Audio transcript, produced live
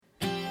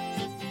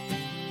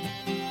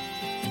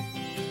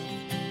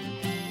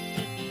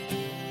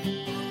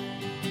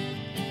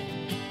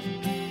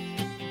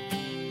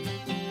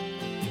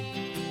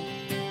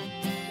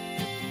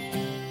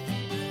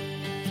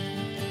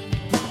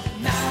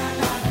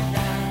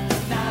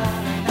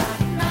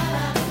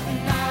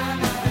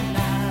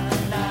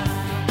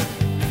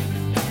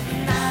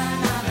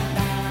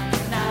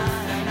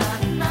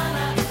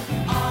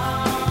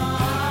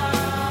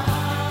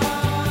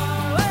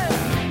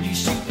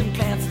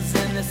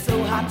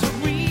so hard to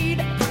read.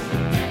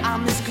 I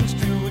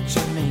misconstrue what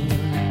you mean.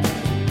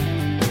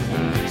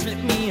 Slip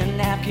me a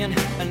napkin,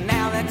 and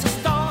now that's a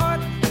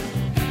start.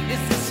 Is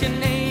this your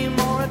name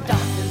or a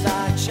doctor's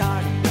eye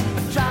chart?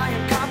 I try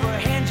and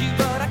comprehend you,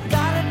 but I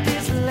got a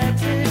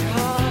dyslexic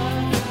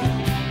heart.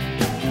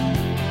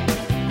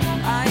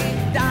 I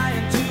ain't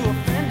dying to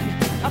offend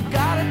you, I've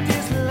got a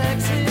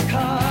dyslexic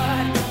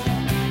heart.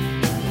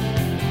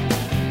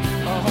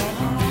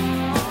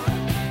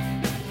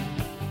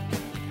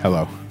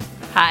 Hello.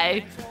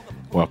 Hi.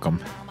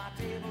 Welcome.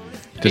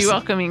 Are you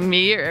welcoming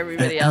me or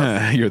everybody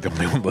else? You're the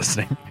only one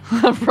listening.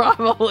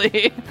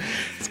 Probably.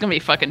 It's going to be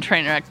fucking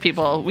train wreck,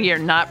 people. We are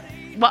not...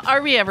 Well,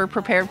 are we ever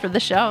prepared for the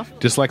show?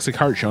 Dyslexic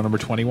Heart, show number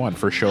 21,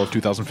 first show of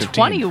 2015.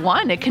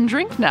 21? It can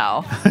drink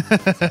now.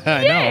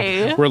 I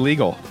Yay. know. We're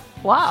legal.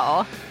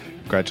 Wow.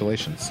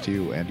 Congratulations to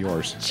you and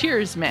yours.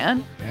 Cheers,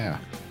 man. Yeah.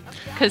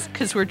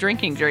 Because we're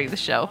drinking during the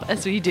show,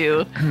 as we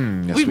do.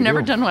 Yes, We've we never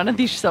do. done one of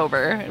these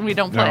sober, and we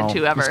don't plan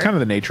to ever. It's kind of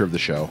the nature of the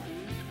show.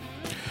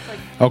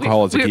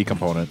 Alcohol is a we're- key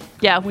component.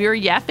 Yeah, we were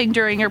yapping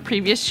during our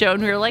previous show,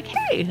 and we were like,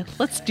 hey,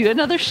 let's do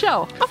another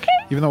show. Okay.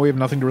 Even though we have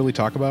nothing to really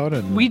talk about,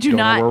 and We do don't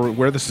not. know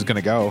where this is going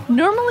to go.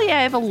 Normally,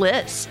 I have a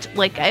list.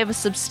 Like, I have a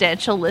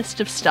substantial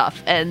list of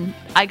stuff, and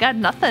I got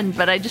nothing,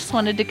 but I just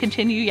wanted to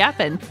continue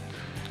yapping.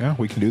 Yeah,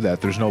 we can do that.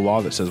 There's no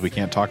law that says we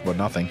can't talk about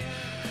nothing.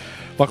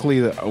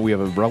 Luckily, we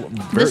have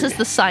This is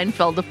the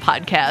Seinfeld of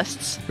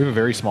podcasts. we have a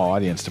very small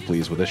audience to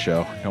please with this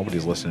show.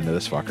 Nobody's listening to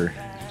this fucker.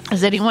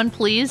 Is anyone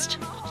pleased?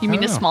 You mean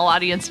I a don't know. small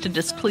audience to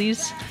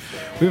displease?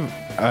 We have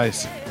a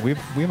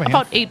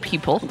About 8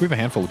 people. We have a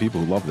handful of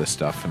people who love this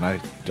stuff, and I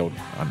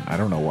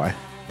don't know why.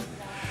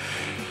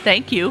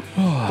 Thank you.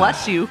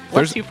 Bless you. Bless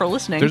There's- you for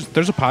listening.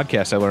 There's a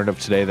podcast I learned of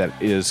today that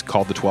is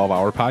called the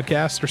 12-Hour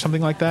Podcast or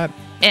something like that.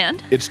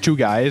 And? It's 2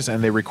 guys,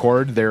 and they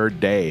record their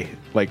day,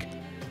 like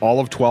all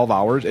of 12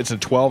 hours. It's a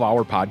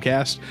 12-hour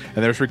podcast,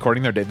 and they're just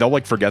recording their day. They'll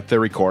like forget they're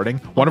recording.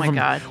 One my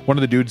God. One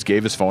of the dudes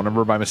gave his phone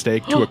number by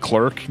mistake to a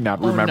clerk, not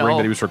remembering no.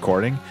 that he was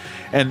recording.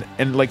 And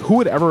like, who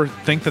would ever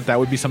think that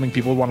would be something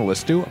people would want to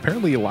listen to?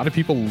 Apparently, a lot of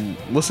people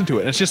listen to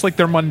it, and it's just like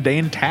their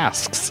mundane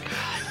tasks.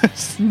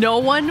 No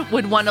one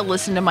would want to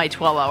listen to my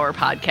 12-hour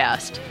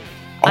podcast.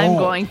 I'm Oh.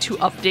 going to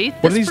update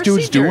this What are these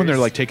dudes doing? They're procedures.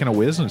 like taking a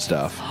whiz and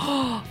stuff.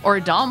 Or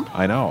a dump.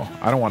 I know.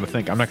 I don't want to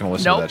think. I'm not going to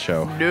listen Nope. to that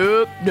show.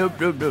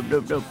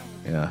 Nope.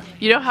 Yeah.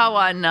 You know how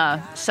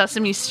on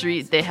Sesame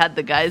Street they had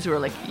the guys who were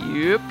like,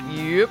 yep.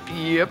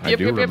 I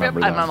do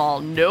remember that. I'm all,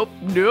 nope.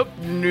 No,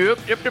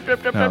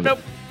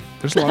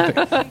 There's a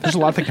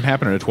lot that can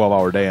happen in a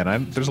 12-hour day,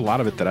 and there's a lot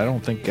of it that I don't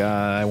think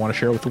I want to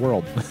share with the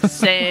world.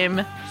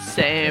 Same.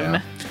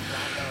 Yeah.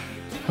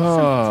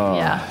 Oh.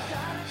 Yeah.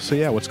 So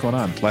yeah, what's going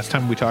on? Last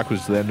time we talked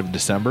was the end of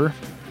December.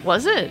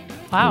 Was it?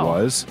 Wow. It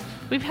was.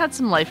 We've had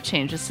some life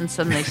changes since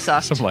then they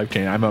sucked. Some life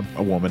change. I'm a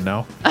woman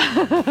now.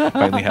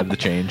 Finally had the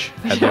change.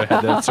 Had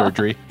that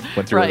surgery.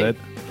 Went through with it.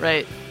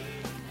 Right.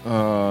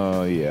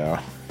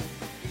 Yeah.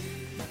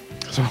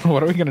 So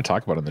what are we going to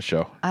talk about on the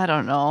show? I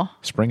don't know.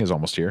 Spring is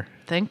almost here.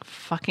 Thank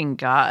fucking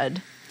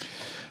God.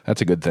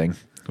 That's a good thing.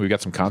 We've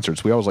got some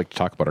concerts. We always like to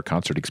talk about our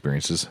concert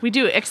experiences. We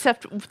do,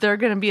 except they're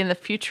going to be in the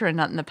future and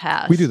not in the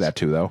past. We do that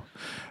too, though.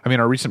 I mean,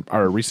 our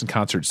recent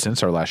concerts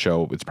since our last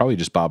show, it's probably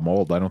just Bob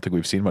Mould. I don't think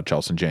we've seen much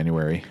else in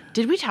January.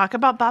 Did we talk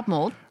about Bob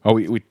Mould? Oh,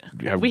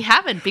 We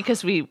haven't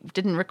because we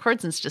didn't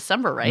record since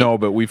December, right? No,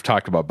 but we've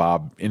talked about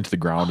Bob into the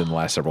ground in the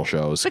last several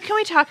shows. But can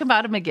we talk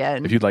about him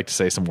again? If you'd like to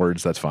say some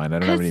words, that's fine. I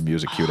don't have any 'Cause-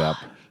 music queued up.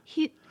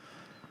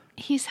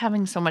 He's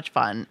having so much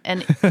fun.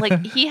 And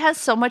like he has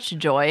so much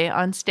joy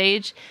on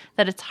stage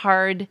that it's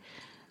hard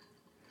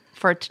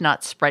for it to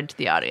not spread to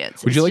the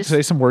audience. Would you It's like to just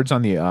say some words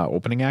on the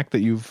opening act that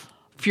you've...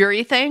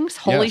 Fury Things?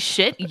 Holy Yes.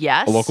 shit,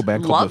 yes. A local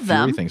band called Love The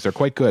Fury them. Things. They're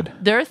quite good.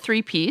 They're a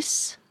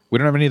 3-piece. We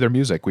don't have any of their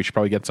music. We should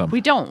probably get some.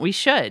 We don't. We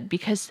should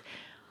because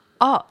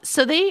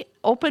so they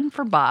opened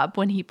for Bob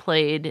when he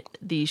played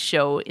the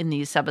show in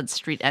the 7th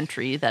Street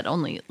entry that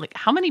only like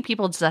how many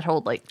people does that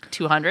hold? Like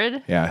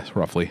 200? Yeah,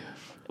 roughly.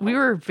 We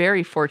were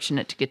very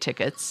fortunate to get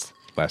tickets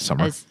Last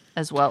summer.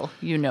 as well,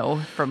 you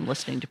know, from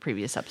listening to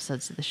previous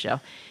episodes of the show.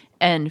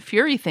 And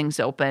Fury Things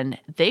open,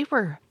 they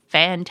were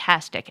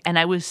fantastic. And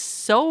I was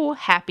so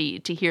happy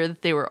to hear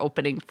that they were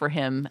opening for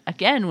him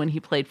again when he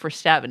played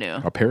First Avenue.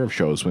 A pair of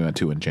shows we went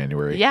to in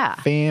January. Yeah.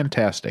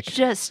 Fantastic.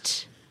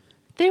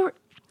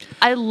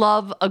 I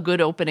love a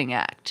good opening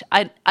act.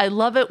 I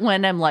love it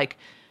when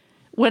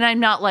I'm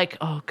not like,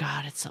 oh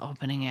God, it's the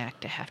opening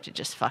act. I have to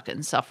just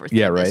fucking suffer through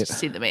Yeah, this right. to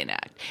see the main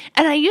act.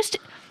 And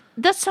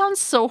that sounds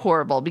so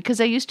horrible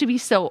because I used to be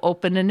so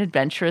open and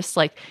adventurous.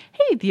 Like,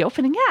 hey, the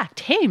opening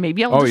act. Hey,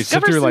 maybe I'll You sit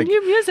discover through some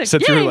new music.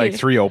 sit through Yay. like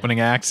 3 opening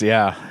acts.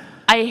 Yeah.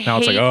 Now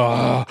it's like,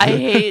 oh. I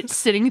hate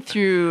sitting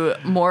through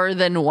more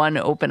than one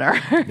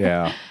opener.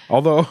 Yeah.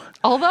 Although,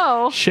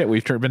 Although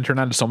we've been turned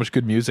on to so much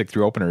good music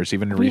through openers,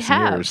 even in we recent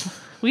have. years.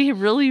 We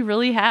really,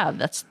 really have.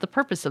 That's the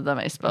purpose of them,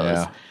 I suppose.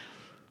 Yeah.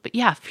 But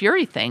yeah,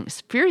 Fury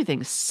Things,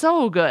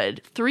 so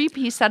good.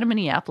 3-piece out of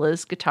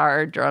Minneapolis,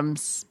 guitar,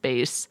 drums,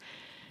 bass.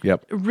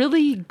 Yep.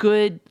 Really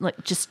good,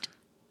 like just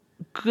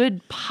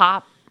good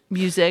pop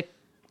music,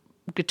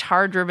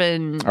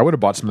 guitar-driven. I would have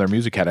bought some of their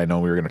music had I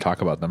known we were going to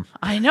talk about them.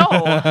 I know.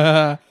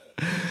 Yeah.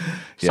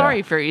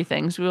 Sorry, Furry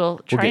Things. We'll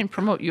try and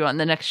promote you on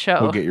the next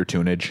show. We'll get your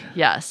tunage.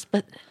 Yes,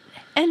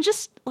 and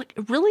just like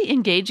really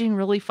engaging,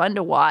 really fun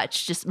to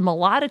watch. Just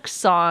melodic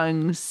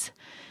songs.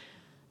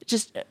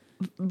 Just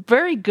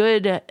very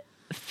good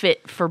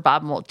fit for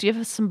Bob Mould. Do you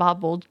have some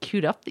Bob Mould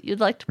queued up that you'd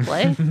like to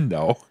play?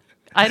 No.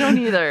 I don't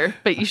either,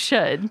 but you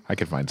should. I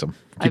could find some.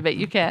 I bet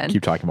you can.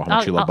 Keep talking about how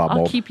much you love Bob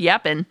Mould. I'll keep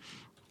yapping.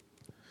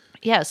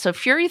 Yeah, so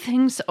Fury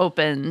Things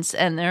opens,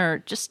 and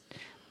they're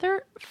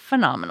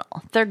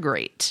phenomenal. They're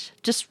great.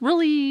 Just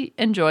really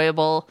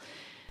enjoyable.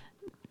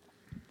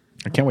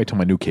 I can't wait till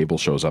my new cable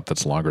shows up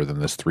that's longer than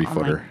this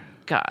 3-footer. Oh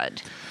my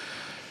God.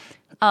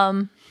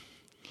 And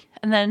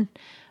then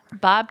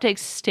Bob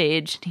takes the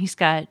stage, and he's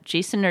got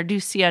Jason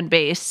Narducci on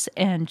bass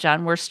and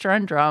John Worster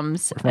on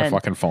drums. Where's my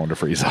fucking phone to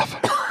freeze up?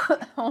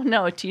 Oh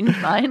no, do you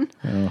need mine?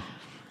 Yeah.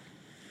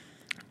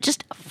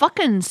 Just a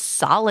fucking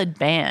solid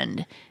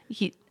band.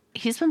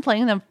 He's been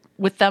playing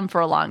with them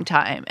for a long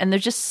time, and they're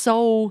just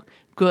so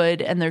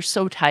good and they're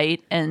so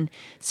tight. And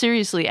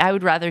seriously, I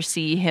would rather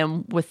see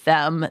him with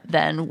them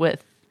than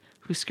with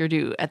Husker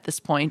Du at this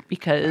point,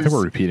 because I think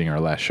we're repeating our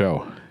last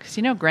show.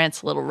 Because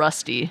Grant's a little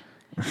rusty.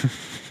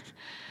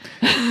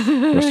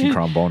 Rusty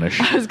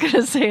trombone-ish. I was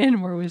gonna say in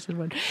more ways than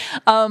one.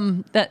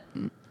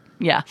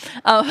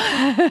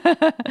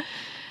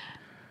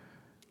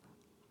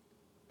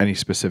 Any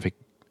specific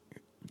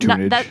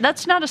tunage?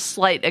 That's not a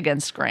slight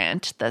against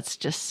Grant. That's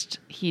just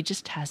he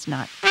just has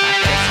not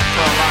practiced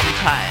for a long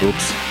time.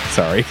 Oops,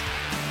 sorry.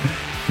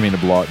 I mean to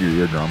blow out your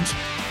eardrums.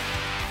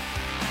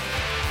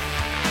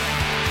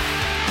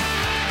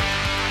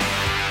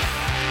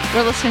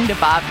 We're listening to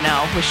Bob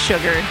now with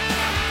Sugar.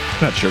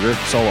 Not Sugar,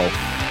 solo.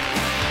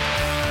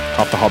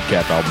 Off the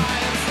Hubcap album.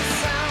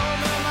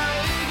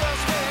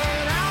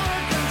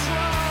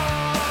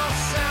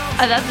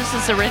 I thought this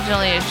was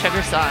originally a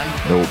Sugar song.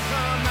 Nope.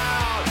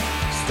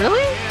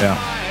 Really? Yeah.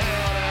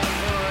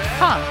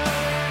 Huh.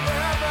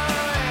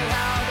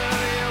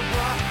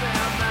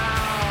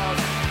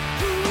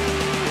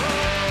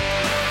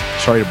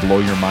 Sorry to blow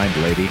your mind,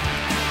 lady.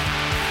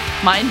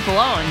 Mind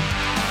blown.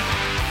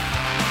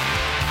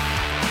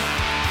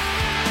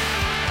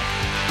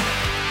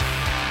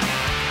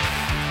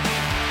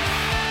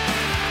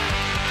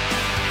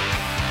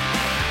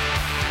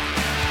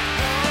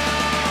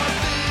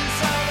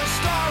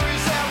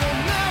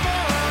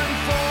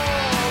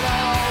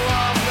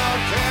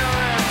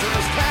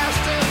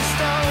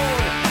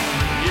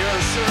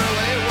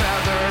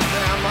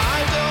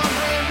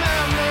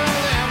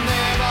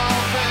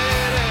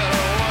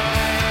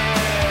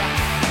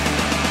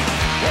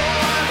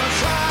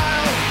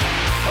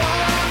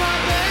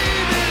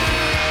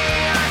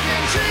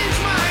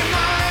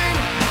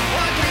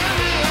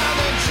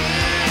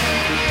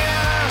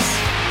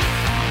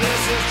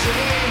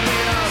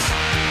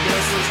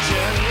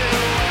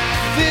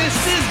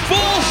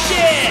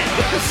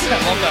 I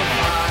love that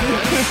one.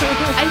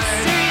 I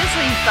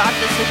seriously thought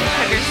this was a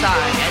Sugar song.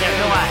 I don't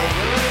know why.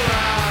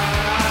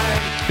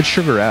 It's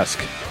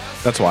Sugar-esque.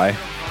 That's why.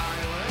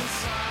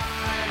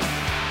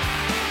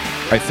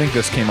 I think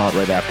this came out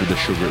right after the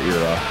Sugar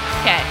era.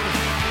 Okay.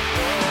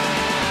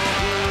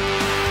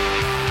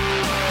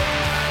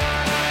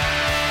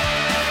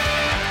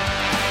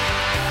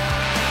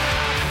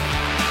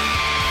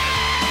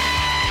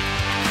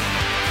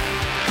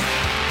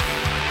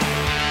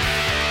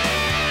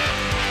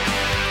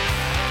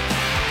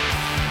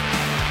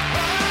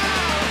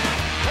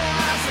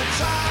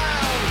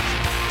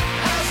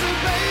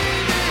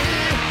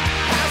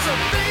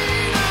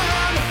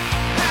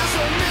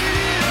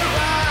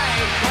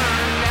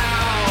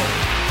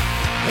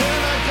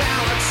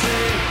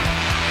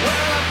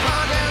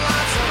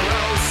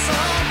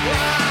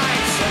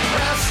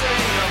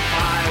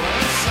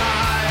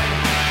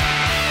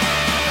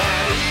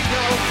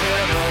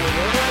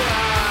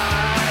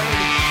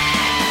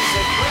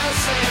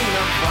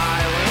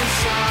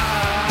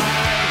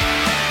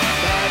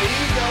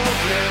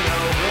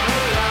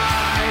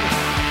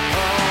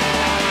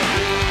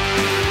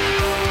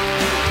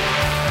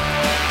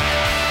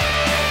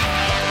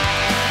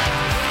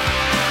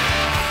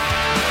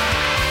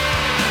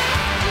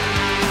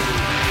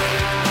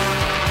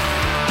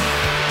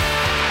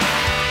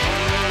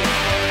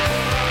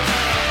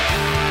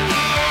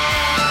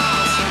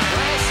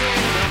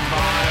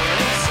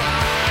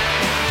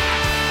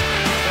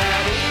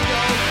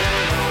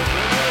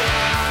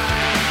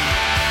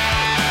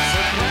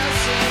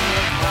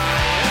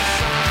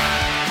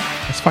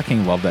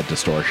 Fucking love that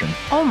distortion.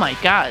 Oh my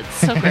God,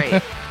 so great.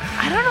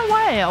 I don't know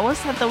why. I always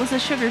thought that was a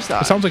Sugar song.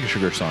 It sounds like a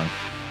Sugar song.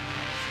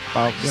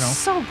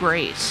 So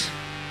great.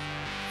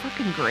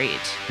 Fucking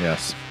great.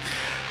 Yes.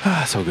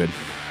 So good.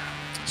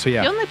 So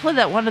yeah. You only played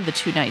that one of the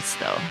 2 nights,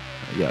 though.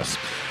 Yes.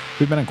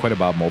 We've been on quite a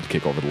Bob Mould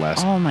kick over the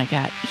last Oh my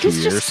God. 2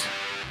 He's years. just,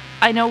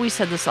 I know we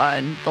said this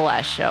on the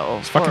last show.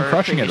 He's fucking or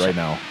crushing it previous right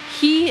show. now.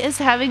 He is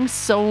having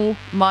so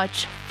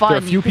much fun. There are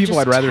a few You could people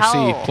just I'd rather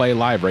see tell. play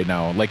live right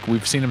now. Like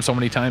we've seen him so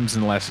many times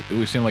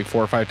we've seen him like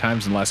 4 or 5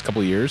 times in the last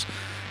couple of years,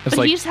 It's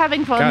But he's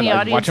having fun. God, The I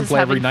audience watch him is play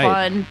every having night.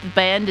 fun. The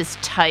band is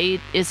tight.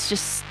 It's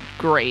just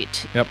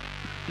great. Yep.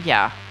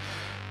 Yeah.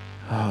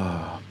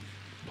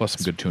 Plus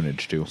some good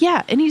tunage too.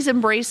 Yeah, and he's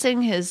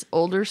embracing his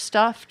older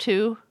stuff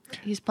too.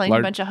 He's playing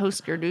a bunch of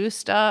Husker Du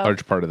stuff.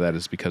 Large part of that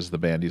is because of the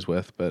band he's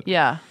with, but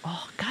Yeah.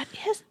 Oh God,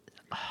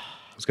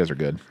 those guys are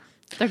good.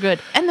 they're good,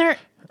 and they're.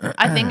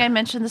 I think I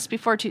mentioned this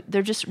before too.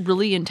 They're just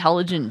really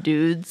intelligent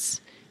dudes.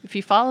 If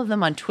you follow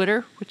them on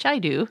Twitter, which I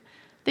do,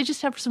 they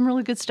just have some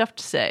really good stuff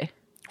to say.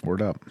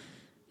 Word up.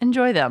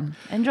 Enjoy them.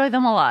 Enjoy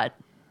them a lot.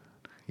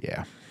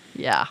 Yeah.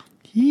 Yeah.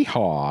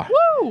 Yeehaw.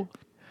 Woo!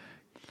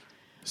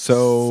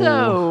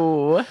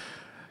 So,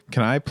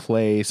 can I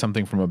play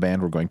something from a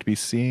band we're going to be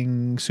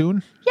seeing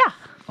soon? Yeah.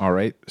 All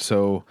right.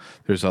 So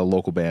there's a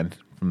local band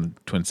from the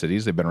Twin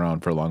Cities. They've been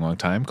around for a long, long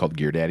time called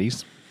Gear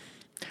Daddies.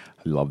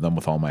 I love them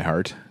with all my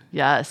heart.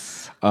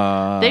 Yes.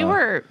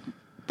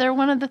 They're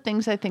one of the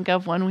things I think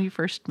of when we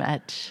first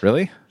met.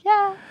 Really?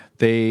 Yeah.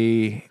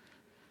 They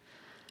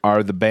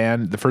are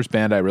the first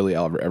band I really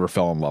ever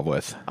fell in love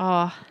with.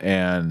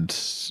 And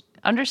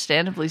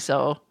Understandably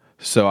so.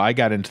 so I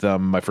got into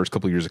them my first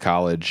couple of years of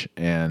college,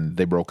 and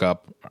they broke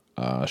up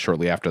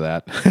shortly after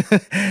that.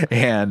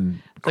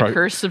 And The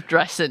curse of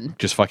dressing.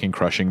 just fucking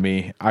crushing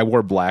me. I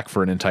wore black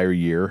for an entire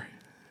year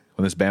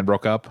when this band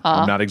broke up.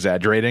 I'm not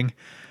exaggerating.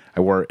 I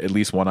wore at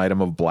least one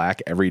item of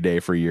black every day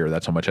for a year.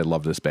 That's how much I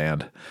love this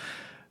band.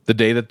 The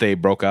day that they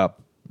broke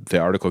up, the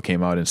article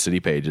came out in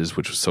City Pages,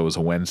 which was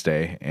a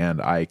Wednesday,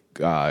 and I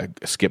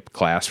skipped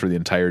class for the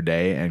entire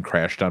day and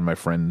crashed on my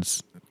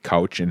friend's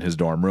couch in his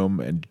dorm room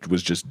and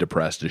was just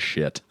depressed as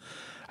shit.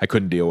 I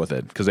couldn't deal with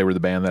it because they were the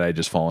band that I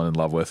just fallen in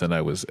love with, and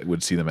I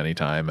would see them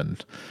anytime.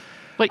 And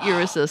What year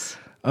is this?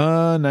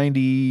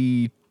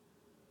 90.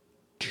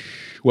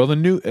 Well, the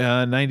new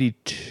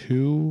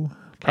 92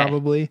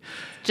 probably.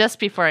 Just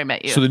before I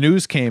met you. So the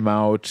news came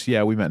out.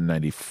 Yeah, we met in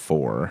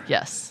 94.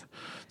 Yes.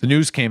 The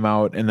news came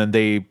out, and then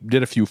they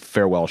did a few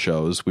farewell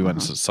shows. We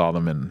went and saw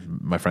them,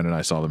 my friend and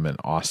I saw them in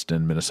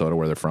Austin, Minnesota,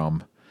 where they're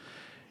from.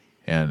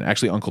 And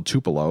actually, Uncle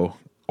Tupelo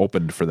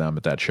opened for them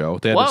at that show.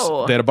 They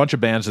had a bunch of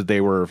bands that they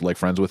were like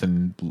friends with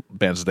and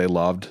bands that they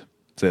loved.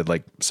 They had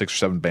like 6 or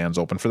 7 bands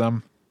open for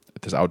them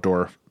at this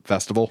outdoor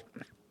festival.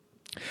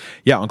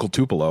 Yeah, Uncle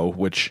Tupelo,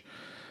 which,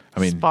 I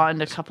mean,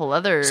 Spawned a couple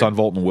other. Son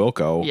Volt and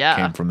Wilco Yeah.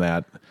 came from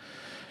that.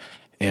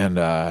 And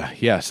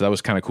so that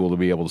was kind of cool to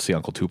be able to see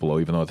Uncle Tupelo,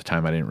 even though at the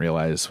time I didn't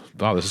realize,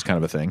 oh, this is kind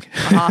of a thing.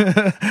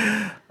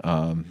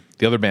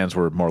 The other bands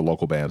were more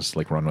local bands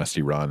like Run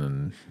Westy Run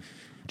and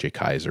Jay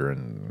Kaiser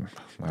and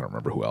I don't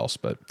remember who else,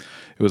 but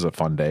it was a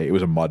fun day. It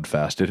was a mud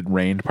fest. It had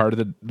rained part of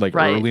the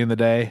early in the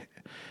day,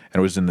 and it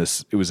was in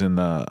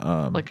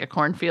the like a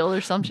cornfield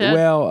or some shit.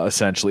 well,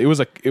 essentially it was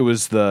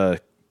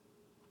the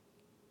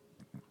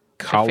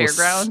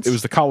fairgrounds? It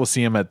was the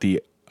Coliseum at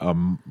the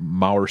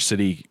Mauer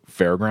City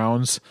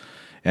Fairgrounds.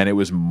 And it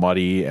was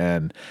muddy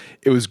and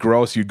it was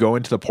gross. You'd go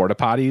into the porta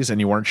potties and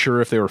you weren't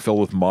sure if they were filled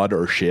with mud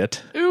or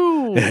shit.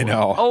 Ooh. I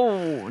know.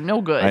 Oh,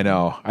 no good. I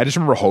know. I just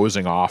remember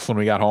hosing off when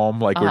we got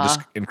home. Like we're just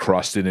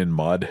encrusted in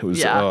mud. It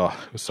was, it was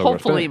so gross.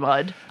 Hopefully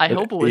mud. I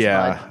hope it was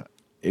mud.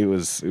 It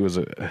was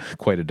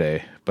quite a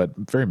day, but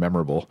very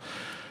memorable.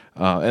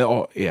 God,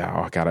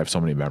 I have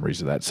so many memories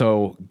of that.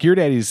 So Gear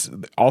Daddies,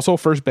 also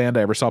first band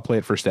I ever saw play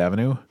at First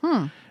Avenue.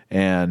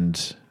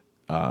 And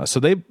so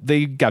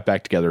they got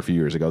back together a few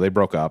years ago. They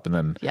broke up, and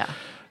then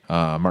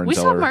Martin We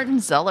Zeller. saw Martin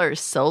Zeller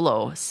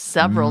solo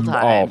several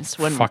times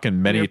when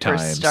fucking many we were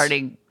times.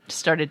 first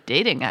started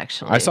dating.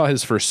 Actually, I saw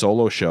his first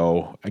solo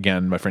show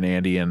again. My friend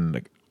Andy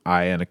and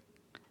I and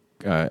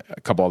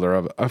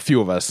a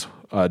few of us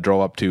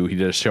drove up to. He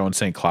did a show in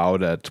St.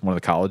 Cloud at one of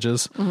the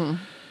colleges,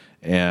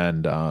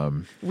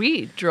 and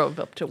we drove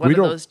up to one of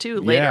those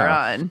too later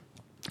on.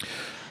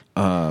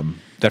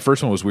 that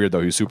first one was weird though.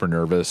 He was super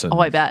nervous, and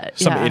I bet.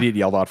 Some Yeah. idiot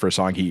yelled out for a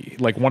song. He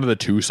like one of the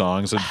 2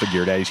 songs of the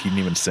Gear Daddies he didn't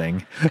even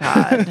sing.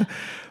 God.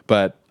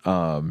 But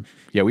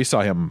we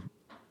saw him.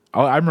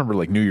 I remember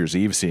like New Year's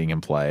Eve seeing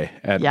him play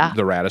at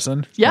the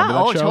Radisson. Yeah,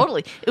 Remember that show?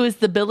 totally. It was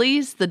the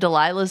Billies, the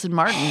Delilahs, and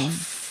Martin.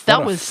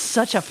 That was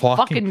such a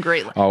fucking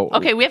great.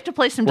 Okay, we have to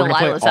play some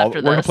Delilahs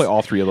after this. We're gonna play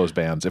all 3 of those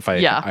bands.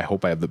 I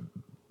hope I have the.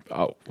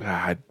 Oh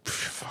God!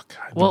 Fuck.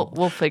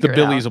 We'll figure the it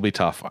out. Billies will be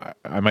tough.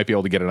 I might be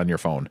able to get it on your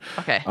phone.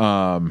 Okay.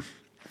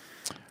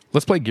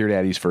 Let's play Gear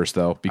Daddies first,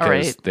 though,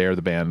 because they're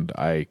the band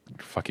I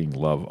fucking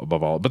love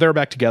above all. But they're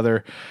back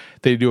together.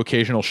 They do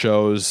occasional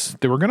shows.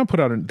 They were going to put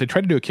out. They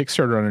tried to do a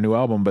Kickstarter on a new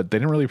album, but they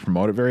didn't really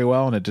promote it very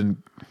well, and it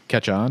didn't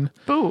catch on.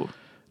 Boo.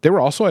 They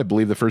were also, I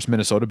believe, the first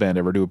Minnesota band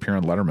ever to appear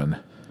on Letterman.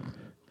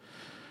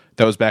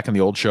 That was back in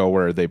the old show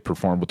where they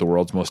performed with the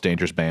World's Most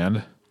Dangerous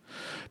Band.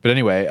 But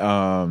anyway,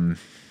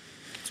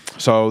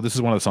 so this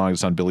is one of the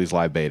songs on Billy's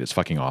Live Bait. It's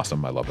fucking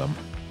awesome. I love them.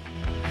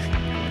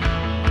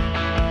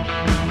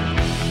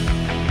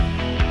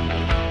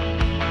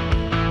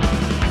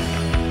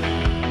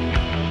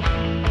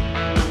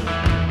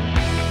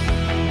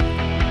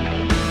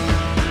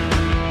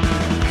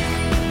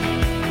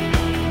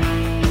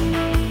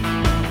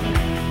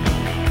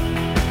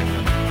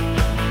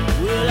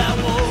 Well, I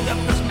woke up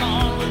this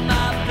morning with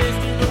my fist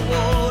to the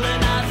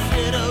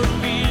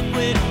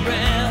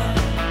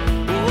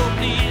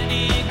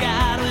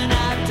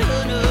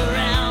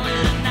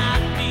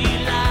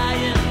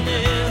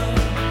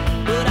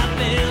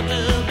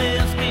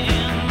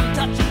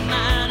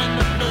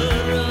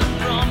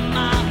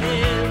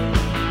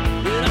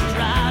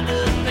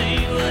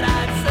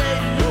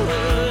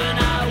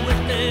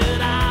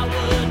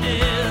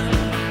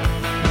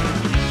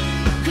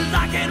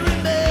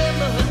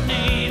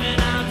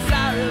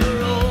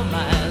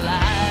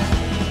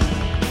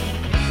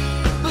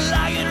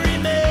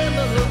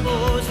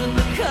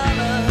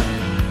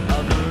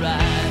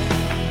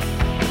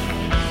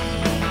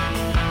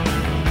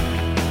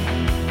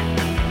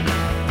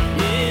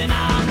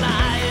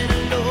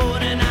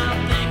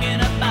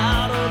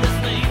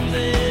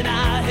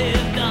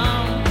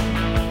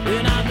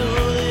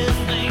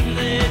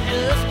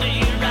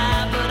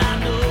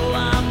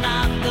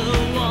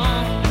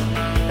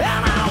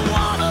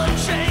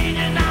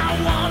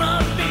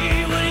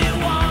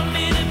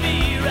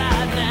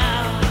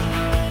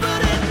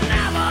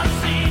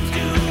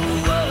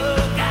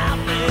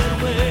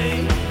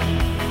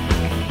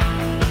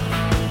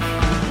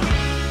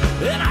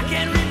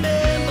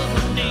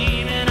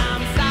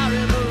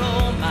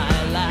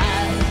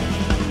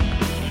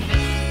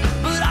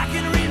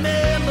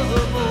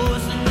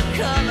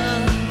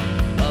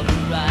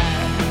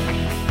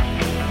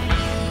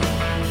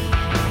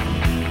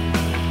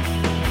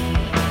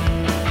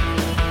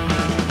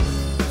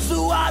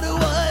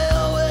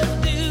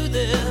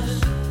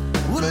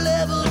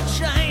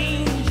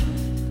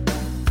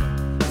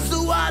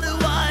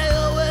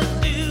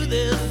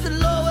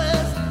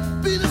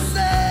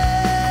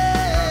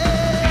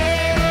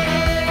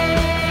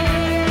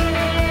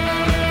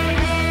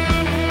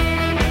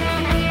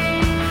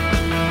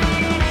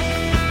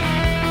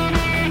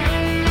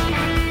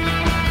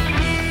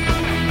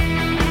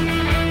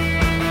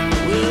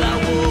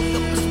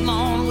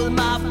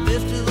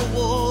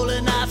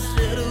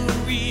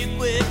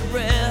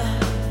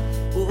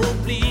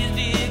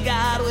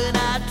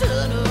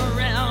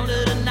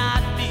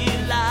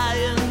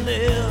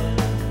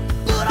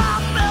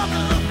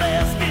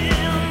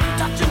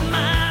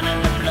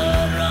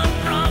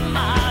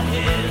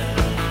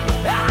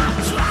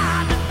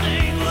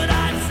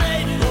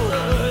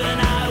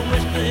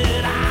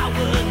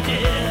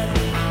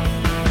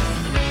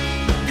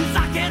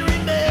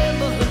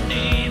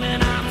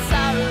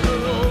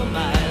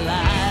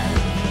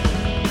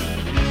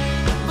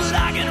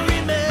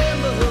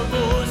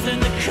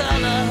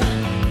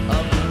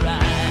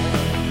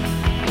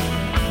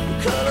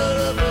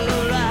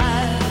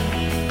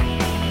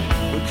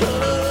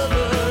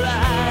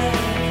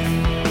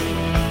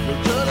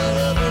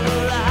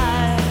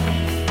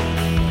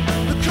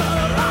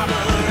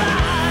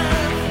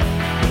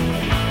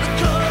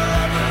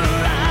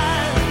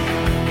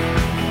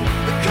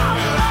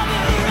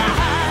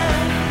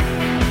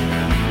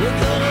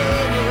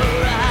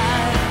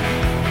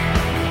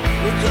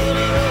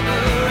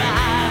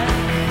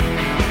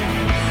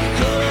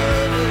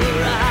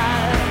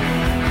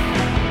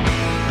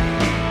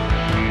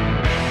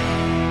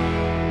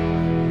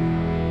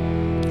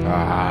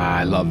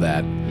I love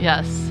that.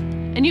 Yes.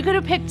 And you could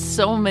have picked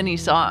so many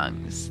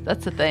songs.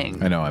 That's the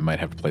thing. I know. I might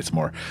have to play some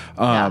more.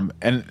 Yeah.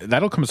 And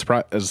that'll come as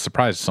a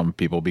surprise to some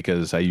people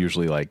because I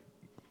usually like,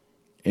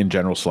 in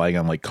general, slag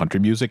on like country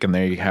music, and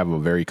they have a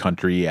very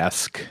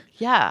country-esque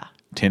Yeah.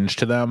 tinge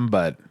to them,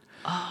 but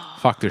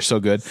fuck, they're so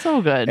good.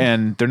 So good.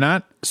 And they're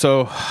not,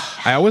 so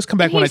I always come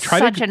back when I He's try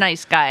such to. a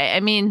nice guy. I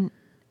mean,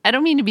 I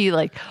don't mean to be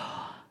like,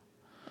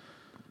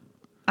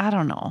 I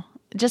don't know.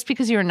 Just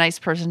because you're a nice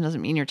person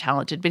doesn't mean you're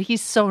talented, but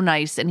he's so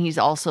nice and he's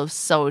also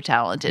so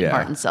talented, Yeah.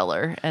 Martin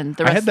Zeller. And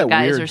the I rest had of the that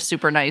guys weird- are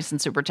super nice and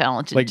super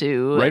talented like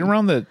too. right And-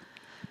 around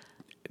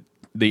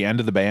the end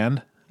of the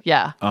band.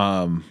 Yeah.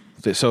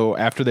 So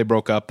after they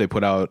broke up, they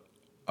put out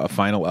a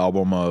final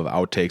album of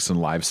outtakes and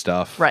live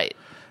stuff. Right.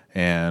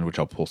 And which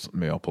I'll pull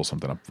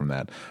something up from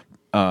that.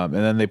 And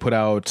then they put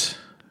out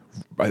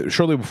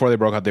shortly before they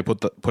broke out, they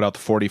put out the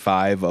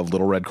 45 of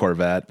Little Red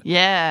Corvette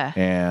Yeah.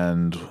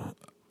 and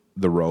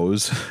The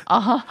Rose,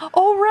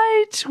 Oh,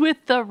 right. With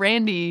the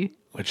Randy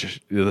which is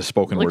the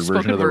spoken like word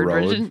spoken version of the word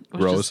Rose. version,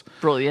 which is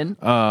brilliant.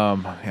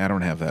 I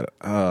don't have that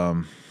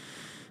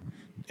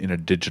in a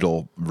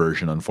digital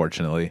version,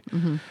 unfortunately.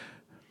 Mm-hmm.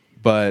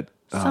 But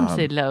Some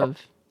say love.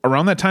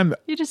 around that time,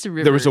 You just a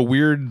river. there was a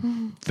weird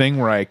thing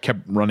where I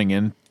kept running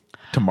into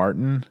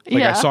Martin.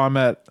 Like Yeah. I saw him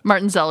at,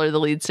 Martin Zeller, the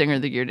lead singer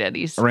of the Gear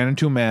Daddies. I ran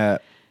into him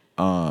at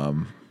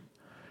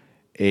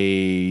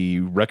a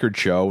record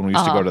show when we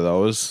used to go to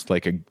those,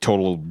 like a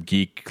total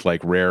geek,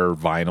 like rare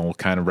vinyl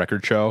kind of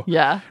record show.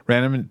 Yeah.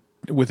 Ran him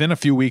within a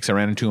few weeks. I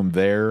ran into him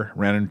there.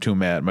 Ran into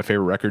him at my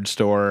favorite record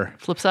store.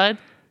 Flipside.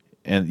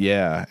 And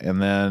yeah, and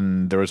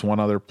then there was one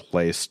other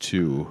place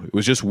too. It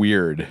was just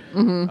weird.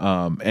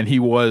 And he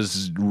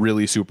was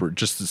really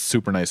just the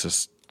super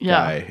nicest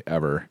guy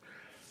ever.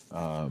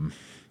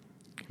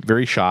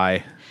 Very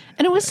shy.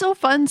 And it was so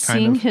fun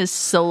seeing of. his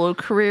solo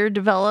career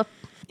develop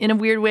in a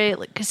weird way,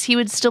 because he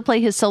would still play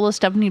his solo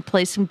stuff and he'd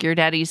play some Gear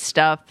Daddy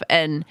stuff.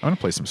 And I'm gonna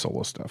play some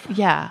solo stuff.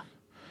 yeah,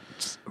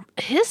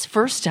 his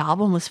first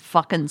album was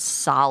fucking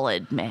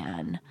solid,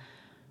 man.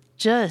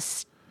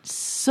 Just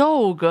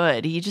so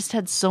good. He just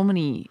had so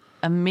many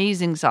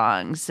amazing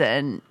songs,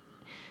 and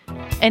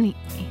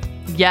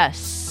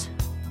yes,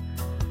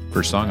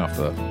 First song off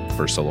the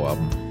first solo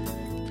album.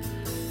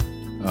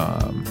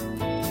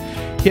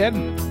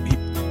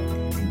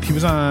 He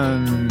was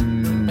on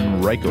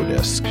Ryko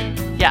Disc.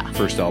 yeah,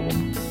 First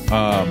album.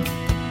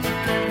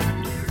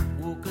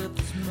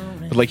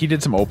 But like he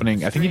did some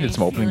opening. I think he did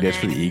some opening dates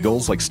for the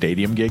Eagles, like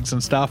stadium gigs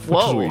and stuff. Which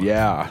is Whoa. weird.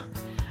 Yeah.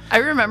 I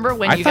remember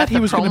when I you thought got he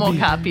the was gonna promo be-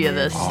 copy of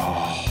this.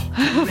 I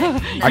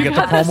get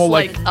the Got this, promo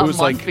like a it was month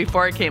like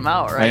before it came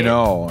out, right? I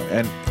know,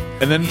 and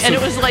then And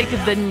it was like the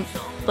 2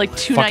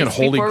 Fucking nights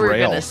Holy before we were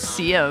Grail. gonna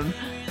see him.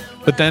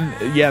 but then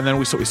yeah, and then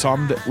we saw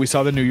him. We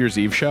saw the New Year's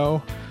Eve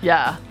show,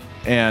 Yeah.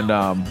 and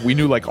we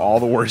knew like all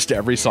the words to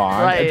every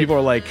song, Right. and people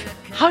were like,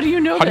 How do you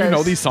know "How this? do you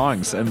know these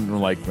songs?" And we're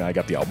like, "I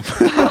got the album."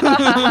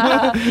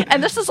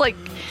 And this is like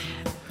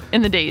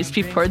in the days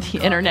before the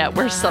internet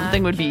where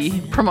something would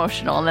be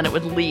promotional and then it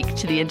would leak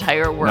to the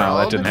entire world. No,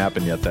 that didn't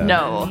happen yet. Then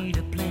No.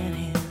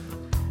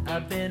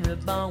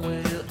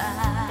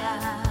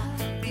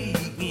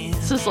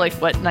 This is like,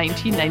 what,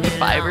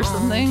 1995 or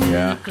something?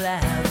 Yeah.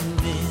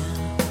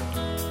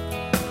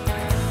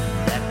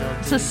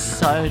 This is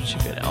such a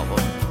good album.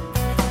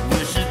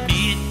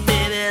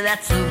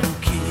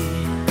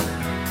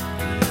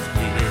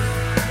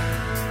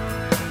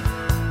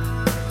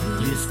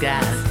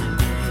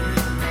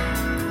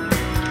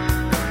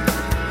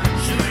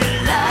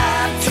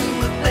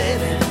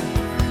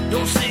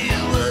 Don't see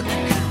what the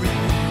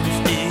careers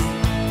did.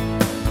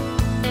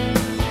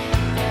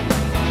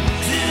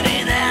 'Cause it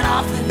ain't that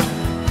often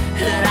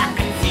that I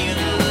can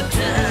feel the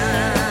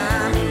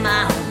time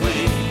my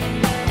way.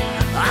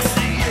 I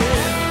see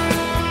it.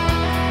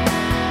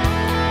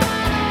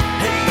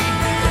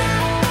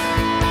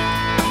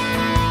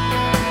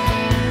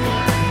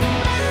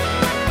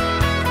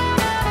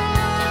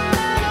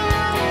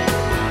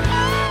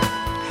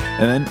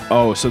 And then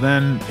oh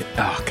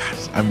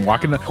god, I'm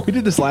walking. We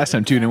did this last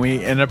time too, and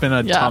we ended up in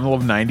a Yeah. tunnel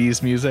of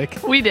 '90s music.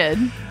 We did.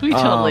 We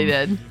totally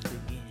did.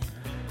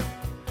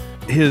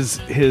 His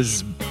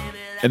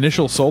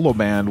initial solo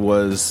band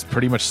was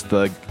pretty much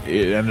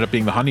it ended up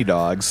being the Honey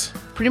Dogs.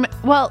 Pretty much.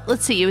 Well,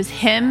 let's see. It was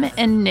him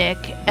and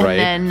Nick, and Right.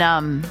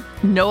 then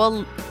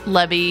Noah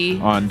Levy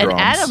On and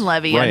drums. Adam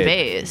Levy Right. on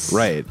bass.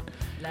 Right.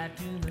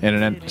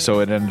 And so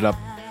it ended up.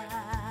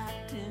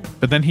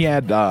 But then he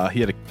had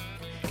an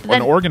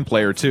Then- organ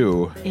player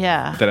too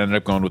Yeah. that ended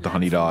up going with the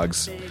Honey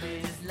Dogs.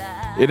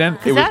 It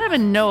Because was Adam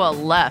and Noah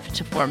left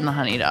to form the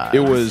Honey Dogs. it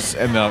was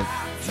and the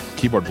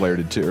keyboard player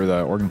did too, or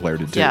the organ player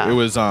did too. Yeah. It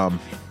was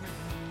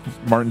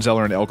Martin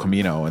Zeller and El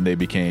Camino, and they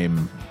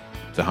became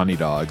the Honey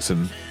Dogs,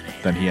 and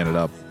then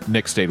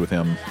Nick stayed with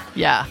him.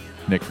 Yeah.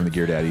 Nick from the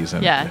Gear Daddies,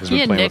 and Yeah. has He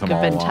been and playing Nick with him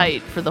have all been along.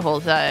 tight for the whole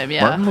time.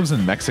 Yeah. Martin lives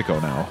in Mexico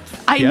now.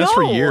 I He has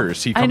for know.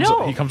 years. He I comes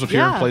know. he comes up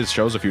here and Yeah. plays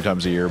shows a few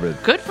times a year,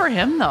 but Good for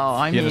him, though.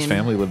 I he mean, and his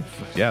family live.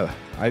 Yeah,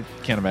 I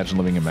can't imagine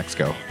living in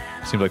Mexico.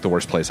 Seems like the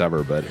worst place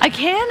ever, but I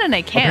can and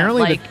I can't.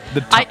 Apparently like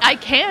the I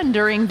can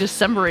during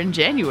December and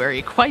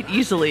January quite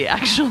easily,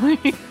 actually.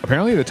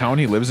 apparently the town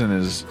he lives in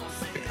is,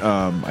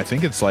 I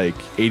think it's like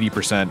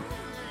 80%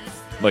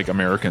 like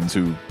Americans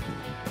who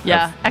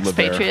Yeah, have lived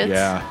there. expatriates.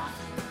 Yeah.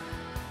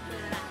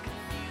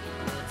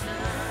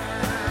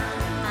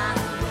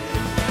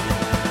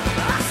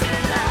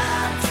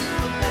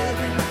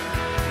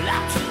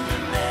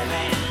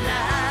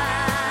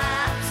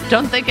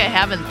 Don't think I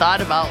haven't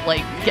thought about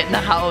like getting a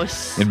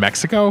house, In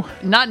Mexico?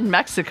 not in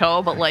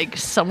Mexico, but like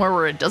somewhere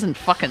where it doesn't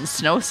fucking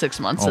snow 6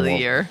 months of the well,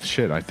 year.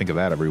 Shit, I think of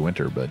that every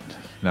winter, but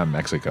not in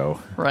Mexico.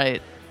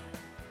 Right.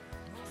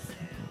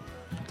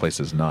 The place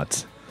is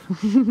nuts.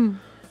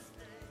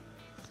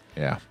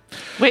 Yeah.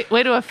 Way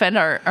to offend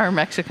our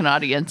Mexican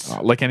audience.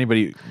 Like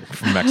anybody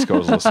from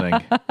Mexico is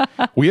listening.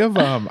 We have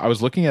I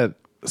was looking at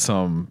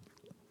some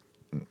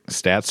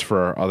stats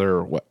for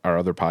our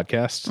other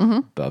podcasts,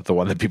 the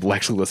one that people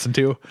actually listen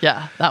to.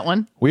 Yeah, that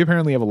one. We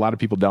apparently have a lot of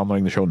people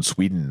downloading the show in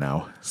Sweden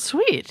now.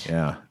 Sweet.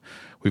 Yeah.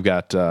 We've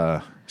got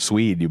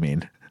Swede, you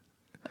mean.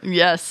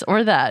 Yes,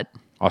 or that.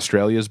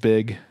 Australia's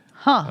big.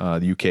 Huh.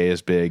 The UK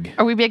is big.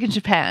 Are we big in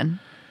Japan?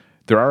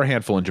 There are a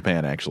handful in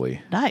Japan, actually.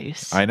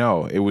 Nice. I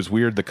know. It was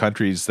weird, the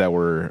countries that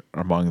were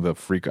among the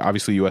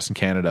obviously US and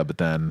Canada, but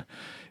then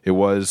it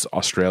was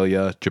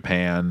Australia,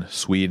 Japan,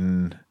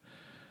 Sweden,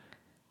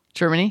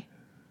 Germany?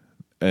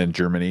 and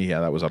Germany. Yeah,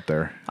 that was up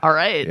there. All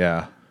right.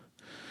 Yeah.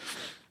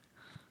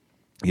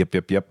 Yep.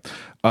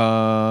 I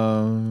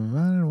don't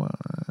know,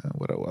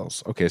 what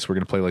else? Okay, so we're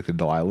going to play like the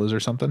Delilahs or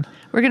something?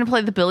 We're going to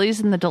play the Billies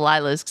and the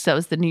Delilahs because that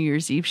was the New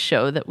Year's Eve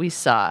show that we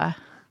saw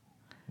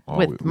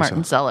with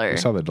Martin Zeller. We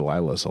saw the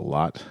Delilahs a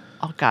lot.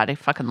 Oh, God, I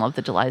fucking love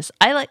the Delilahs.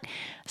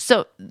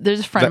 So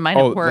there's a friend of mine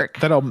at work.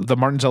 That album, the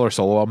Martin Zeller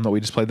solo album that we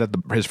just played,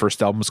 his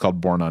first album is called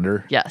Born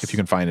Under. Yes. If you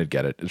can find it,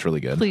 get it. It's really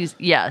good. Please,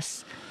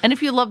 yes. And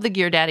if you love the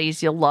Gear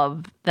Daddies, you'll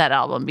love that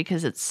album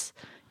because it's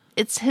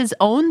his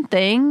own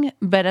thing,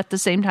 but at the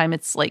same time,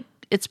 it's pretty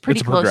It's a close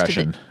to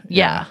progression.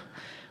 yeah.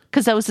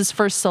 Because that was his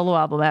first solo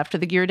album after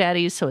the Gear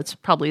Daddies, so it's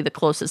probably the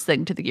closest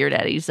thing to the Gear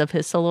Daddies of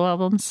his solo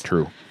albums.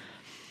 True.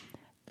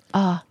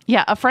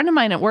 Yeah, a friend of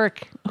mine at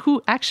work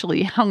who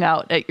actually hung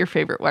out at your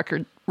favorite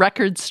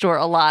record store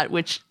a lot,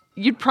 which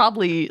you'd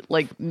probably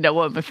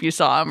know him if you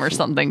saw him or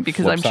something,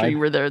 because I'm sure Flipside? you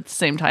were there at the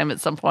same time at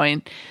some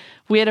point.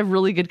 We had a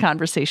really good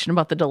conversation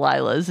about the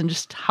Delilahs and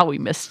just how we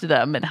missed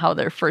them and how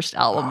their first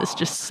album is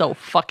just so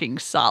fucking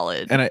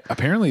solid. And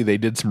apparently they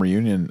did a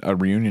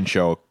reunion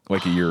show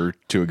like a year or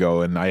two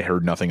ago, and I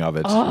heard nothing of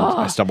it.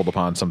 I stumbled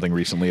upon something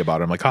recently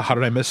about it. I'm like, how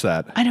did I miss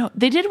that? I know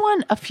they did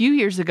one a few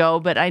years ago,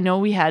 but I know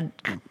we had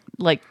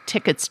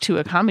tickets to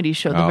a comedy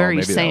show the very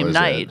maybe that same was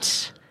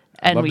night,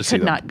 and love we to see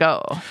could them. not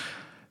go.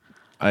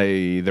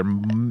 They're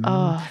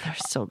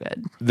So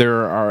good.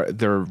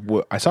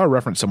 I saw a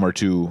reference somewhere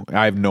to,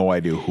 I have no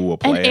idea who will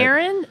play And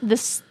Aaron,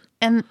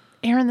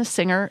 the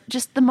singer,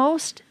 just the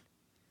most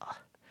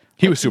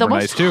He was super the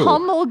most nice too.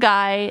 humble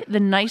guy, the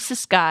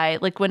nicest guy.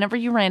 Like whenever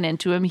you ran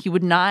into him, he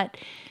would not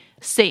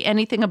say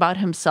anything about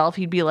himself.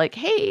 He'd be like,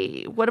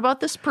 "Hey, what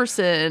about this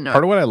person?" Or,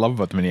 Part of what I love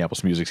about the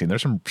Minneapolis music scene,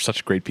 there's some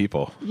such great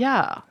people.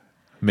 yeah,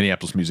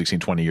 Minneapolis music scene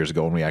 20 years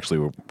ago when we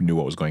actually knew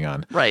what was going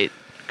on. right.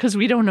 Because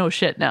we don't know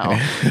shit now.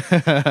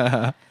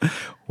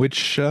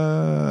 Which We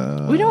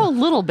know a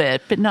little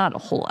bit, but not a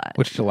whole lot.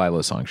 which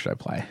Delilah song should I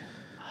play?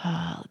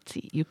 Let's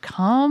see. You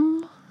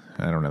come,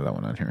 I don't have that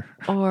one on here.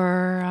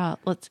 or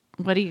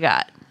what do you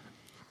got?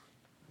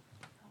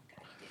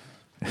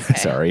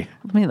 Sorry.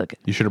 Let me look.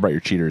 You should have brought your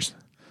cheaters.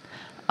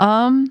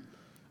 I'll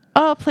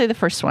play the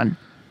first one.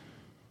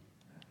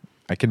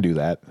 I can do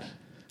that.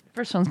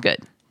 First one's good.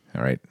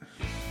 All right.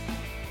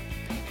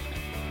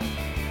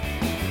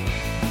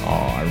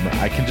 Oh, I remember.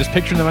 I can just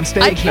picture them on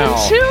stage I can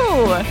now.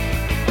 too.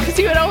 Because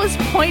he would always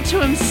point to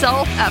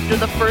himself after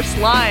the first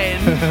line.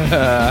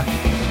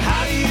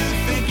 How do you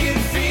think it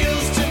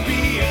feels to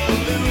be a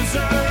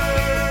loser?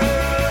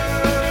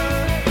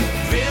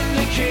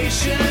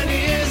 Vindication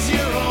is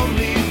your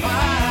only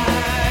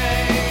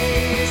vice.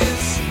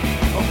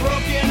 A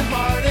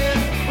broken-hearted,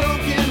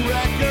 broken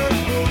record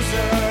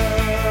loser,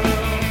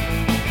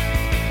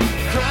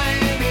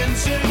 crying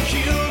into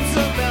cubes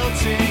of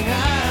melting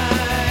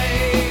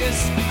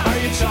ice. Are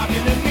you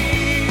talking to me?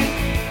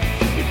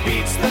 It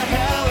beats the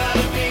hell out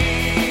of me.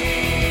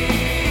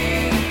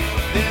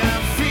 Then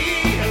I'm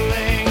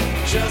feeling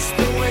just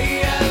the way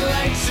I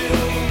like to.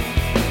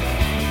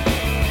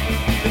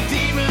 The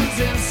demons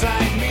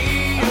inside me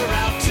are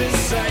out to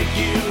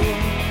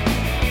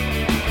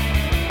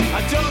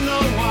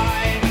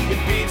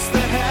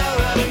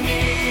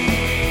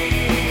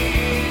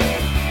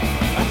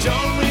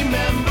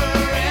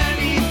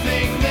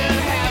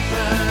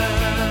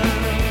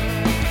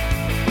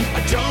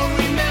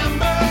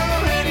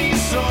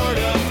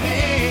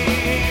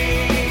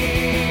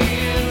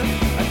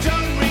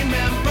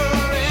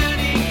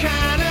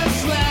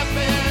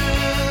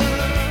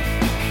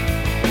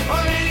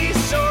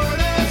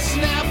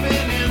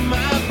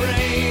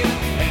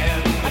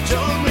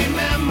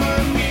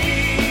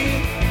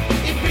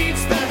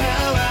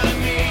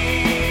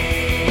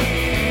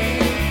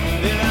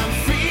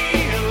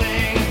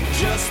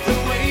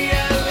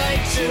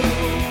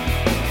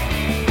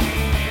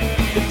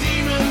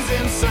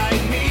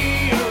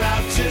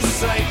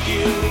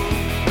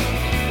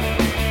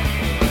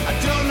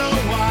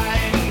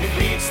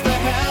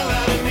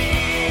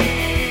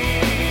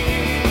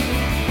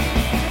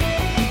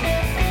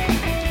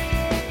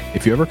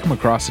if you ever come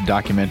across a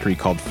documentary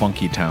called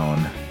Funky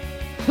Town,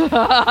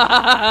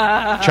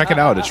 check it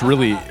out. It's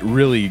really,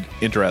 really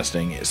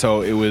interesting.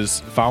 So it was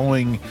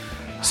following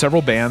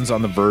several bands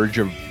on the verge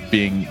of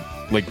being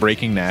like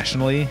breaking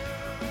nationally,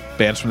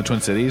 bands from the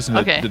Twin Cities, and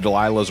Okay. the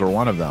Delilahs were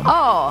one of them.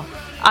 Oh,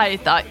 I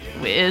thought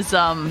is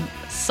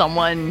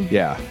someone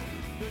Yeah.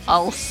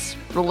 else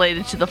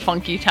related to the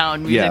Funky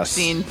Town music Yes.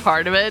 scene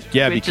part of it.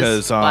 Yeah, which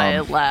because, is why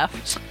I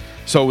left.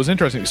 So it was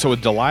interesting. So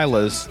with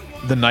Delilah's,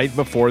 the night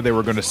before they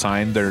were going to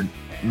sign their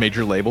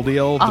major label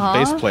deal, the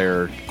bass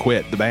player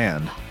quit the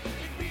band.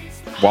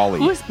 Wally.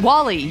 Who's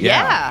Wally?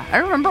 Yeah. Yeah, I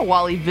remember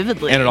Wally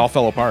vividly. And it all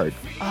fell apart.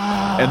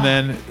 And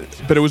then,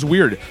 but it was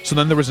weird. So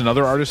then there was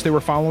another artist they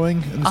were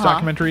following in this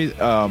documentary,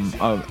 a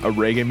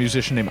reggae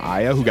musician named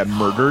Aya, who got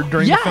murdered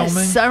during the filming.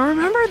 Yes, I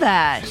remember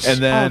that.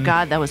 And then- oh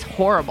god, that was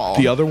horrible.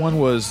 The other one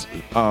was,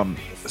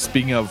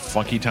 speaking of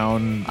Funky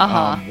Town,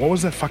 what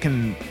was that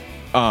fucking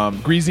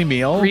Greasy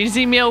Meal?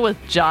 Greasy Meal with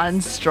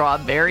John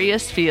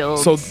Strawberry's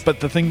Fields. So, but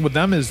the thing with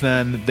them is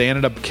then they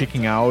ended up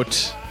kicking out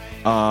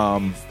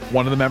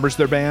one of the members of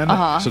their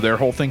band. So their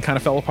whole thing kind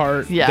of fell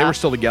apart. Yeah. They were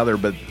still together,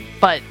 but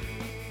but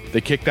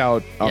they kicked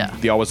out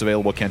the always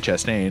available Ken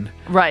Chastain.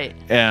 right.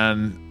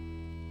 And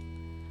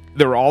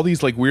there were all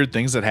these like weird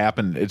things that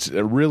happened. It's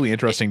a really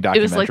interesting It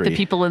documentary. was like the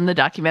people in the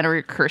documentary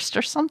are cursed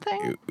or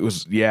something. It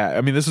was, yeah.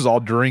 I mean, this is all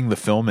during the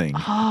filming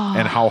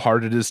and how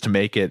hard it is to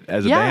make it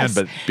as a band,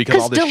 but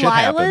because all this shit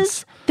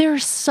happens.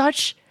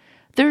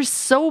 They're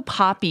so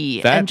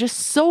poppy That- and just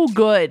so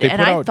good. They And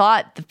put I out-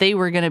 thought that they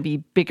were going to be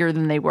bigger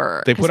than they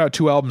were. They put out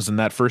 2 albums, and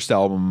that first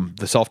album,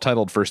 the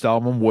self-titled first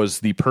album, was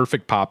the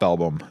perfect pop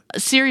album.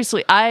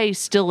 Seriously, I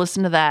still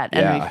listen to that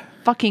and Yeah. I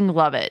fucking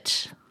love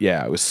it.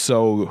 Yeah, it was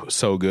so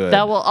good.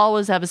 That will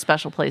always have a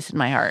special place in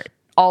my heart.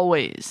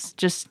 Always.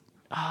 Just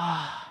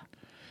Oh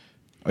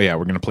yeah,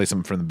 we're gonna play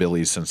something from the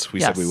Billies since we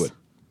said we Yes. would.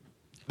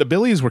 The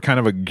Billies were kind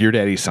of a Gear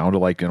Daddy sound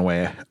alike in a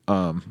way.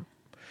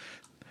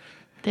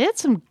 they had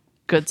some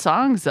good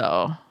songs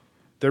though.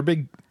 Their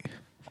big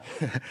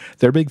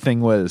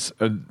thing was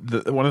one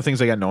of the things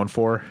they got known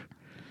for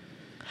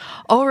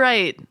Oh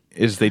right.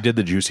 is they did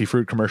the Juicy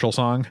Fruit commercial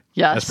song.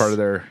 Yes. as part of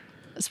their.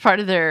 It's part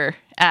of their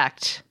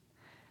act.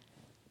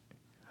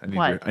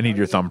 What? I need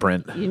your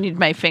thumbprint You need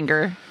my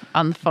finger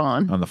on the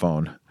phone. on the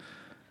phone.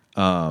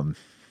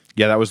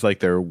 Yeah, that was like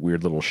their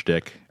weird little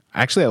shtick.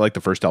 Actually, I like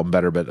the first album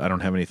better, but I don't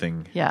have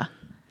anything. Yeah.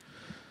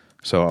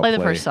 So I'll Play the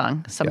first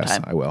song Yes,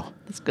 sometime. I will.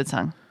 It's a good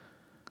song.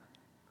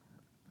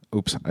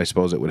 Oops, I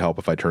suppose it would help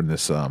if I turn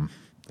this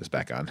this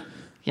back on.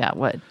 Yeah,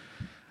 what?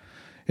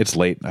 It's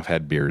late. I've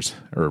had beers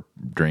or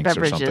drinks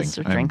or Beverages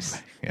something. or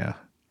drinks. Yeah.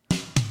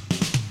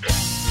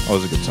 Oh, it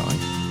was a good song.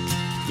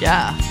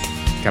 Yeah.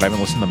 God, I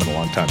haven't listened to them in a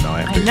long time now.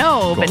 I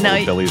know, but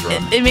now Billy's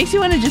run. it makes you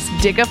want to just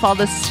dig up all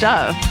this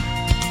stuff.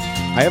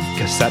 I have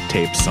cassette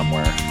tapes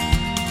somewhere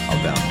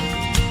of them.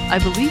 I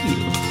believe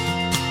you.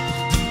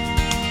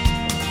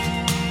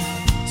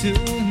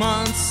 2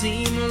 months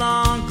seem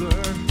longer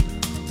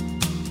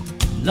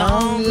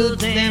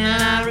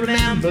than I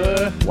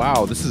remember.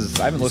 Wow, I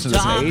haven't listened to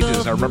this in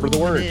ages. I remember the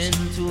words.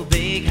 Into a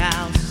big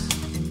house,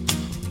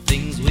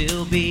 things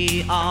will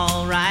be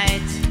all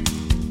right.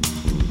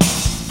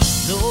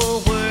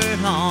 No word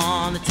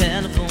on the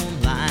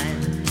telephone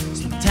line.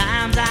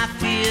 Sometimes I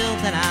feel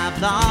that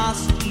I've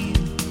lost you.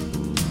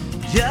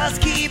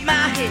 Just keep my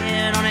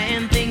head on it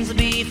and things will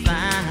be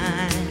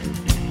fine.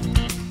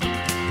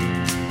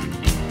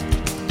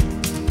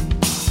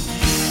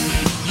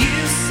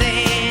 You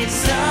say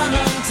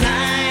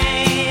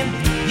sometime,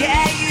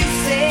 yeah, you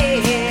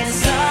say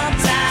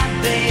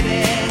sometime,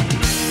 baby.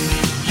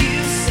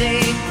 You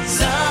say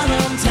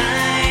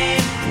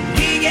sometime,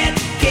 we get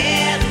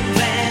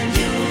together and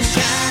you'll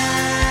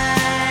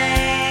shine.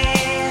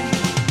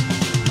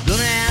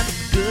 Gonna have a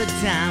good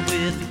time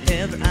with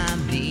whoever I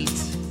meet.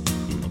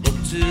 I'll go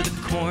to the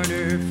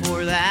corner for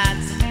that.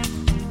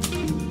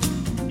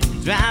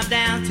 Drive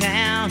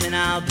downtown and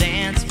I'll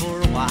dance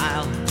for a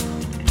while.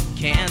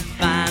 Can't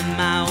find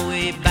my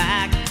way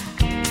back.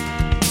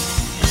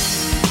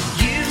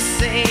 You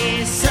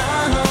say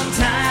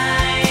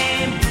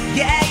sometime,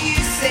 yeah, you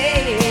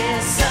say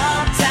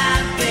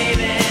sometime,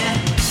 baby.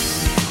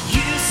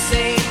 You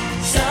say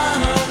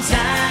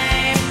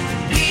sometime,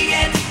 we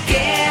get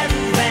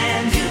together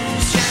and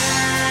you'll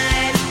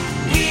shine.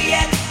 We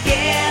get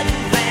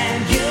together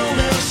and you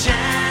will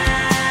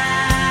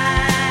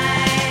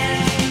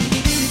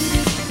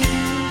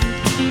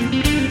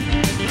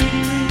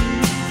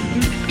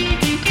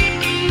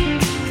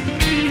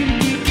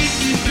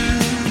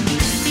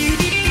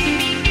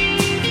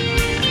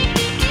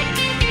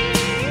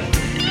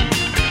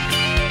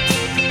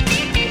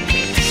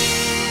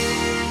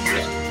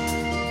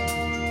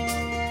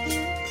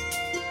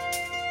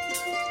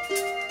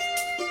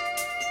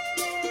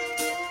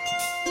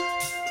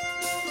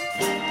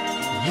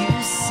You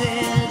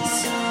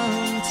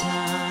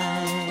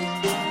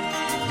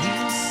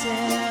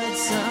said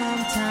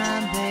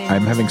sometime, baby.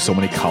 I'm having so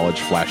many college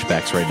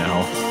flashbacks right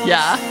now.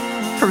 Yeah.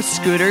 From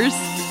Scooters.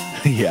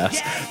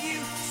 Yes.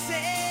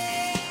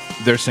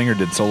 Their singer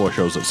did solo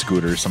shows at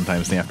Scooters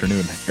sometimes in the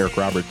afternoon. Eric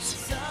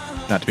Roberts,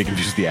 not to be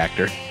confused with the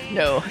actor.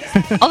 No.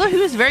 Although he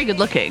was very good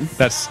looking.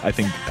 I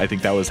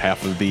think that was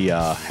half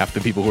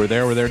the people who were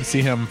there to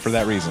see him for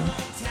that reason.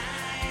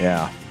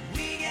 Yeah.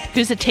 He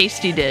was a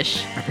tasty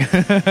dish.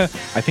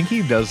 I think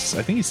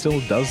he still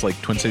does like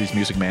Twin Cities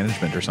Music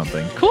Management or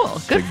something. Cool.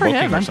 Good Like for booking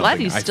him. or I'm glad something.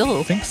 he's still.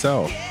 I think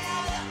so.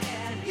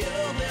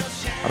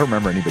 I don't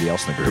remember anybody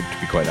else in the group, to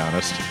be quite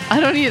honest. I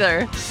don't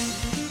either.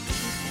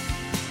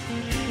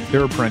 They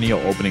were a perennial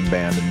opening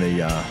band in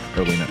the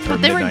early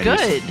But they were mid-90s.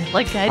 good.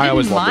 Like, I didn't I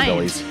always loved the mind.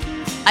 Billies.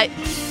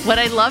 What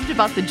I loved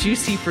about the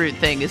Juicy Fruit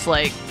thing is,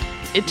 like,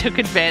 it took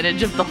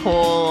advantage of the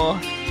whole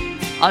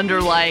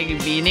underlying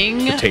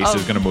meaning. The taste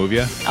is going to move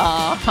you.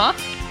 Uh-huh.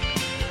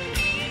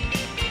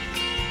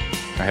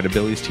 I had a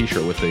Billy's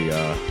t-shirt with the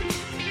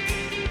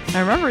I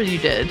remember you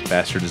did.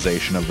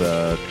 bastardization of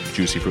the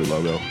Juicy Fruit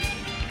logo.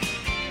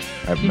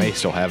 I may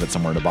still have it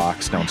somewhere in a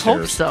box I hope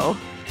downstairs. so.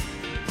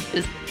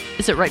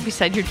 Is it right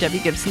beside your Debbie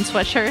Gibson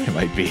sweatshirt? It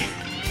might be.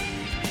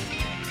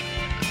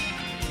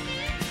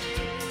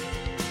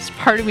 There's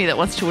part of me that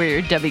wants to wear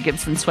your Debbie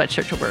Gibson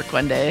sweatshirt to work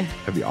one day.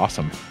 That'd be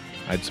awesome.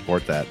 I'd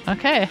support that.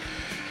 Okay.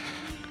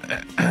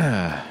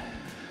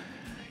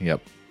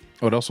 Yep.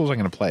 What else was I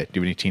going to play? Do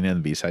you have any Tina and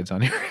the B-sides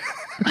on here?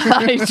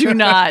 I do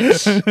not.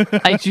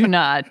 I do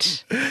not.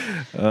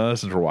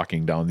 Since we're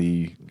walking down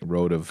the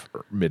road of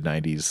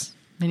mid-90s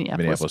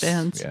Minneapolis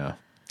bands. Yeah.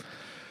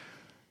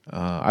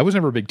 I was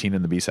never a big Tina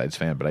and the B-sides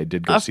fan, but I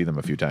did go see them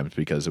a few times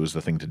because it was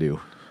the thing to do.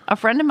 A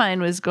friend of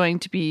mine was going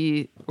to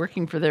be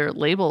working for their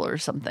label or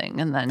something,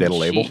 and then They had a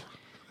label?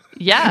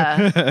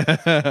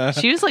 Yeah,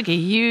 she was like a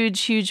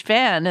huge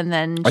fan, and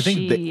then I think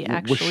she was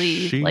actually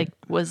she- like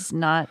was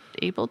not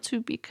able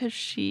to because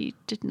she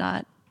did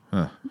not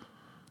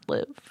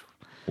live.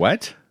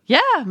 What? Yeah,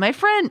 a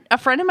friend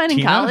of mine in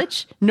Tina?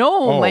 college.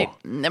 No,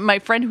 Oh. my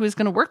friend who was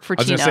going to work for I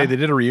was Tina. going to say they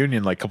did a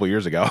reunion like a couple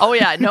years ago. Oh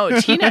yeah, no,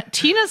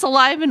 Tina's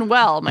alive and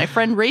well. My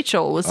friend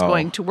Rachel was Oh.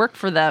 going to work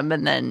for them,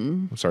 and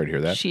then I'm sorry to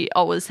hear that. she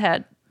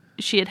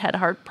had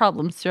heart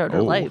problems throughout her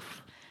Oh.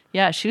 life.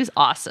 Yeah, she was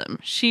awesome.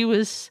 She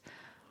was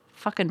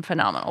fucking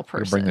phenomenal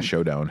person. Bring the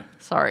show down.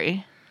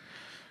 Sorry.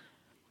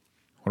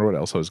 Wonder what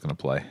else I was going to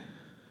play.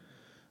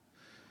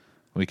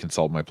 Let me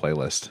consult my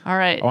playlist. All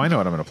right. Oh, I know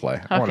what I'm going to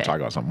play. I want to Okay. talk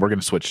about something. We're going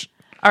to switch.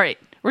 All right.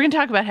 We're going to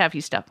talk about Half You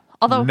Step.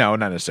 Although, No,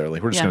 not necessarily.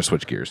 We're just Yeah. going to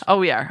switch gears. oh,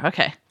 we are.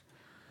 Okay.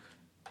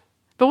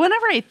 But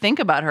whenever I think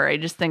about her, I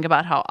just think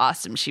about how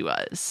awesome she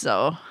was.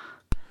 So,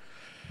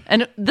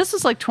 and this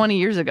was like 20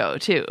 years ago,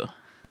 too.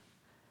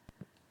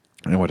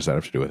 And what does that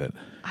have to do with it?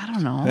 I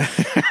don't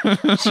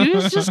know. She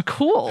was just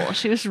cool.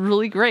 She was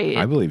really great.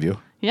 I believe you.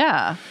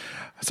 Yeah.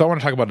 So I want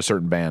to talk about a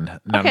certain band,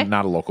 Okay.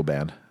 not a local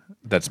band,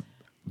 that's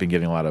been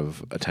getting a lot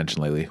of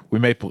attention lately. We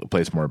may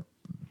play some more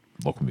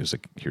local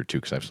music here too,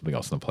 because I have something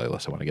else in the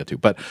playlist I want to get to.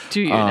 But Do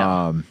you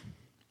know?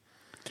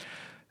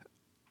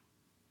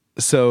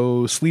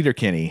 So Sleater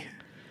Kinney,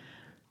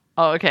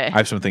 Oh, okay. I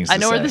have some things to I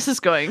know where say. this is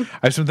going.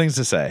 I have some things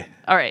to say.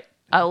 All right.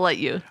 I'll let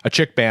you. A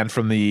chick band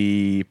from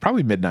the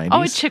probably mid-90s.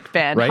 Oh, a chick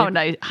band.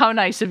 Right? How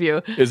nice of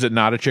you. Is it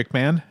not a chick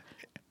band?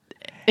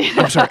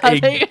 I'm sorry.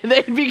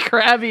 They'd be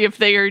crabby if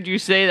they heard you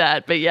say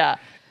that, but yeah.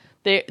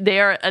 They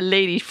are a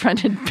lady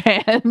fronted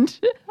band.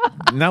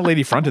 Not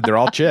lady fronted. They're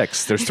all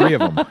chicks. There's 3 of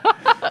them.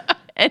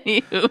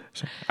 Anywho.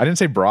 I didn't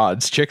say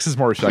broads. Chicks is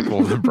more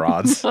respectable than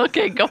broads.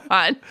 Okay, go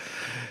on.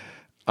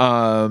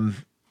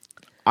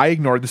 I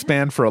ignored this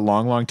band for a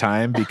long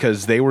time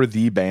because they were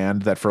the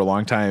band that for a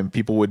long time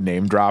people would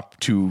name drop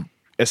to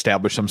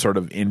establish some sort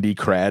of indie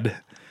cred.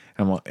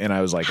 And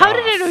I was like, How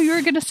did I know you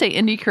were going to say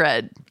indie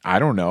cred? I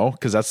don't know,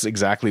 because that's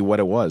exactly what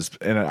it was.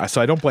 And so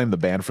I don't blame the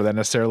band for that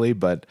necessarily,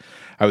 but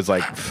I was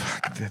like,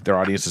 their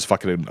audience is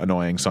fucking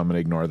annoying, so I'm going to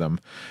ignore them.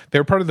 They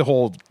were part of the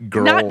whole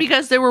girl. Not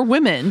because they were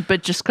women,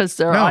 but just because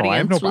their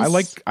audience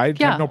was... I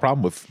have no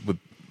problem with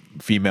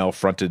female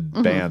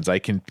fronted bands. I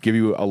can give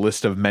you a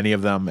list of many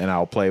of them, and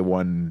I'll play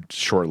one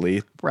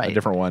shortly, Right. a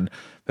different one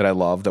that I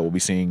love that we'll be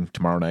seeing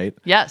tomorrow night.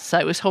 Yes,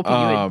 I was hoping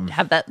you would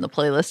have that in the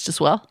playlist as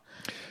well.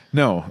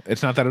 No,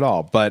 it's not that at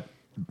all. But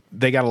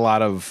they got a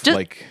lot of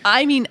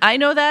I mean, I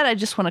know that. I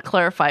just want to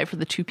clarify for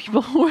the 2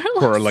 people who are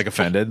who are like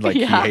offended, like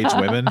Yeah. he hates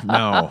women.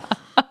 No,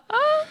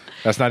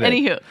 that's not it.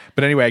 Anywho.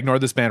 But anyway, I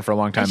ignored this band for a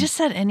long time I just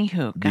said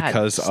anywho. God,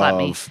 because slap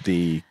me. of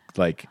the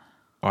like.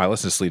 Oh, I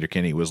listened to Sleater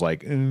Kinney. Was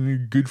like,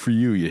 good for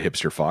you, you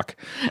hipster fuck.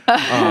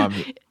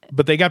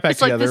 But they got back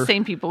It's like together. the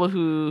same people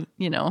who,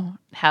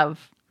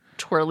 have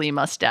twirly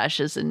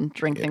mustaches and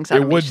drink things out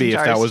It of would mason be if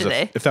jars that was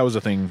today. if that was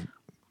a thing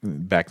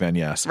back then,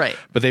 yes. Right.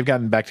 But they've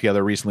gotten back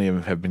together recently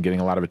and have been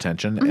getting a lot of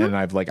attention. Mm-hmm.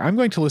 And I'm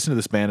going to listen to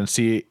this band and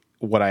see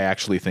what I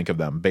actually think of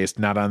them, based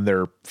not on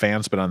their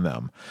fans but on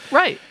them.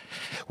 Right.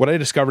 What I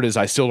discovered is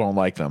I still don't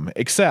like them,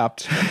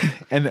 except,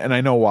 and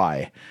I know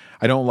why.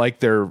 I don't like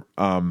their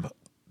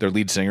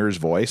lead singer's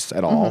voice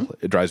at all.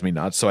 Mm-hmm. It drives me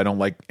nuts. So I don't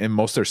like, in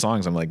most of their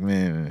songs, I'm like,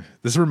 meh.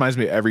 This reminds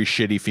me of every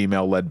shitty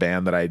female-led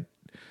band that I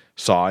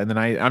saw in the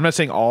night. I'm not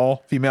saying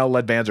all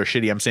female-led bands are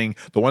shitty. I'm saying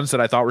the ones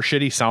that I thought were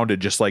shitty sounded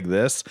just like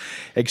this,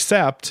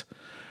 except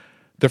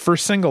the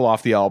first single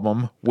off the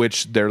album,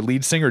 which their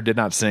lead singer did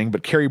not sing,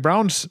 but Carrie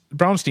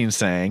Brownstein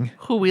sang.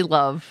 Who we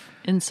love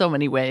in so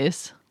many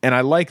ways. And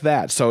I like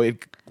that. So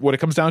what it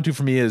comes down to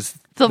for me is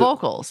The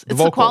vocals. It's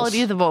the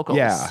quality of the vocals.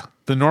 Yeah.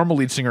 The normal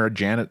lead singer,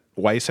 Janet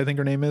Weiss, I think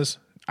her name is.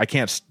 I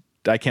can't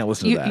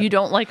listen to that. You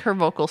don't like her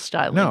vocal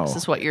stylings, No.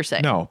 is what you're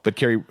saying. No, but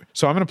Carrie.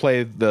 So I'm going to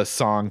play the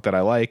song that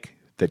I like,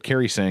 that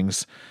Carrie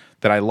sings,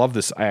 that I love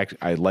this. I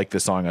like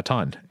this song a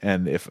ton.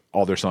 And if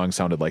all their songs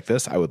sounded like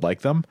this, I would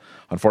like them.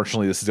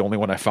 Unfortunately, this is the only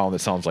one I found that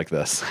sounds like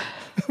this.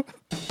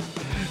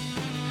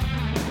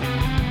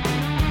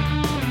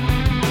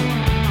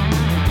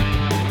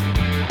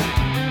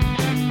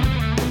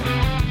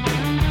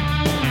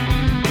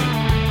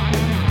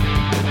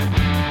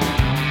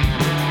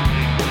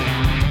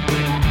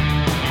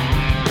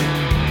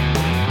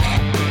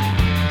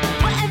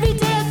 Well, every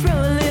day I throw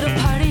a little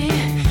party,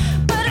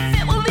 but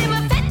if it will be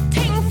my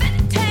fitting.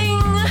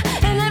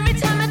 And every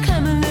time I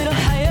climb a little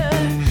higher,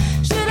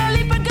 should I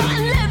leap or go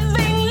on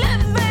living?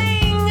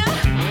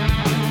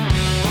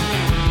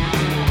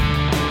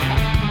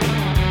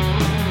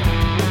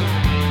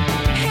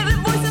 Hear the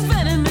voices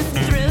venomous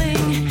and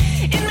thrilling.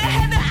 In my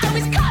head they're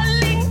always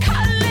calling.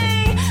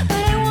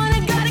 But I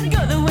wanna gotta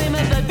go the way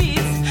my blood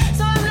beats,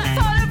 so I'm not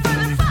falling for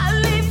the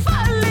folly.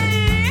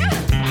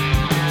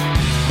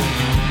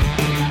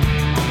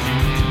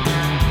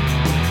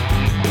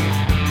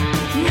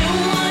 No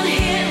one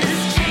here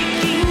is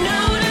taking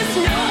notice.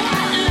 No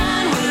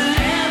outline will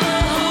ever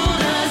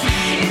hold us.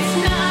 It's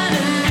not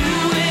a new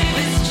wave,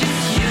 it's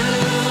just you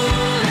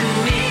and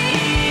me.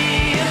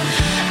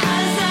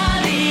 Eyes are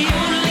the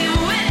only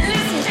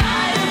witness,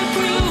 die to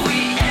prove we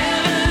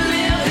ever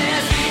live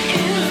this.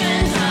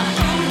 Invent our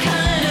own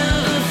kind of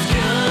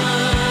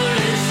obscurity.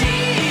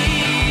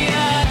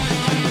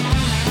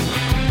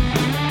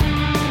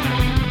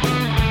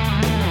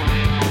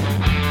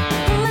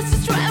 Let's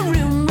destroy a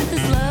room with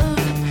this love.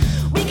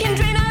 We can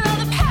drain out all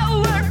the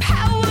power.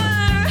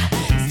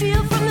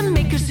 Steal from the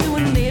makers who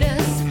made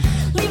us.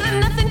 Leave them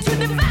nothing to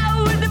devour.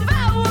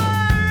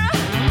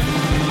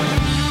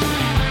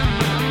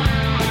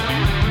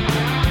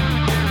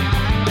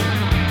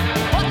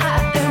 Well, I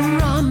am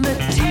raw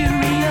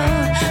material.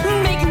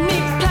 Make me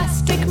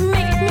plastic,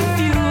 make me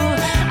fuel.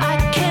 I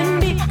can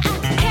be.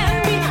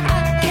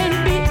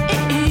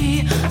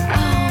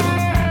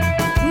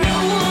 No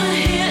one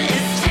here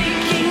is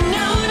taking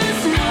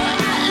notice. No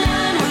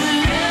outline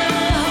will ever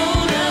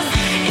hold us.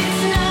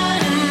 It's not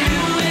a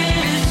new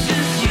wave, it's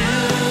just you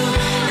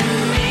and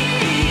me.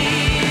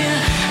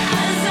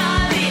 Eyes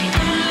are the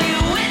only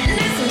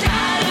witness,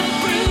 die to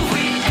prove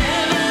we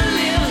ever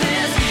live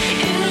this.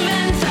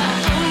 Invent our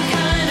own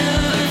kind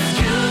of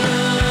obscurity.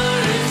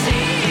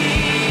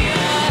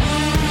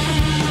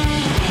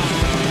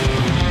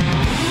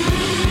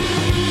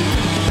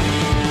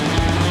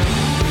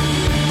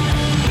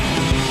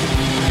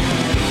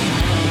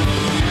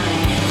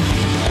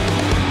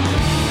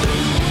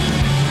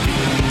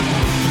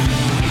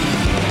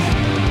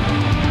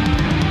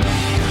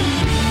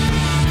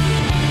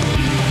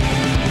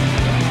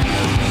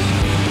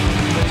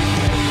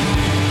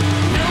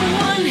 No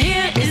one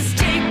here is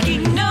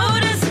taking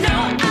notice. No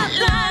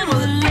outline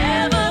will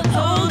ever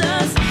hold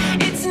us.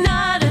 It's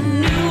not a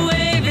new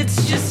wave,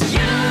 it's just you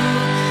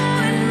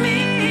and me.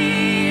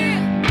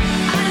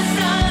 Eyes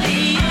are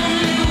the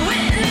only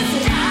witness,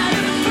 die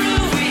to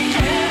prove we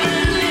ever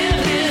live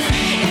this.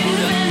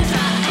 Invent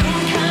our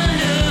own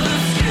kind of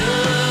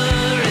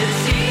obscurity.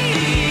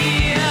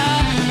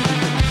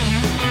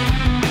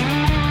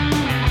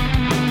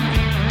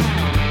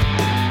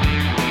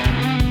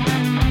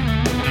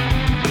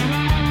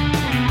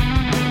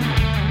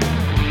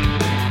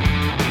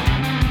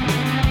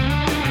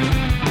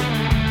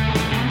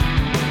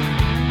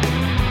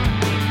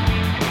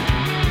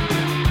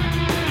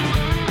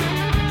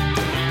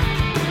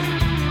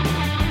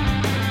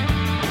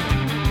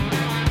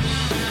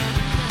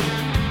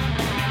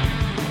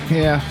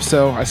 Yeah,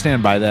 so I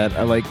stand by that.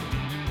 I like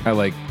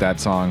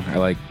that song. I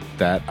like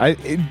that.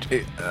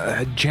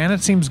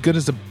 Janet seems good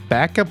as a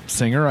backup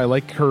singer. I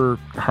like her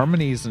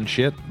harmonies and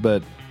shit,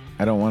 but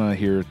I don't want to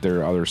hear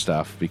their other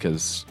stuff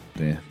because,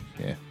 yeah.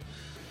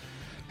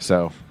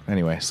 So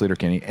anyway,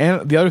 Sleater-Kinney.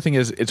 And the other thing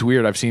is, it's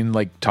weird. I've seen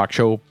like talk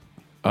show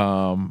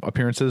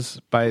appearances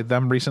by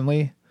them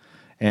recently,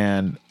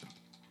 and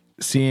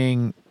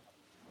seeing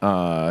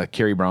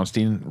Carrie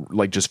Brownstein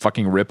like just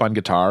fucking rip on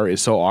guitar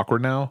is so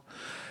awkward now.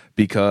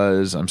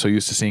 Because I'm so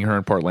used to seeing her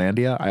in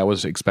Portlandia, I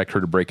always expect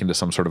her to break into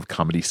some sort of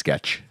comedy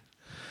sketch.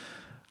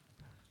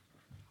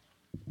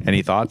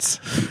 Any thoughts?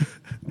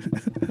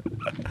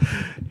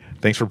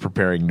 Thanks for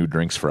preparing new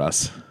drinks for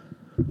us.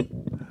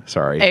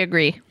 Sorry. I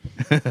agree.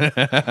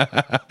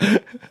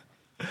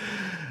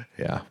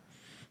 Yeah.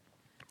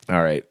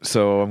 All right.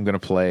 So I'm going to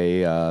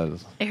play... I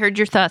heard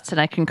your thoughts and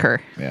I concur.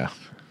 yeah.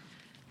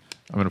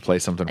 I'm going to play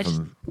something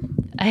from...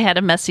 I had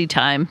a messy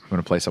time. I'm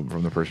going to play something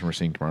from the person we're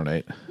seeing tomorrow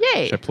night.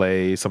 Yay. Should I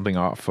play something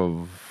off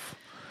of...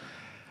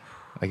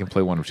 I can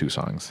play one of two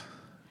songs.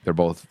 They're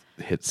both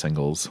hit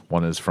singles.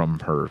 One is from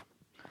her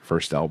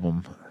first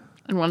album.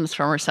 And one is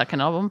from her second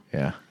album.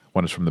 Yeah.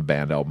 One is from the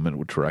band album,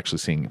 which we're actually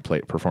seeing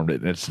performed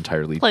it in its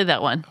entirety. Play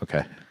that one.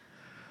 Okay.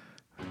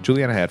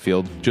 Juliana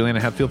Hatfield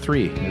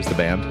 3 is the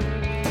band.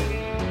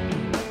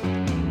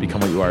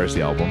 Become What You Are is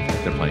the album.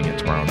 They're playing it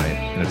tomorrow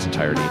night in its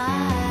entirety.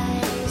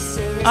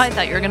 Oh, I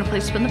thought you were going to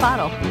play Spin the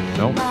Bottle.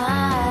 Nope.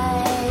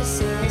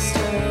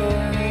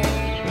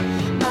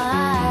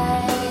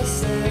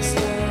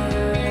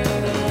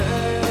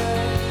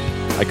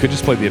 I could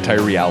just play the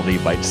entire Reality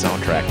Bites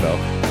soundtrack, though.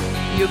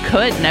 You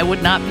could, and I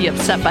would not be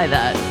upset by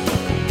that.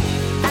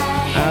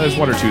 There's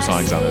one or two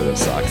songs on there that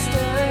suck.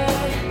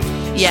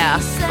 Yeah,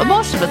 but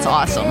most of it's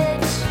awesome.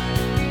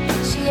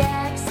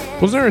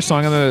 Wasn't there a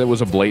song on there that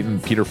was a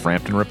blatant Peter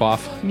Frampton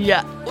ripoff?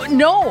 Yeah.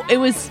 No, it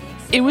was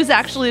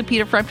actually a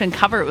Peter Frampton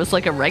cover. It was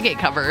like a reggae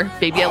cover.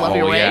 Baby, I Love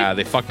Your Way. Yeah,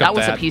 they fucked up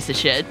that. That was a piece of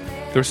shit.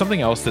 There was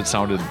something else that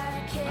sounded...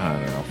 I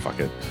don't know, fuck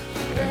it.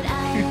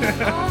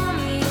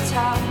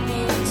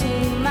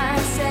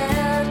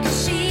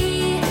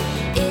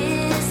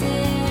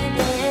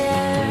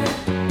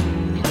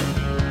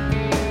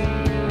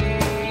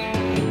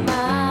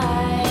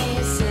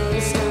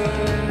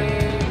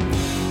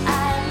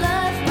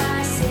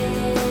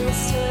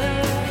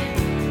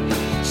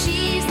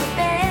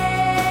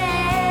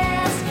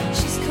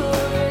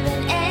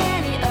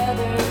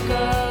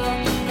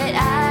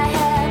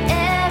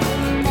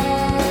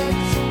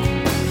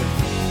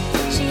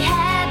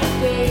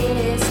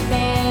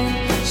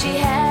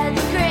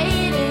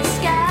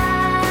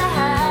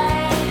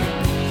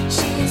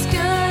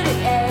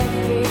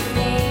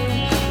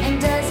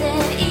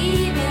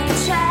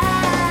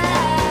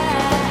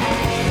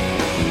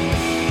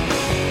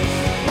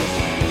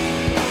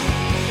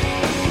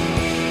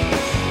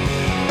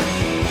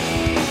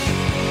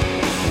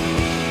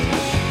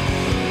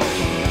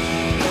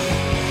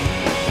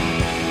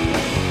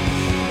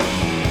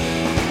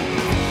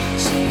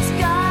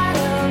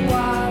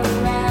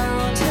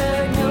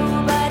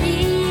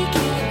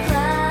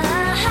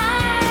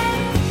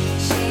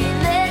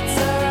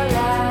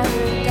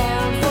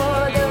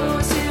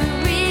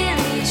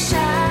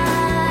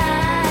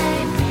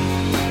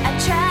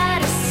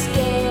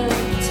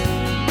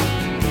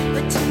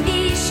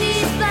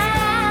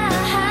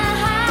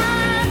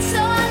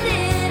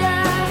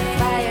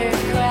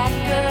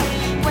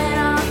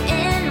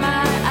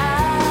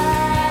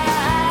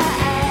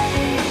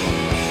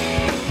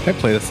 Did I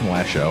play this in the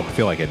last show? I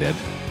feel like I did.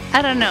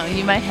 I don't know.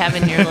 You might have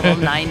in your little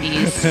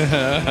 90s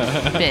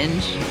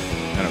binge.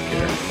 I don't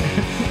care.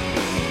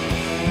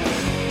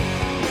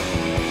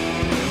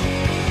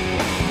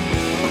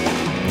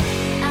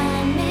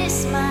 I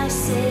miss my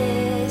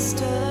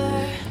sister.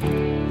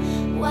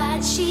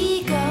 Why'd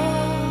she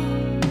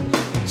go?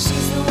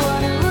 She's the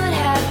one who would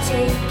have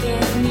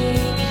taken me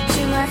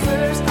to my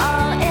first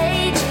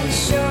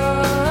all-ages show.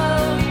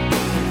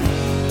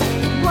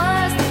 It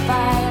was the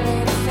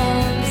Violent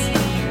Femmes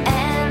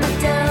and the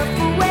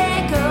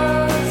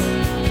Delfuegos.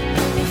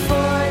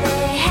 Before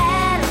they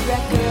had a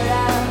record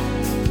out,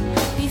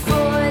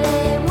 before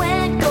they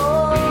went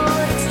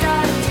gold, it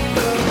started to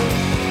go.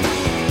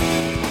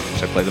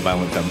 Should I play the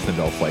Violent Femmes and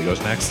Del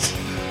Fuegos next?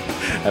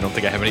 I don't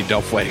think I have any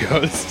Del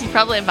Fuegos. You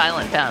probably have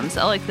Violent Femmes.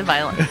 I like the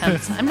Violent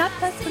Femmes. I'm not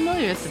that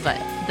familiar with the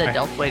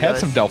Del Fuegos. I had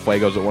some Del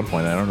Fuegos at one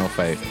point. I don't know if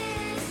I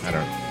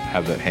don't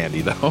have that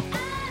handy, though.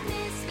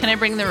 Can I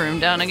bring the room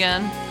down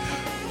again?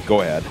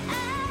 Go ahead.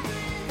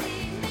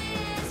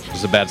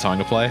 Is it a bad song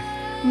to play?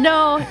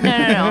 No.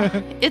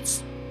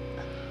 It's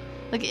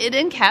like it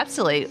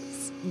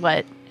encapsulates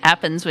what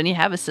happens when you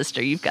have a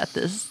sister. You've got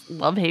this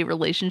love-hate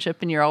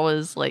relationship and you're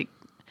always like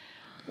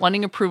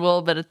wanting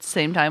approval, but at the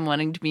same time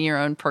wanting to be your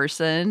own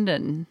person.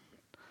 And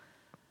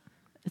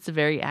it's a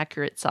very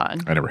accurate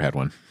song. I never had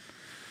one.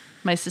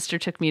 My sister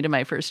took me to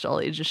my first all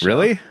ages show.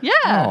 Really?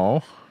 Yeah.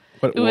 Oh.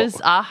 It was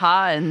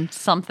Aha and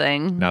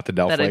something. Not the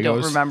Del that I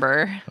don't Fuegos?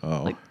 remember.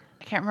 Oh. Like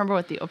I can't remember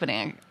what the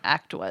opening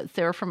act was.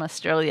 They were from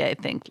Australia, I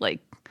think. Like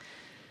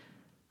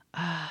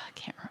I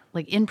can't remember.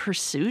 Like In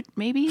Pursuit,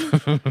 maybe.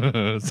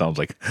 sounds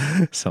like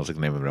the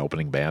name of an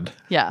opening band.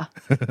 Yeah.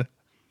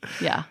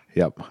 Yeah.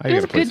 Yep. It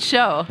was a good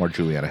show. More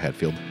Juliana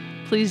Hatfield.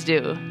 Please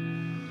do.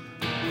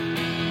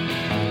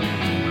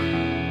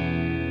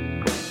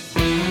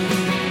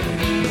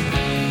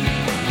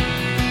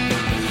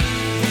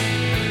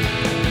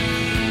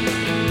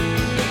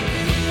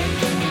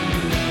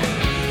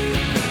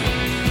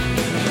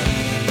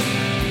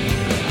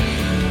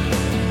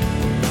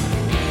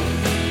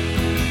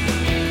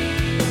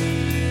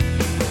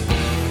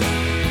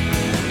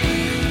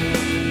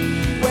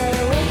 Well,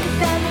 I wake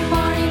up every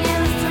morning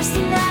and the first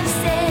thing that I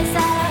say is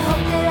that I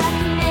hope that I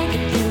can make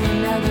it through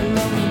another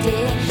lonely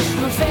day.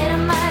 I'm afraid I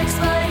might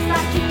explode if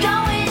I keep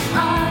going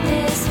on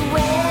this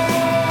way.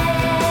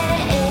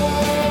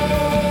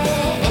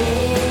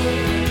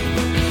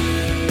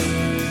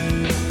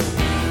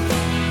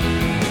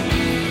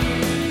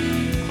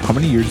 How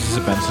many years has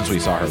it been since we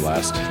saw her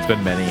last? It's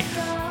been many.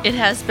 It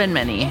has been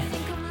many.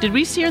 Did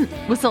we see her?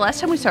 Was the last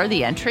time we saw her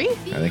the Entry?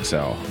 I think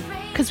so.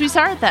 Because we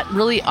saw her at that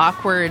really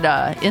awkward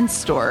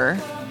in-store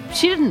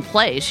She didn't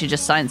play. She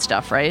just signed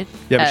stuff, right?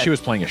 Yeah, but she was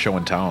playing a show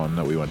in town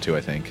that we went to,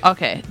 I think.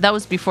 Okay, that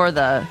was before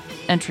the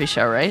entry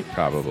show, right?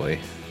 Probably.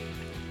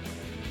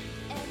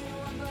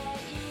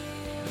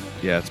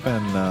 Yeah, it's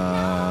been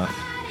a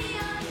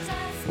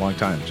long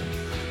time.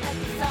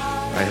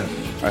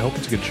 I hope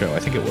it's a good show. I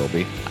think it will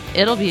be.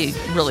 It'll be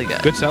really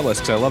good. Good set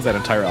list, because I love that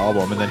entire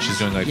album, and then she's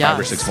doing like 5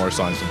 or Yes. 6 more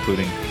songs,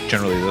 including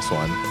generally this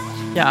one.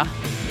 Yeah.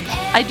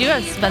 I do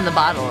have Spend the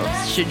Bottle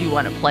should you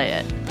want to play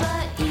it.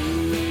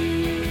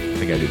 I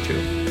think I do too.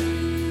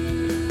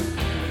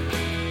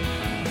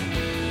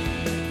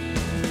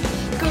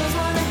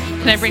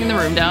 Can I bring the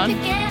room down?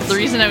 The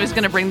reason I was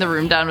going to bring the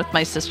room down with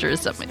my sister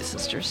is that my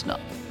sister's not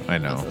I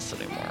know. with us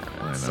anymore.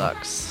 I know. It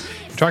sucks.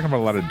 You're talking about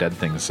a lot of dead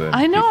things.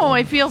 I know, people-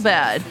 I feel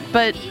bad.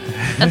 But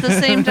at the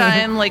same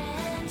time, like,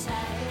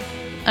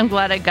 I'm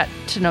glad I got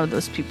to know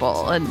those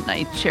people and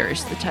I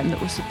cherish the time that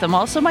was with them.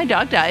 Also, my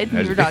dog died.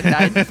 Your dog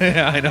died.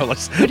 Yeah, I know.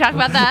 Let's Can we talk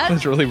about that?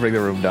 let's really bring the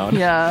room down.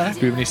 Yeah. Do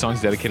we have any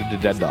songs dedicated to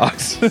dead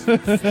dogs? Do you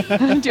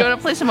want to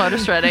play some motor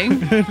shredding?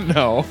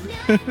 No.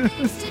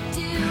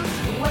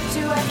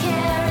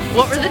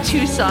 What were the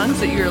 2 songs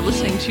that you were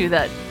listening to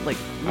that, like,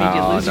 made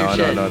you lose your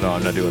shit? No,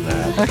 I'm not doing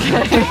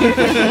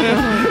that.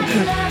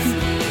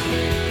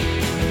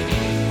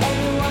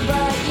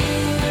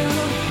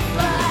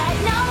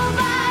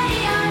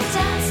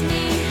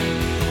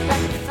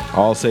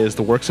 All I'll say is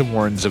the works of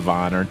Warren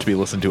Zevon aren't to be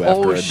listened to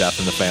after a death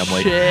in the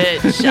family.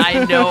 Shit.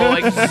 I know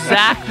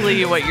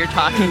exactly what you're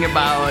talking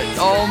about.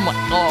 Oh my.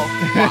 Oh,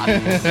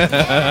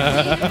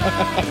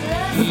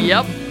 fuck.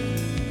 Yep.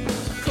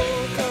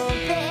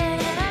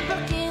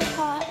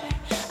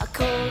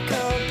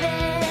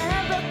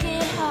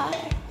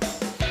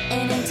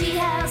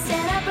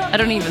 I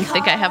don't even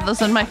think I have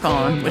those on my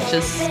phone, which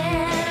is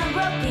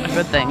a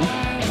good thing.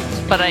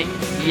 But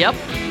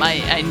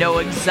I know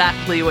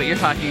exactly what you're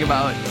talking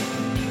about.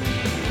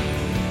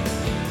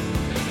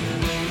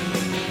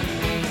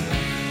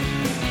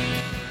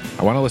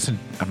 I want to listen.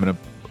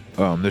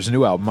 There's a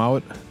new album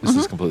out. This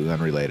is completely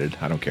unrelated.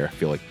 I don't care. I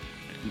feel like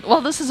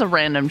Well, this is a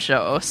random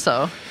show,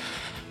 so.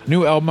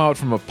 new album out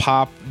from a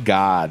pop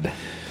god.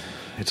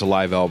 It's a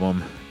live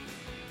album.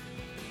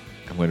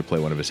 I'm going to play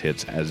one of his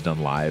hits as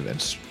done live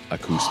and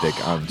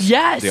acoustic on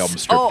Yes. the album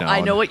Stripped Down.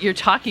 I know what you're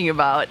talking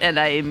about, and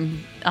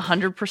I'm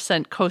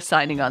 100%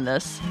 co-signing on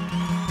this.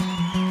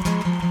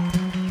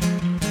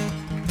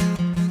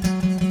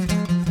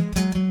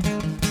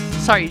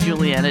 Sorry,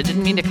 Julianne, I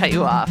didn't mean to cut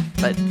you off,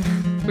 but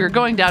we were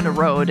going down a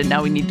road, and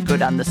now we need to go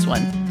down this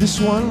one. This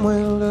one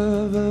way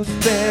love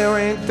affair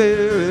ain't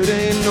fair, it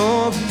ain't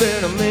no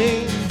fair to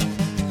me.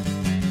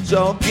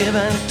 So give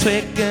and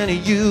take and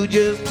you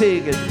just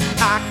take it.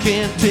 I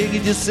can't take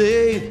it, you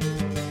say.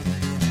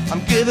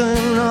 I'm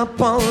giving up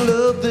on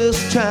love this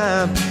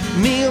time.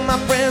 Me and my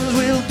friends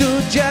will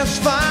do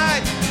just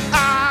fine.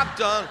 I've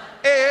done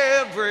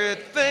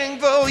everything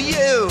for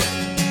you.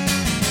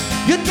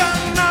 You've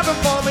done nothing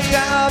for me.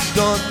 I've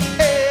done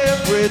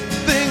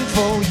everything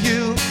for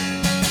you.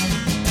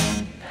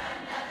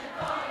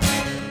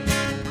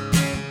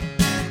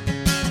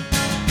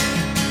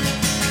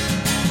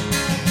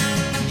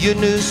 You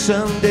knew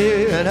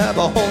someday I'd have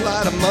a whole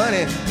lot of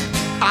money,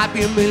 I'd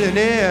be a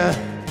millionaire.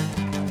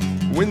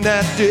 When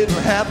that didn't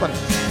happen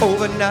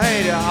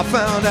overnight, I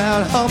found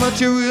out how much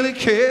you really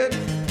cared.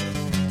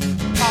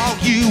 All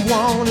you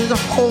want is a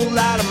whole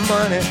lot of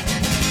money.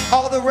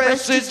 All the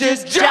rest is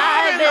just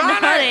jive and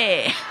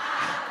honey.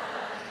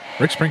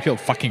 Rick Springfield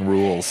fucking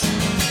rules.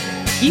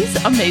 He's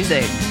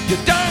amazing.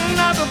 You've done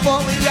nothing for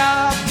me,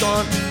 I've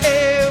done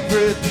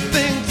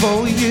everything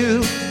for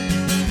you.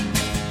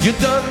 You've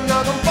done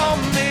nothing for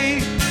me.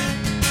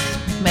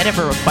 Might have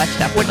a request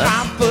after When this.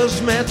 I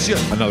first met you,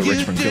 Another you Rick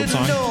Springfield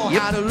didn't song? know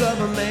Yep. how to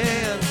love a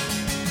man.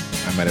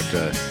 I might have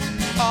to.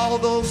 All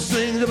those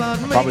things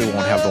about me. Probably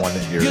won't have the one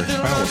that you're- you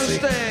didn't well, we'll see.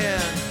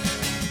 understand.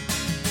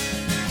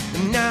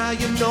 And now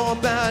you know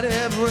about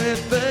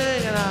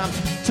everything, and I'm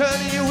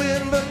turning you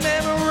in, but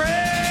never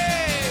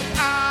rain.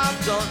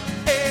 I've done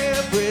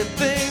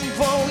everything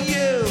for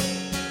you.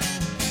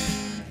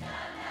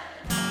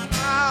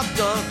 I've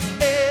done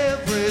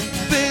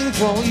everything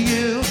for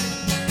you.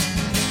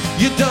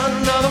 You've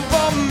done nothing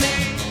for me.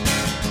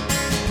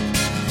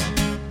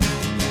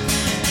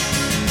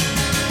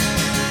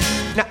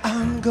 Now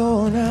I'm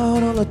going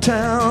out on the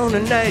town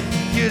tonight,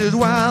 get as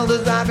wild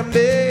as I can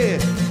be.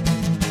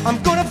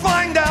 I'm gonna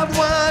find out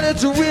what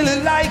it's really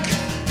like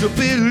to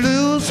be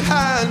loose,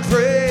 high and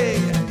free.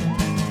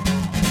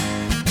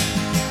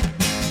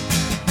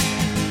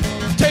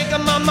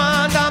 Taking my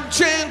mind, I'm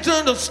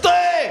changing to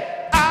stay.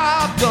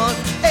 I've done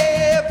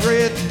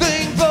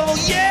everything for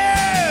you.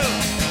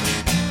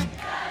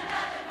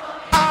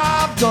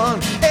 I've done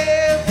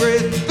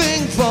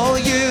everything for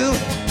you.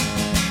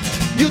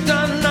 You've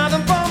done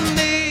nothing for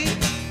me.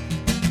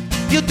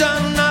 You've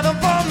done nothing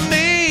for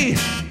me.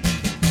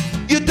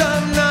 You've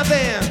done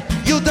nothing.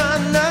 You've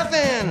done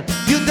nothing.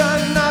 You've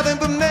done nothing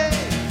for me.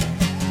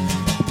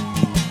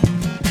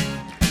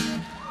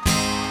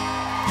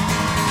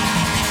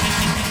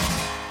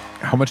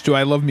 How much do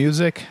I love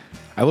music?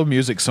 I love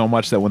music so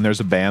much that when there's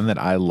a band that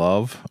I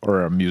love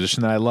or a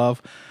musician that I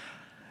love,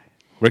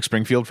 Rick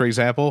Springfield, for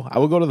example, I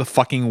will go to the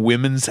fucking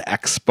Women's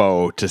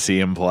Expo to see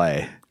him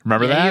play.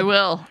 Remember that? You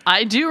will.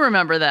 I do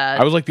remember that.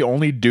 I was like the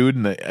only dude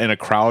in a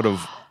crowd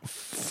of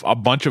a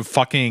bunch of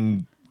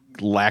fucking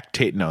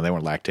lactate. No, they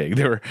weren't lactating.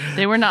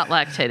 They were not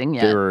lactating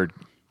yet. They were.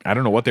 I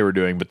don't know what they were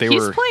doing, but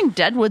He's playing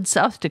Deadwood,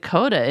 South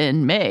Dakota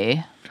in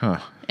May. Huh.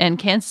 And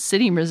Kansas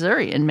City,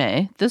 Missouri in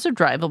May. Those are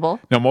drivable.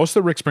 Now, most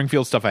of the Rick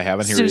Springfield stuff I have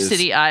in here Sioux is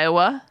City,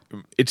 Iowa.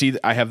 It's either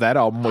I have that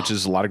album, which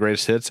is a lot of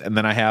greatest hits, and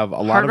then I have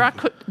a lot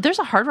of. There's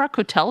a Hard Rock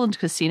Hotel and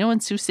Casino in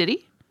Sioux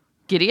City.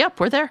 Giddy up,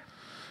 we're there.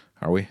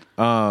 Are we?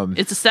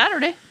 It's a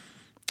Saturday.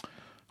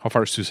 How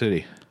far is Sioux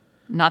City?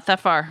 Not that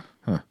far.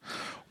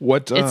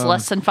 What? It's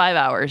less than 5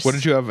 hours. What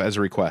did you have as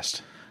a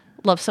request?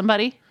 Love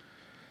Somebody?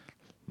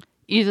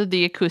 Either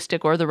the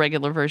acoustic or the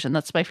regular version.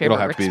 That's my favorite.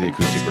 It'll have to be the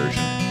acoustic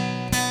version.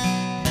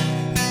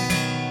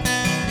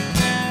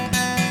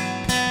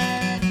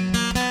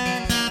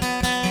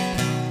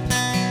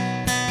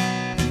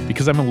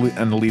 Because I'm an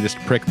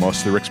elitist prick, most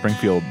of the Rick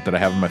Springfield that I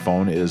have on my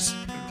phone is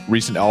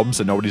recent albums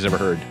that nobody's ever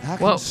heard.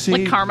 Whoa,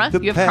 like Karma?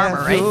 You have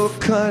Karma,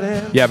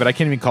 right? Yeah, but I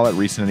can't even call it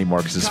recent anymore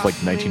because it's like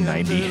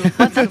 1990.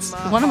 But that's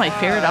one of my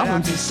favorite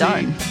albums he's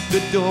done.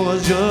 The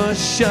doors are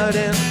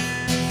shutting,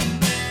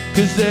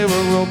 cause they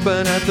were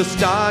open at the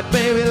start.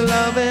 Baby,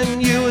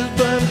 loving you has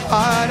been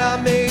hard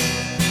on me.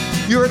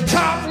 You're a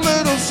tough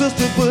little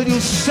sister, but you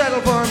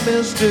settle for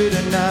Mr.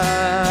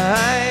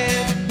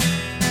 Tonight.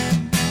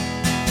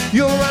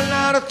 You'll run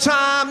out of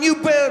time, you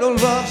better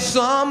love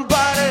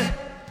somebody.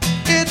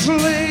 It's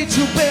late,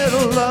 you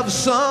better love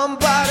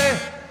somebody.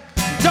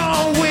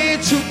 Don't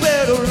wait, you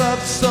better love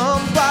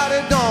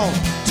somebody. Don't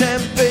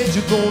tempt fate,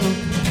 you're gonna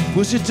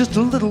push it just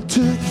a little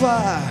too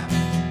far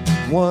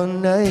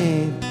one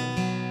night.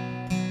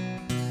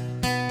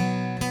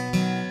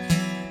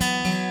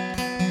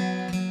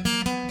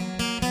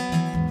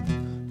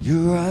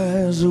 Your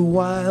eyes are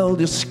wild,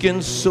 your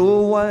skin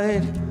so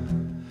white.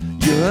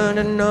 You're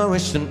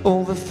undernourished and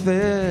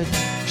overfed.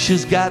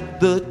 She's got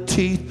the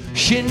teeth,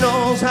 she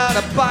knows how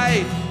to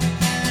bite.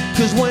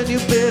 Cause when you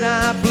bit,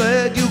 I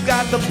bled. You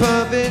got the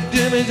perfect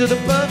image of the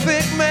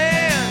perfect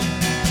man.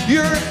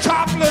 You're a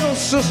top little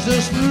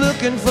sister's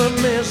looking for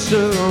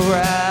Mr.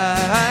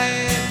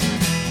 Right.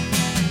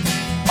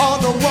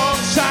 On the wrong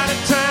side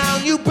of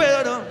town, you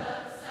better.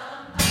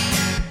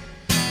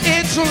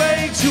 It's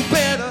late, you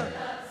better.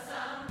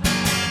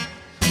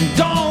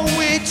 Don't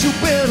wait, you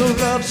better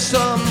love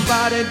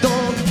somebody.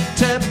 Don't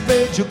tempt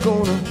fate, you're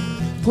gonna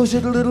push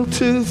it a little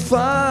too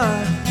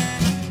far.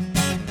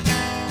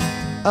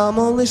 I'm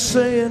only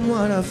saying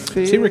what I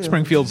feel. See, Rick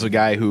Springfield's a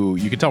guy who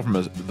you can tell from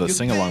the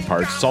sing-along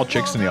parts. It's all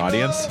chicks in the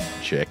audience.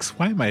 Chicks.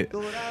 Why am I?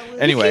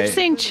 Anyway, You keep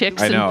saying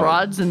chicks I and know.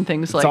 broads and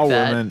things It's like all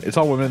that. women. It's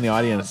all women in the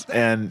audience,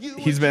 and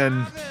he's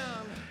been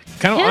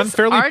kind of His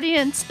unfairly.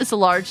 audience is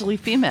largely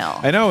female.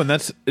 I know, and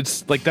that's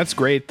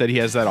great that he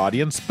has that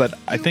audience, but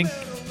I think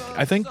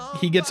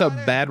he gets a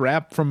bad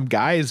rap from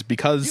guys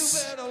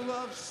because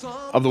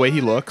of the way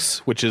he looks,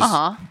 which is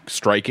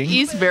striking.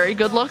 He's very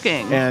good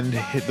looking. And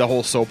the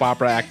whole soap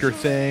opera actor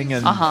thing,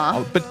 and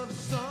but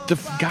the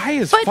guy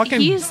is but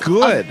fucking he's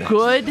good. a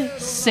good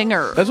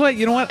singer. That's why,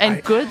 you know what,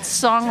 and good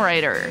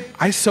songwriter.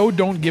 I so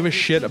don't give a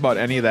shit about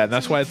any of that, and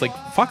that's why it's like,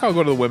 fuck, I'll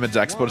go to the Women's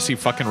Expo to see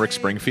fucking Rick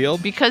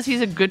Springfield Because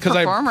he's a good 'Cause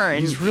performer and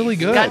he's really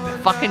good. got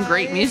fucking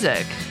great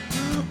music.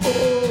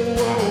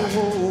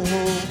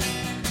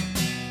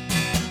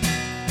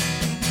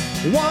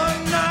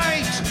 One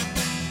night.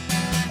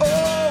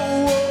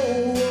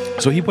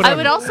 So he put. I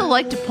would also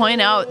like to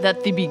point out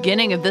that the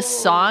beginning of this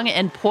song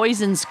and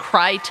Poison's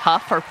Cry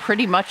Tough are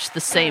pretty much the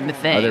same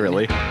thing. Are they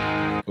really?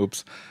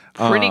 Oops.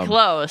 Pretty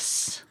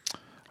close.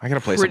 I gotta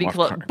play Pretty some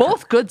close. off.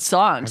 Both good I have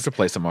songs. to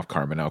play some off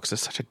Karma now because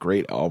it's such a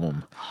great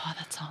album. Oh,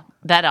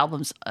 that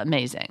album's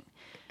amazing.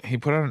 He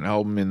put out an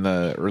album in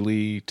the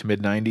early to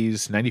mid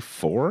 '90s,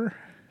 '94,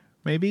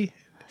 maybe,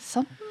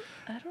 Something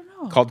I don't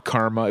know. called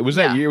Karma. It was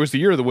that year. It was the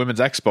year of the Women's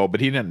Expo, but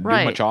he didn't do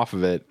Right. much off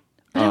of it.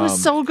 But it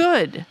was so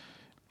good.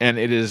 And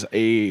it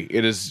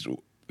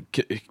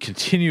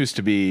continues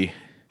to be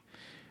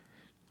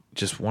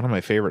just one of my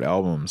favorite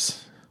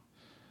albums.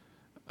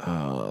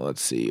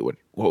 Let's see what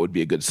would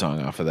be a good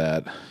song off of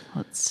that.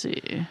 Let's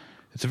see.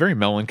 It's a very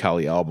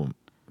melancholy album,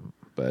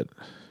 but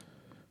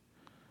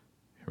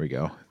here we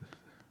go.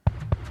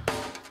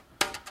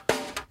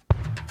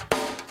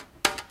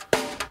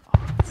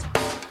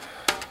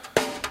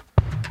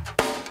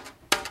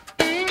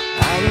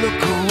 I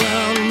look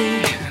around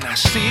me and I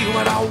see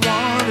what I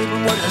want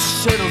and what I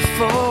settle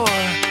for.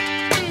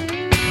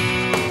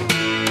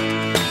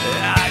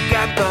 I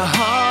got the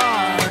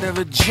heart of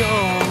a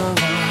Joan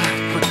of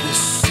Arc, but the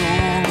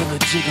soul of a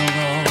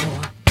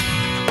gigolo.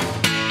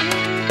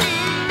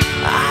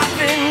 I've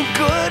been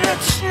good at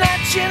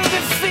snatching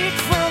defeat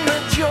from the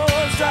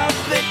jaws of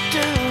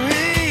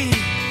victory.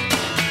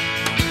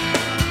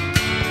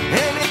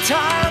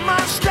 Anytime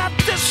I stop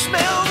to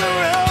smell the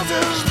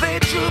roses, they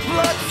drew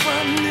blood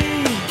from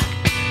me.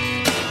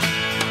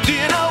 Do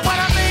you know what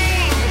I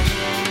mean?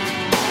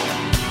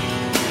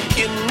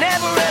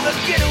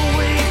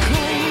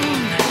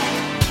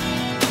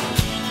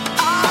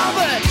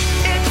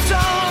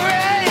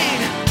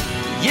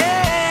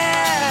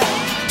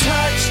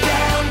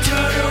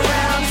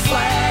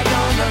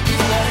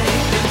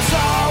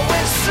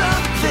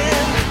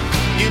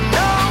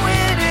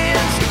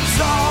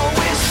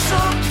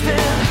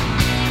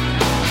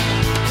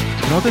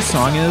 know what this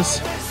song is?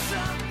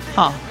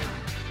 Huh.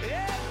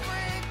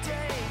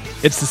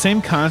 It's the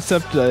same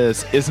concept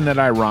as Isn't It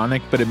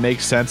Ironic, but it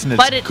makes sense and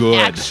it's But it good.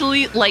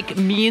 actually like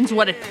means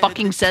what it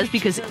fucking says,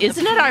 because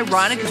isn't it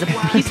ironic? It's a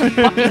piece of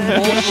fucking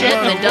bullshit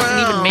that doesn't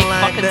even make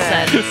fucking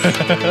sense.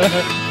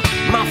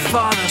 My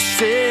father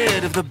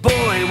said if the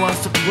boy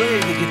wants to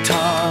play the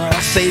guitar, I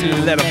say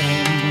let him.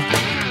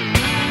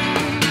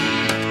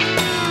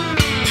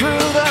 Through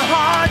the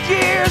hard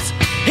years,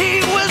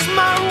 he was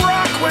my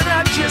rock when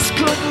I just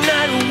could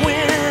not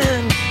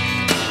win.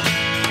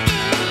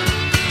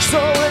 So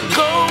it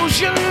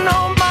goes, you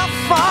know, my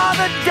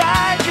father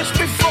died just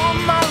before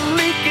my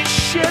leaky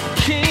shit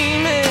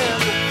came in.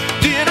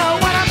 Do you know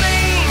what I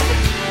mean?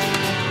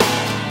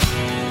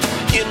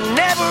 You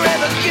never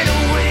ever get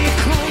away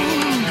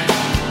clean.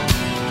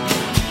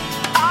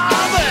 Ah,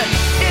 but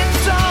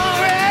it's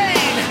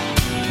alright,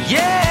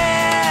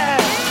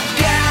 yeah.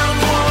 Down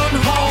one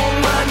home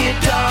when your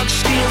dog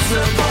steals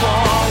the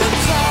ball.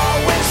 It's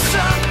always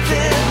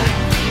something,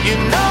 you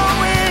know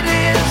it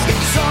is.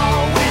 It's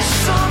always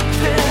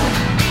something.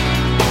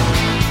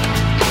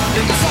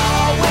 It's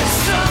always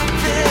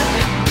something.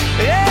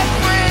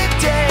 Every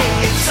day,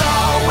 it's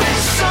always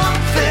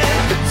something.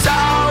 It's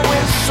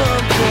always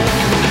something.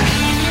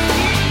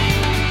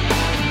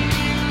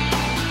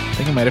 I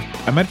think I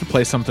might have to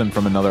play something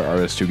from another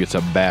artist who gets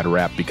a bad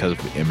rap because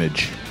of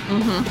image.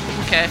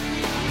 Okay.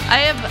 I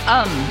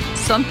have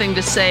something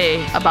to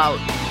say about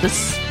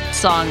this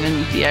song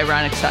and the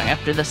ironic song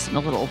after this in a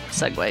little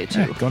segue too.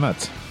 Yeah, go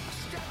nuts.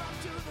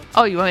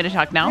 Oh, you want me to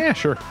talk now? Yeah,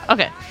 sure.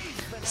 Okay.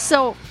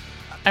 So,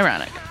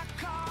 ironic.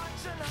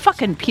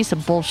 Fucking piece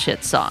of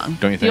bullshit song.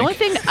 Don't you The only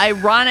think? thing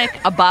ironic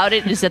about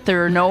it is that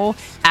there are no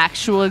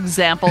actual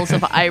examples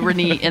of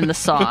irony in the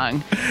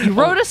song. You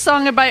wrote a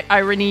song about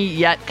irony,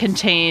 yet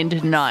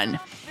contained none.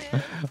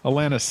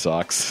 Alana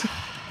sucks.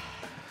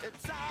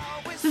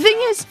 The thing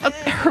is,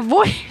 her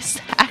voice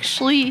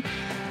actually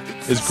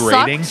Is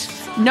grating?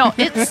 sucked. No,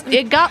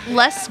 it got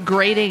less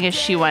grating as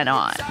she went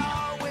on.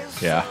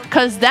 Yeah.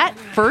 Because that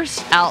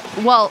first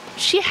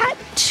she had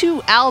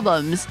 2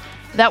 albums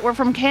that were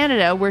from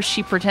Canada where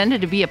she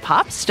pretended to be a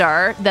pop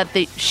star that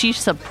she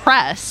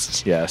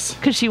suppressed Yes.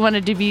 because she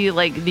wanted to be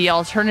like the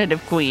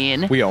alternative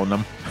queen. We own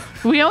them.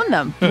 We own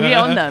them. We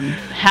own them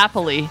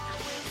happily.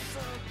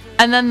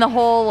 And then the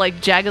whole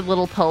like Jagged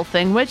Little Pill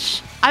thing,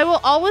 which I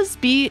will always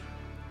be.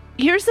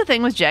 Here's the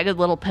thing with Jagged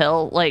Little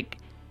Pill, like.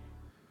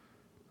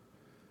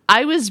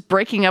 I was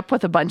breaking up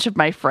with a bunch of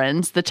my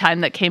friends the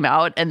time that came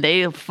out, and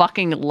they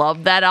fucking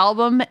loved that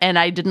album, and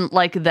I didn't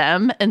like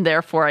them, and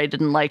therefore I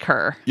didn't like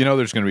her. You know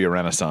there's going to be a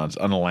renaissance,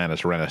 an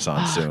Alanis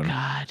renaissance soon.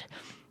 God.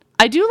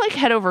 I do like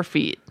Head Over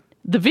Feet.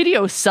 The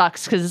video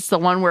sucks because it's the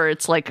one where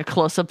it's like a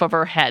close-up of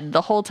her head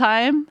the whole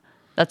time.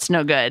 That's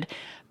no good.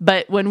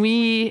 But when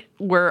we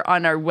were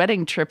on our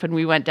wedding trip and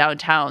we went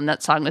downtown,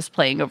 that song was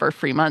playing over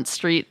Fremont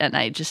Street, and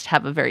I just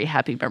have a very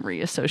happy memory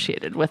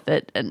associated with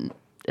it, and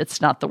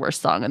it's not the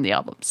worst song on the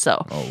album.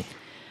 So,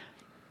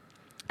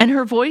 And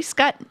her voice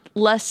got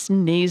less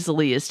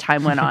nasally as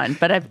time went on,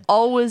 but I've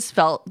always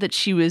felt that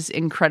she was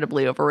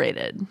incredibly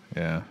overrated.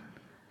 Yeah.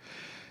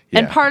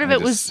 And Yeah, part of I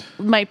it was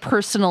my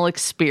personal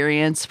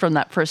experience from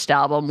that first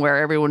album where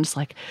everyone's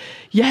like,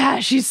 yeah,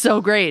 she's so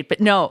great.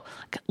 But no,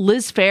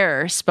 Liz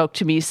Phair spoke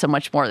to me so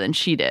much more than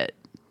she did.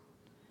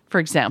 For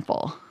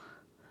example,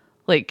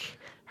 like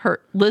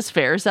Liz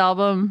Phair's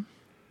album.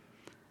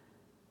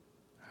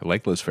 I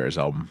like Liz Phair's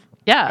album.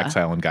 Yeah.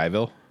 Exile in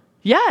Guyville.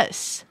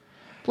 Yes.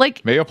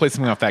 Like, Maybe I'll play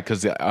something off that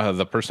because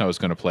the person I was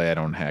going to play, I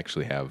don't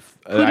actually have.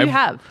 who do you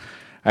have?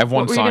 I have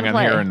one What were you song gonna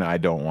on here play? and I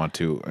don't want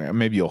to.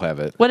 Maybe you'll have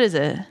it. What is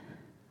it?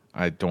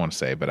 I don't want to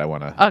say, but I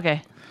want to.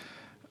 Okay.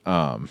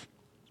 Oh,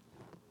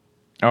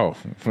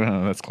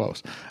 that's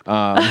close.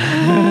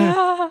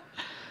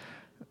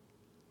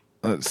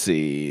 Let's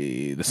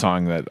see. The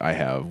song that I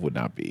have would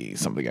not be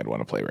something I'd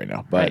want to play right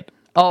now. But Right.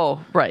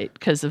 Oh, right.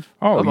 Because of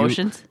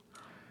emotions.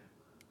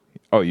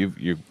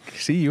 you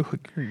see you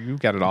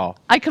got it all.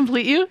 I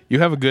complete you. You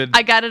have a good.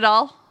 I got it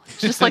all.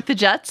 Just like the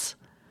Jets.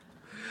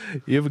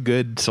 You have a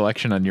good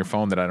selection on your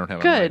phone that I don't have.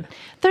 On Good. mine.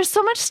 There's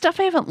so much stuff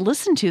I haven't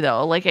listened to,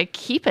 though. Like, I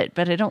keep it,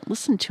 but I don't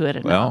listen to it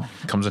enough. Well,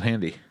 comes in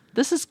handy.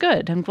 This is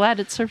good. I'm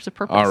glad it serves a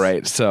purpose. All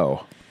right,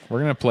 so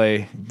we're gonna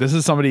play. This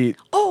is somebody.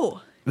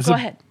 Oh, This go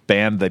is a ahead.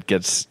 band that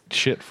gets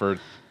shit for.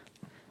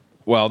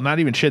 Well, not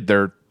even shit.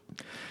 They're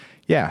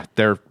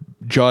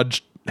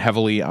judged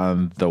heavily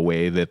on the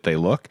way that they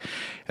look,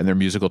 and their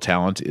musical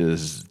talent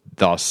is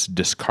thus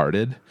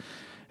discarded.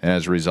 And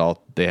as a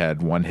result, they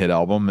had one hit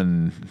album,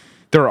 and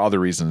there are other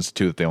reasons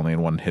too that they only had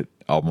one hit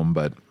album.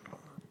 But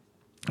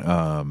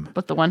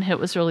But the one hit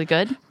was really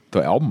good.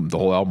 the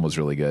whole album was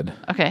really good.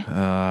 Okay.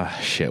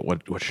 Shit,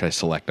 what should I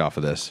select off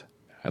of this?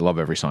 I love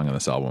every song on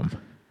this album.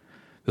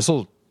 This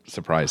will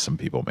surprise some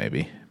people,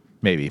 maybe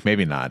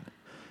not.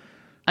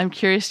 I'm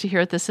curious to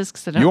hear what this is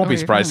because I don't You know won't be where you're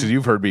surprised because going.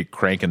 you've heard me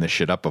cranking this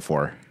shit up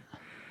before.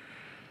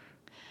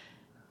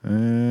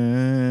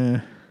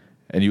 And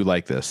you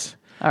like this.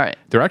 All right.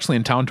 They're actually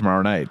in town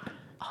tomorrow night,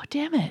 Oh,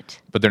 damn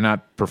it. but they're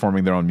not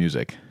performing their own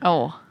music.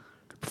 Oh,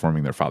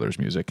 performing their father's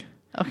music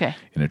Okay.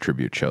 in a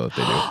tribute show that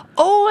they do.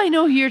 Oh, I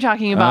know who you're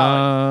talking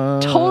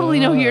about. Totally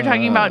know who you're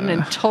talking about, and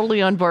I'm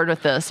totally on board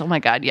with this. Oh my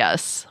God,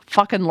 yes.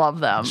 Fucking love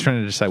them. I was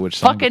trying to decide which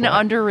song. Fucking to play.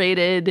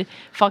 underrated.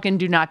 Fucking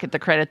do not get the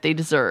credit they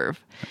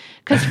deserve.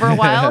 Because for a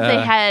while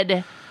they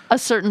had a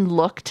certain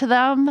look to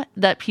them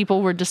that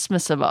people were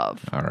dismissive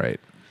of All right.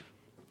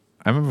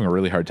 I'm having a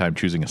really hard time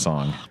choosing a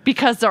song.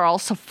 because they're all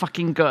so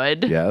fucking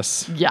good.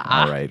 Yes? Yeah.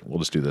 All right. We'll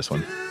just do this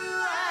one.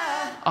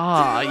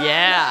 Oh,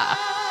 yeah.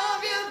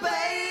 Love you,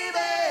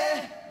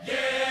 baby.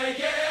 Yeah,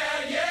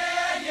 yeah,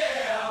 yeah,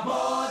 yeah.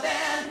 More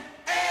than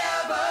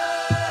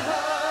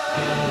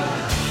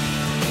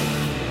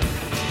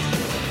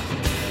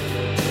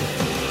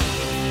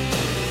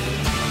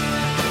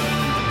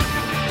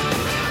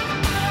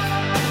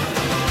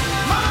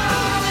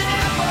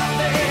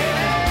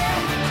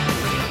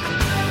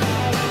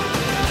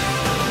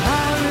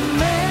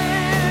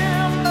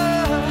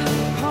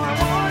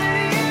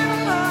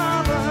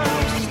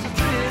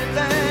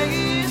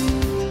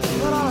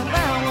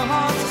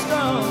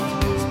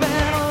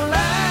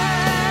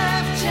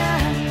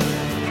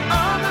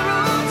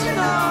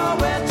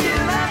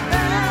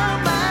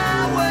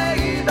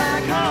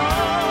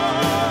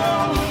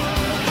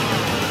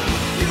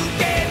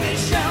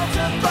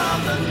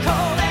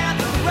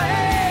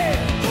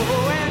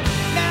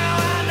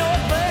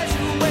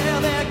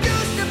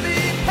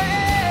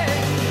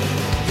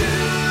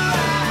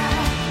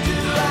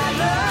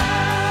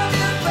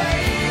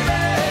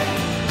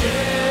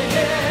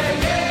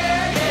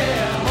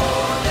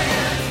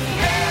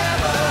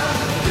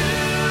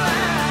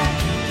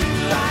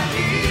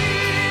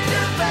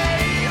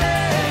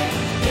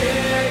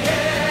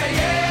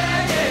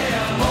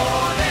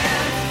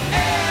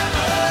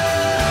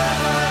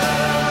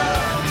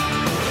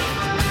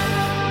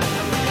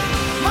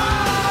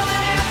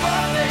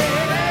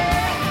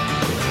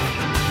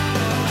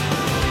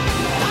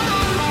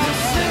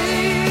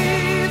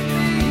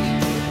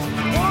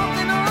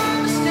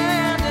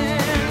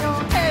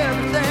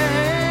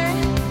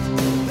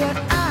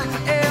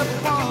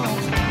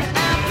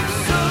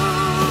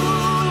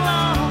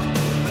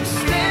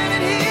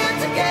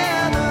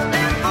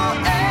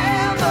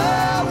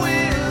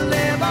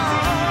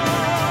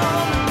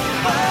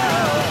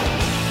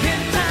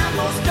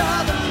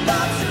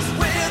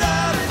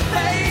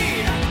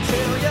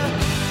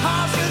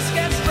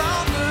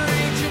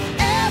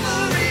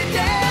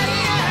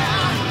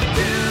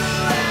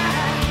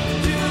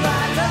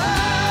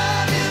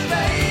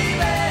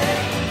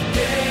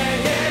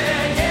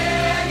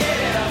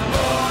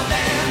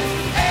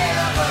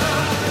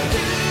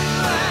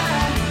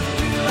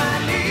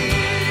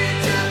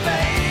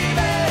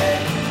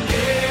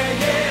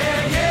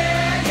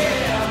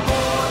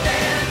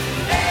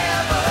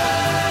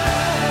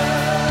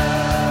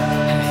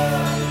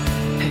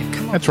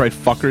That's right,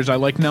 fuckers. I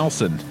like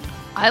Nelson.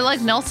 I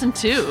like Nelson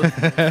too.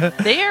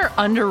 They are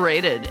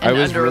underrated and I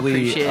was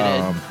really,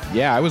 underappreciated.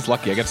 yeah, I was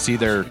lucky. I got to see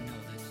their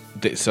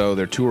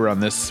tour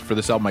on this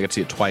album. I got to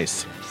see it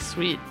twice.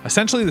 Sweet.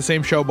 Essentially the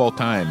same show both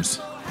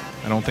times.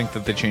 I don't think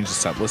that they changed the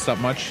set list that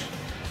much,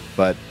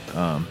 but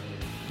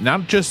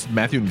not just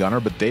Matthew and Gunnar,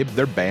 but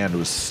their band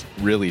was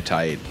really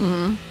tight.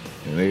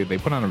 Mm-hmm. They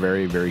put on a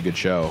very, very good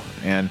show.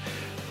 And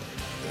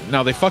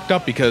now they fucked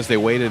up because they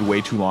waited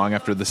way too long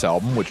after this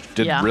album, which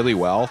did really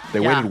well. They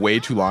waited way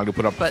too long to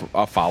put up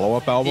a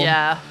follow-up album.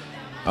 Yeah.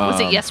 Was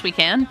it Yes We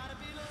Can?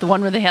 The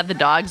one where they had the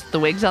dogs, the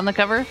wigs on the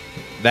cover?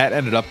 That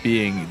ended up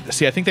being...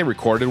 See, I think they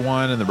recorded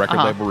one and the record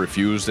label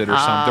refused it or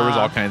something. There was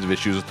all kinds of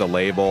issues with the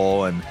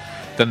label, and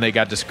then they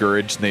got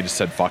discouraged and they just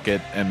said fuck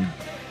it and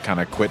kind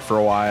of quit for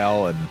a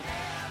while. And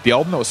the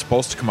album that was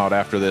supposed to come out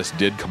after this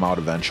did come out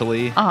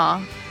eventually.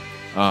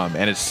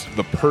 And it's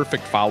the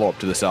perfect follow-up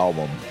to this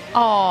album.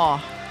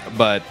 Oh.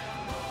 But,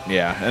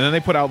 yeah. And then they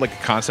put out like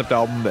a concept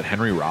album that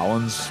Henry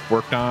Rollins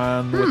worked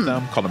on with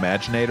them called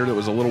Imaginator that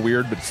was a little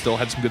weird but still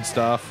had some good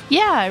stuff.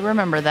 Yeah, I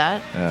remember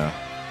that.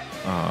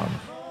 Yeah.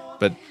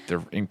 But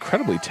they're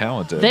incredibly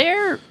talented.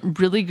 They're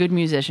really good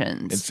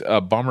musicians. It's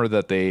a bummer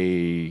that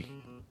they,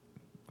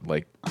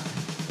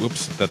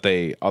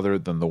 other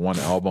than the one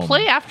album.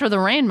 Play After the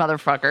Rain,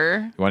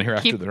 motherfucker. You want to hear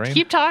After the Rain?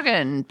 Keep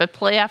talking, but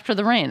play After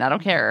the Rain. I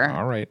don't care.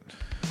 All right.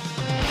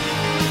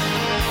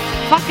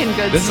 Fucking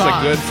good This song. is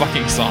a good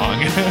fucking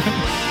song.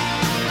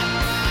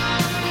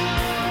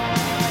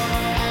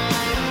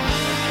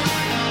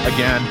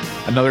 Again,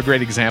 another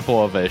great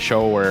example of a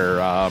show where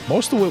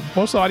most of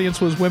the audience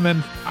was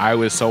women. I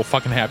was so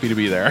fucking happy to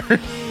be there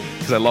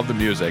because I love the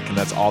music and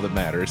that's all that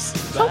matters.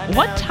 So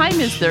what time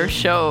is their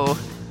show?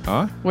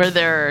 Huh? Where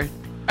they're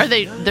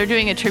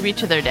doing a tribute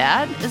to their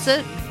dad? Is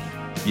it?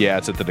 Yeah,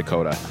 it's at the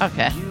Dakota.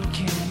 Okay.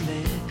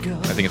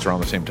 I think it's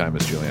around the same time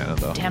as Juliana,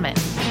 though. Damn it.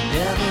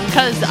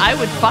 Because I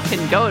would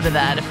fucking go to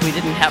that if we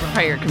didn't have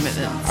prior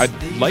commitments.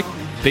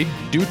 They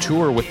do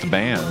tour with the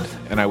band,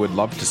 and I would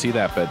love to see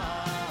that, but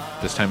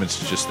this time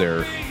it's just their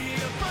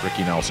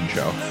Ricky Nelson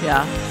show.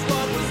 Yeah.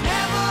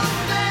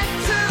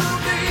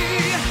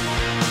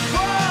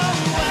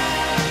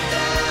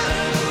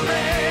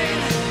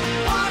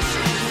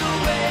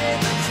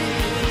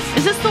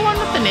 Is this the one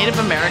with the Native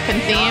American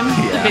theme, the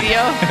Yeah.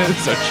 video.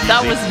 So cheesy.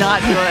 That was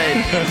not good.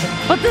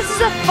 But this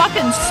is a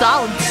fucking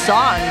solid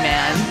song,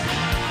 man.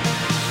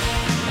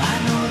 I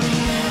know the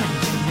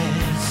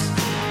emptiness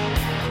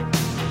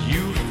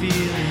you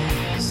feel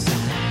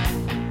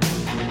inside.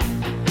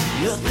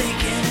 You're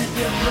thinking if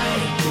you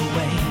break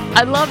away.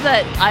 I love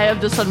that I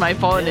have this on my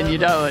phone and you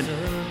don't.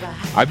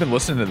 I've been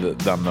listening to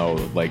them though,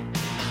 like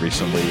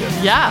recently.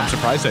 And Yeah. I'm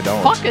surprised I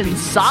don't. Fucking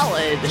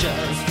solid. Just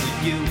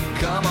for you,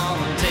 come on,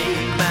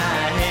 take my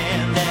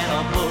hand and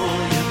I'll pull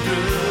you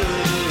through.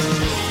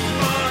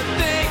 But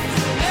things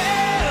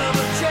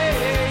never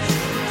change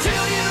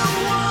till you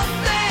want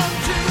them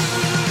to.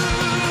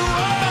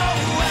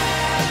 Oh,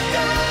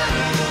 after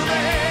the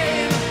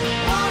rain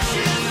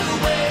washes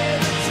away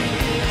the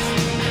tears,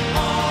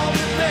 all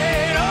the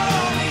pain, oh,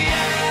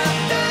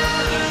 after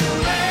the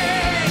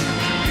rain,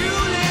 you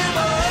live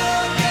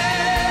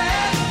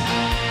again.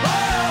 Oh,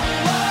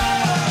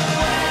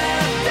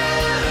 after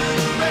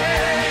the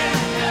rain,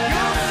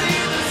 you'll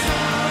see the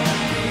sun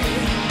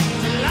again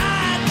to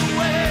light the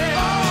way.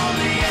 Oh,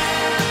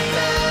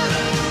 after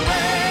the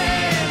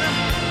rain,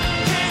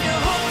 can you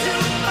hope to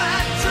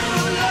find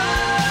true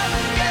love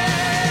again?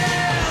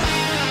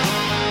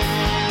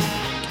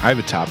 I have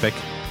a topic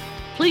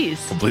Please.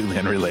 completely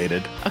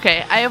unrelated.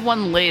 Okay, I have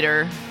one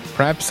later.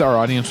 Perhaps our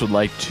audience would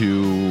like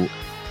to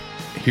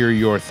hear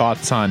your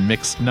thoughts on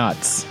mixed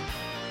nuts.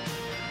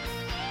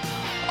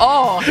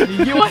 Oh,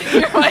 you want to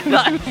hear my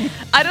thought?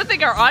 I don't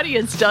think our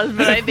audience does,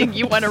 but I think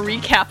you want a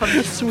recap of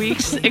this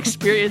week's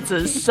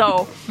experiences.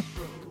 So,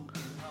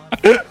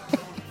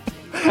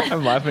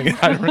 I'm laughing.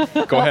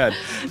 Go ahead.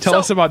 Tell So-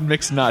 us about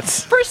mixed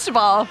nuts. first of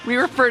all, we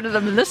refer to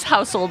them in this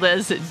household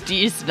as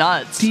D's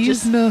nuts. D's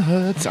Just-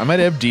 nuts. I might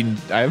have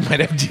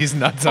D's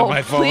nuts on Oh,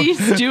 my phone.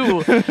 please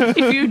do.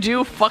 If you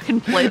do,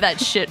 fucking play that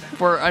shit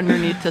for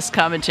underneath this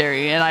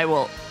commentary, and I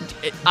will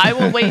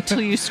wait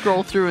till you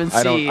scroll through and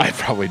see. I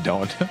probably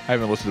don't. I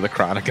haven't listened to the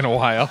Chronic in a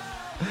while.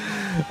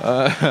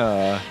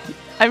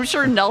 I'm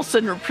sure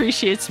Nelson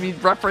appreciates me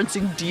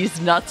referencing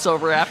D's nuts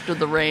over After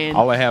the Rain.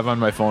 All I have on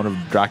my phone of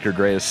Dr.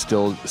 Dre is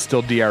still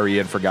DRE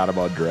and forgot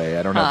about Dre.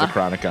 I don't have the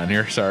Chronic on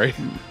here. Sorry.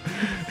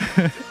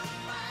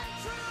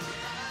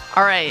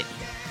 All right.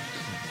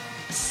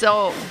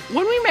 So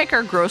when we make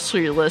our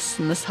grocery lists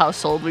in this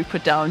household, we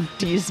put down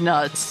D's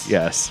nuts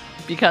Yes.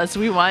 because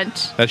we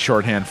want That's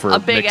shorthand for a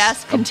big mixed-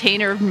 ass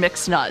container of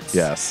mixed nuts.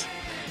 Yes.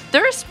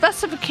 There are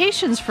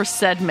specifications for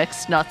said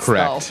mixed nuts,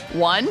 Correct. though.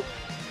 1,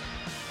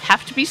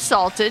 have to be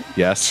salted.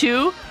 Yes.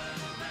 2,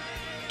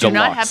 do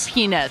not have Deluxe.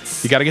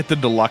 peanuts. You got to get the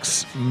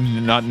deluxe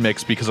nut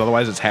mix because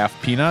otherwise it's half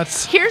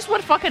peanuts. Here's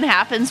what fucking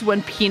happens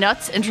when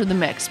peanuts enter the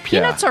mix.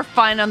 Peanuts are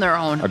fine on their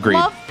own. Agreed.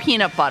 Love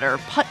peanut butter.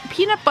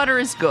 Peanut butter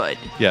is good.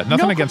 Yeah,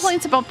 nothing no against-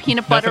 complaints about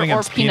peanut butter nothing or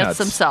against peanuts peanuts.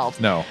 themselves.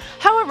 No.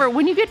 However,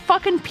 when you get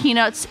fucking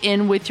peanuts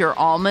in with your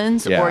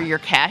almonds Yeah. or your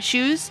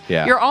cashews,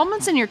 Yeah. your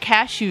almonds and your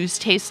cashews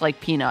taste like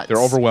peanuts. They're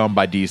overwhelmed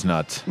by D's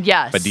nuts.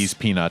 Yes. By D's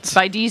peanuts.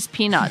 By D's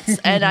peanuts,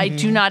 and I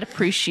do not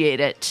appreciate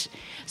it.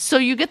 So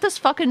you get this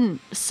fucking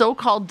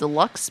so-called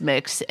deluxe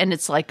mix, and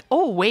it's like,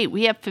 oh wait,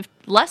 we have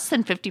less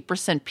than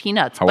 50%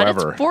 peanuts, However-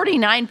 but it's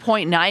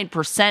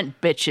 49.9%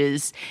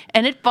 bitches,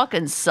 and it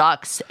fucking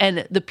sucks.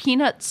 And the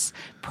peanuts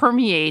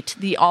permeate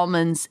the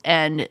almonds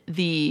and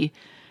the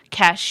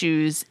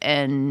cashews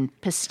and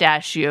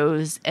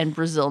pistachios and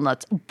Brazil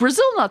nuts.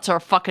 Brazil nuts are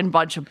a fucking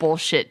bunch of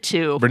bullshit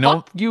too.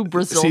 Fuck you,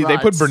 Brazil nuts. See, they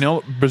put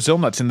Brazil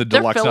nuts in the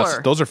They're deluxe nuts.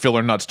 filler. Those are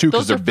filler nuts too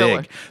because Those they're are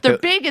filler. big. They're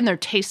big and they're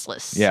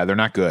tasteless. Yeah, they're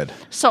not good.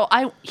 So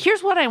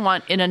here's what I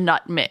want in a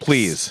nut mix.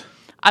 Please.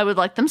 I would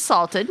like them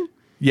salted.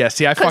 Yeah,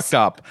 see, I 'Cause- fucked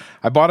up.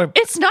 I bought a.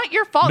 It's not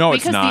your fault No,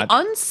 it's because not. the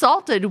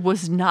unsalted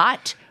was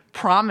not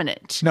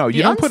prominent. No, you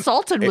the don't put-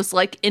 unsalted was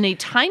like in a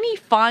tiny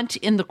font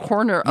in the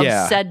corner of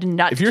Yeah. said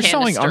nut If you're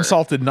selling canister.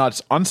 unsalted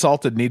nuts,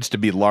 unsalted needs to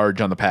be large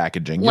on the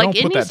packaging. You like don't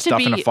it put needs that to stuff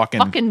be in a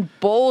fucking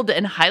bold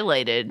and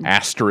highlighted.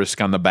 asterisk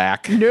on the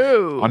back.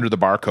 No. Under the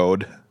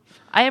barcode.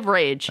 I have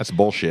rage. That's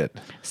bullshit.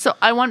 So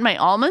I want my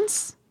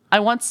almonds. I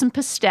want some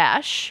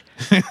pistache,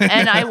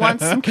 and I want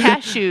some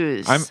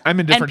cashews. I'm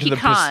indifferent and to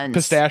pecans. the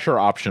pistache are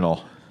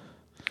optional.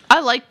 I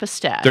like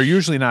pistache. They're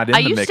usually not in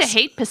I the used mix. to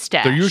hate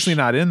pistache. They're usually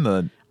not in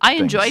the. I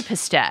things. enjoy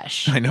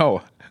pistache. I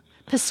know.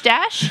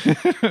 Pistache,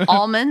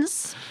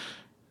 almonds.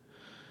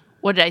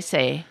 What did I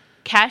say?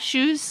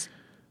 Cashews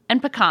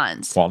and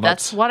pecans. Walnuts.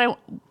 That's what I.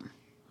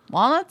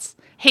 Walnuts,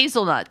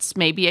 hazelnuts,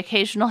 maybe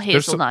occasional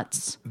There's some-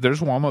 hazelnuts.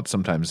 There's walnuts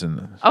sometimes in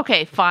the.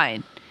 Okay,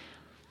 fine.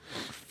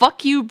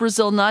 Fuck you,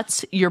 Brazil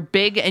nuts. You're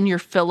big and you're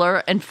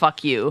filler, and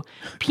fuck you.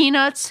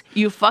 Peanuts,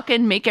 you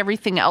fucking make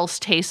everything else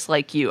taste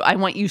like you. I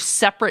want you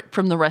separate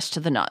from the rest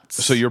of the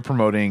nuts. So you're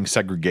promoting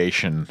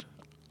segregation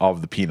of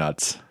the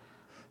peanuts.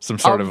 Some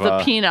sort of of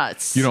the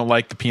peanuts. You don't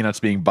like the peanuts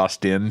being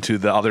bussed into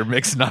the other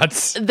mixed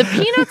nuts. The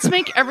peanuts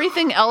make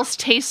everything else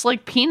taste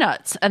like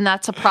peanuts, and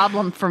that's a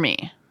problem for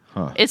me.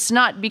 It's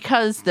not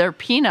because they're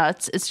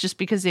peanuts, it's just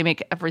because they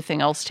make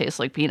everything else taste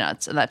like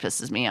peanuts, and that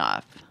pisses me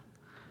off.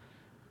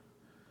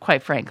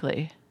 Quite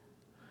frankly.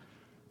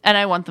 And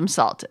I want them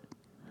salted.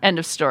 End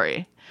of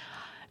story.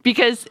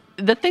 Because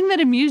the thing that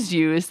amused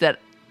you is that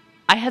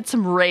I had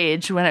some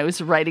rage when I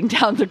was writing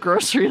down the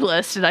grocery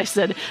list, and I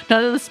said,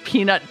 none of this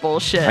peanut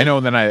bullshit. I know,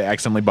 and then I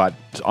accidentally bought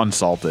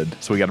unsalted,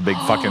 so we got a big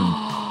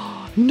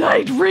fucking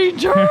Night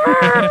Ranger!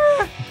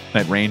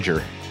 Night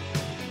Ranger.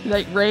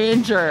 Night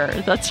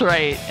Ranger. That's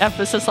right.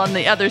 Emphasis on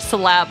the other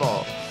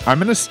syllable. I'm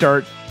gonna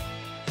start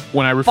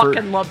when I refer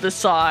Fucking love this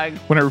song.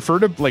 when I refer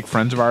to like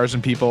friends of ours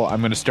and people.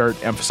 I'm gonna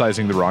start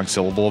emphasizing the wrong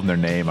syllable in their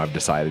name. I've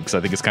decided because I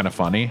think it's kind of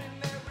funny.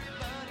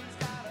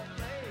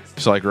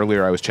 So like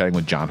earlier, I was chatting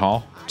with John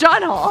Hall.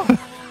 John Hall.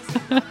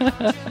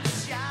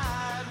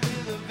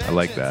 I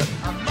like that.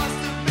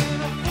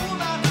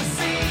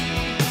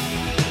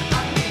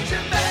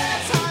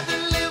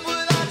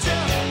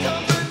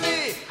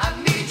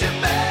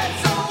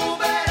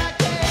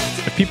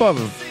 If people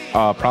have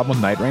a problem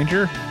with Night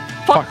Ranger,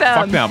 Fuck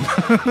them. Fuck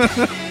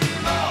them.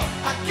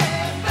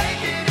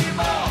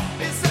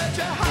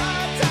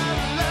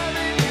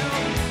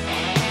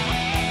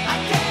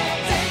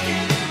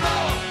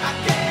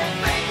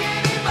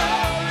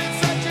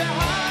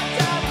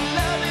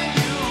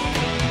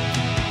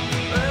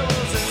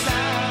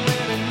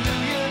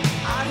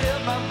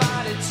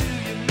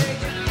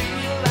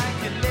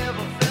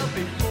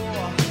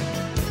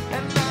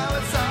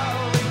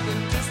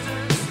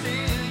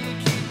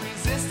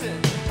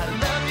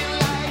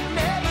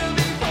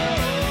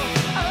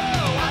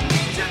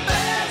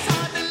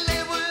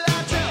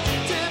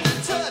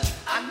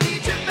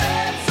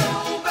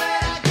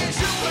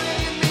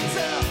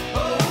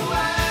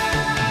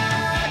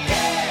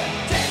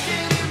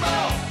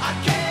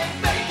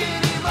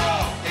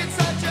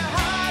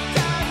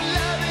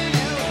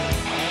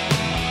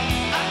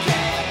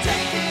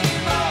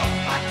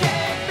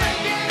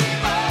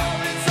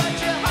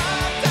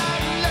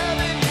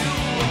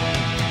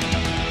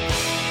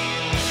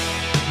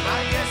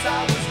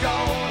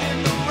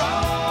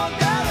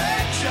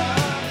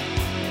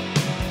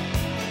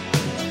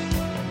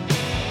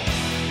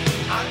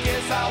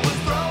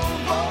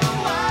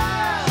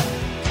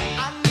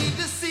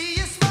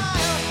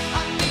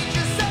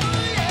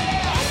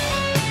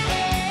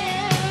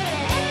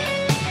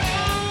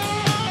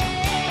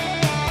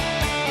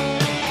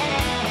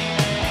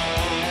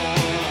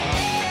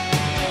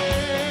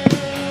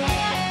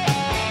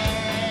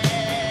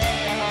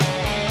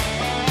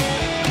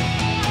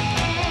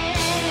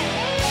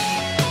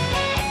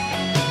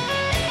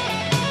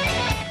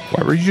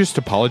 Why were you just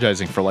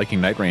apologizing for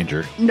liking Night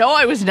Ranger? No,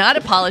 I was not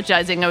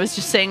apologizing. I was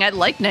just saying I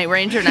like Night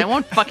Ranger and I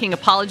won't fucking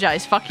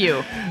apologize. Fuck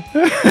you.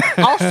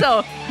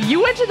 Also,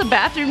 you went to the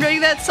bathroom during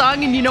that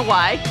song and you know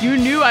why? You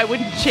knew I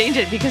wouldn't change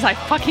it because I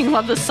fucking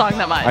love this song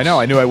that much. I know.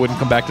 I knew I wouldn't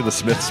come back to the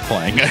Smiths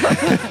playing.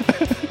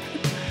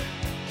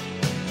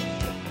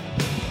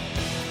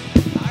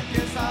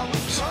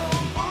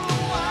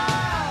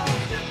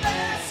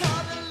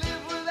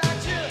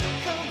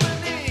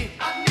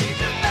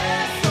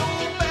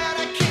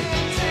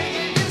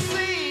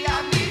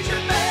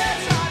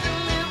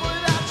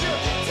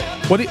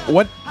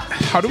 What?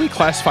 How do we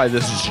classify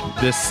this?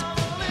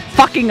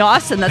 Fucking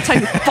awesome. That's how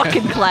you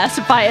fucking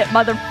classify it,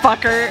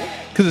 motherfucker.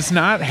 Because it's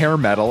not hair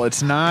metal.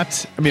 It's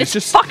not. I mean, it's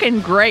just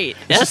fucking great.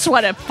 That's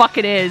what it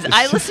fucking is.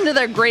 I listened to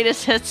their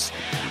greatest hits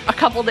a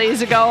couple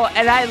days ago,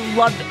 and I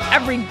loved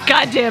every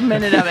goddamn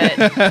minute of it.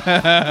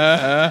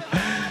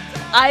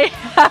 I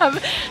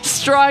have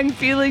strong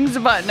feelings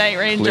about Night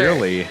Ranger.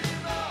 Clearly,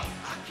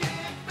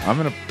 I'm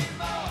gonna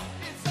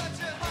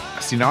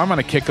see now. I'm on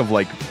a kick of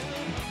like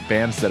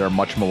bands that are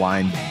much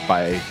maligned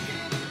by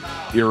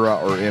era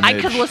or image.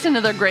 I could listen to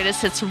their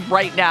greatest hits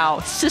right now.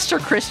 Sister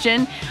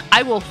Christian,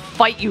 I will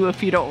fight you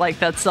if you don't like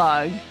that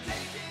song.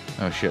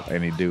 Oh shit, I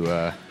need to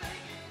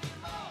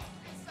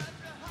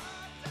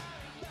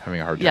having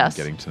a hard time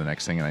getting to the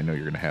next thing, and I know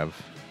you're gonna have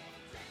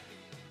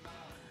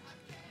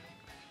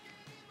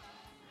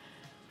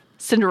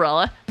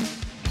Cinderella.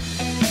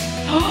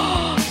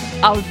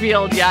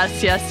 Outfield, yes,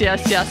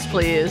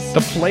 please. The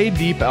Play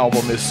Deep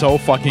album is so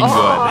fucking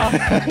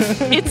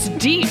good. It's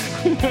deep.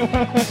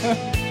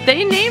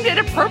 They named it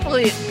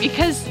appropriately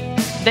because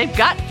they've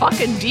got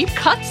fucking deep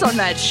cuts on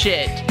that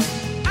shit.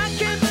 I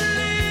can't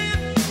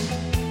believe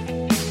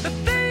the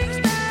things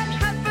that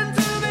happened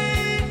to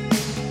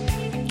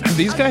me. Have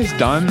these guys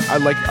done?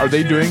 Are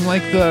they doing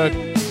like the?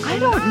 I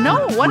don't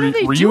know. What are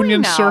they doing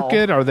reunion now?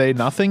 circuit? Are they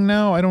nothing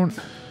now? I don't.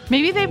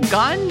 Maybe they've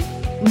gone.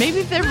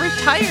 Maybe they're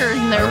retired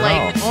and they're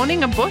like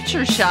owning a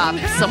butcher shop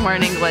somewhere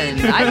in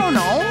England. I don't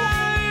know.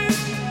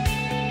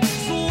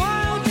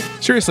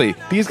 Seriously,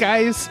 these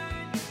guys,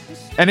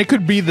 and it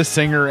could be the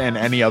singer and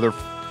any other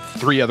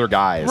three other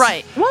guys.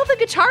 Right. Well, the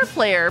guitar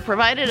player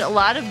provided a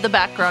lot of the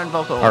background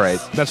vocals. All right,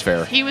 that's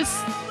fair. He was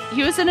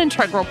an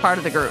integral part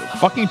of the group.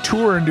 Fucking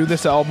tour and do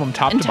this album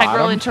top to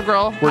bottom.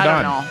 Integral. We're I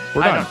done. don't know.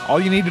 We're done. All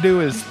you need to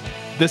do is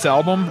this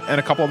album and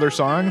a couple other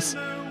songs.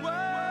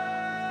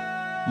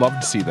 Love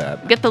to see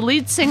that. Get the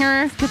lead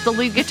singer, get the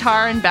lead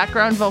guitar and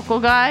background vocal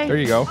guy. There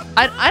you go.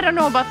 I don't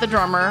know about the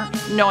drummer.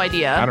 No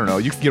idea. I don't know.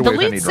 You can get away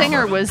with any The drummer. lead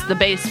singer was the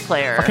bass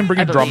player. Fucking bring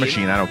I a drum believe.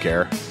 machine. I don't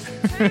care.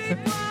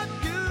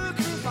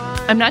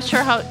 I'm not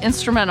sure how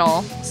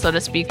instrumental so to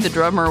speak, the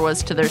drummer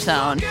was to their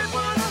sound.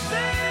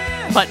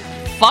 But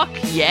fuck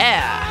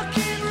yeah.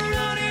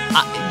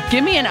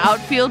 Give me an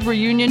Outfield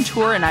reunion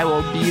tour and I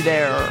will be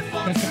there.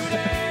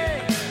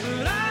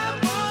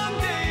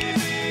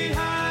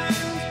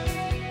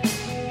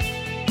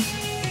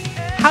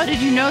 How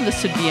did you know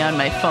this would be on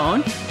my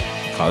phone?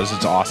 Because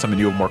it's awesome and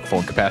you have more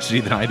phone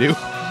capacity than I do.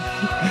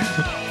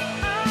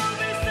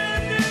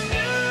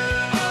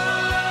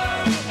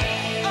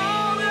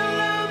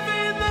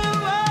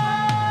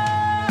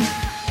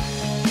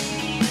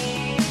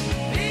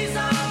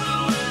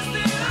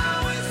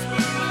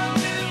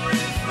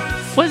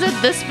 Was it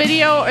this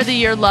video or the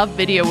Your Love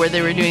video where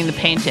they were doing the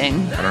painting?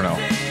 I don't know.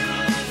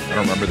 I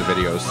don't remember the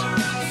videos.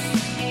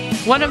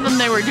 One of them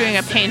they were doing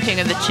a painting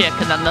of the chick,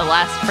 and then the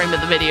last frame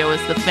of the video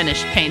was the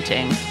finished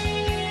painting.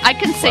 I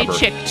can say Clever.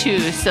 chick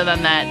too, so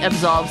then that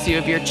absolves you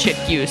of your chick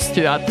use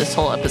throughout this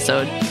whole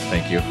episode.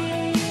 Thank you.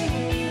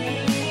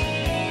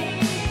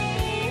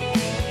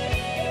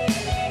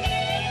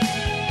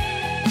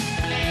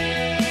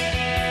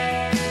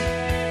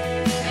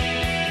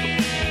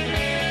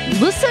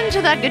 Listen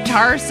to that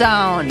guitar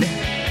sound.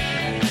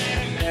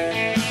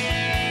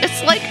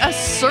 It's like a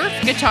surf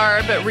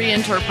guitar, but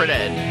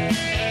reinterpreted.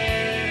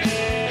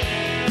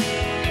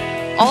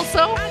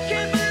 Also,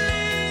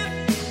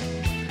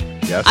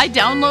 Yes. I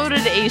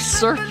downloaded a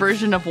surf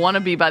version of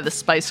Wannabe by the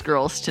Spice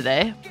Girls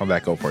today. How'd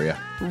that go for you?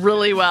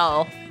 Really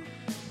well.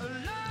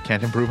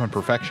 Can't improve on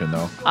perfection,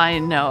 though. I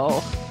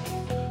know.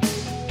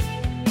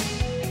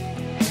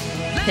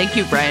 Thank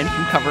you, Brian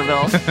from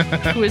Coverville,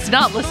 who is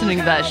not listening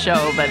to that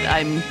show, but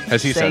I'm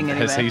Has he saying said?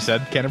 anyway. Has he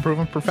said can't improve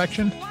on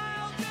perfection?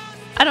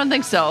 I don't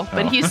think so,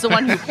 but Oh. he's the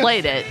one who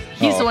played it.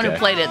 He's Oh, the one who okay.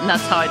 played it, and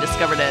that's how I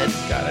discovered it.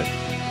 Got it.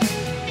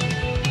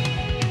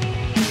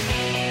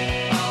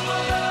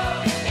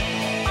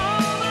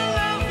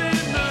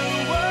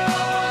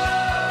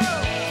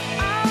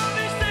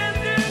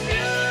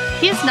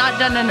 He has not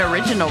done an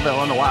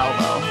originalville in a while,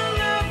 though.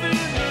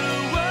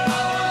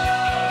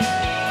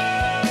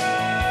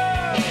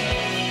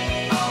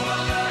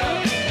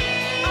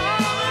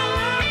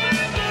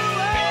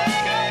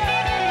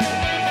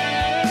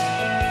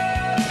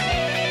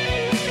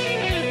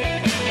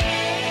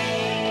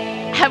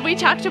 Have we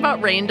talked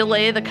about Rain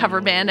Delay, the cover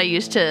band I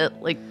used to,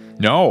 like...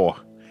 No,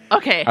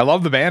 Okay. I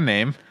love the band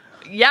name.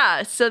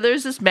 Yeah, so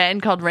there's this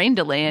band called Rain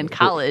Delay in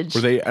college.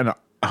 Were they an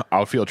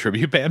outfield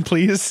tribute band,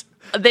 please?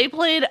 They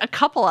played a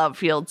couple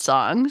Outfield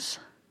songs.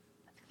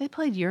 They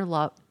played Your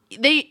Love.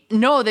 They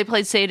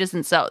played Say It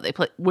Isn't So. They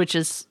played, which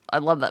is, I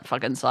love that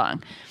fucking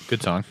song.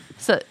 Good song.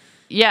 So,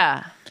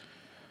 yeah.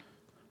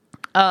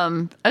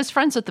 I was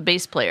friends with the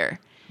bass player.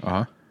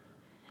 Uh-huh.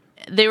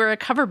 They were a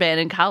cover band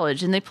in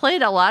college, and they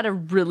played a lot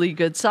of really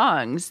good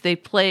songs. They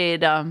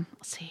played, let's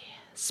see,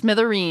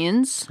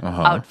 Smithereens,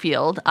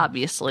 Outfield,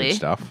 obviously. Good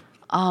stuff.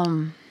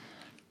 I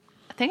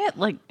think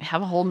I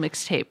have a whole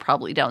mixtape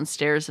probably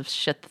downstairs of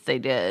shit that they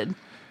did.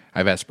 I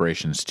have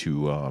aspirations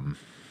to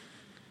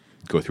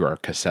go through our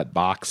cassette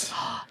box,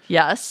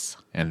 Yes.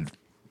 and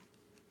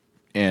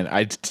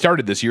I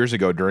started this years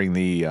ago during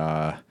the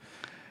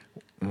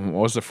what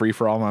was the free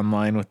for all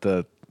online with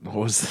the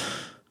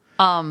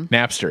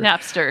Napster.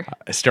 Napster.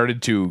 I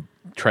started to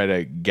try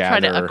to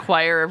gather. Try to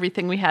acquire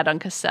everything we had on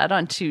cassette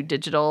onto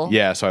digital.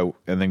 Yeah,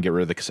 and then get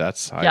rid of the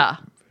cassettes. Yeah.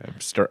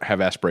 I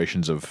have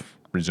aspirations of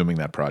resuming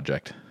that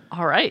project.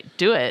 All right,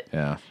 do it.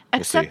 Yeah.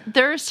 We'll Except see.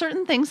 there are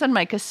certain things on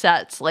my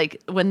cassettes,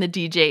 like when the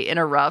DJ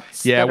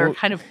interrupts, Yeah, that are well,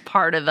 kind of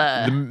part of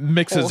the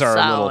Mixes whole are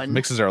sound.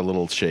 a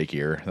little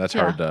shakier. That's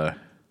Yeah. hard to.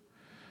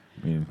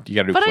 I mean, you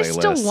got to do But I playlists.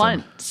 still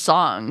want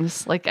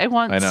songs. Like I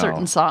want I know.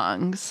 certain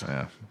songs.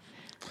 Yeah.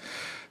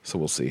 So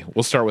we'll see.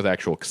 We'll start with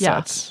actual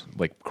cassettes,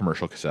 like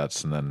commercial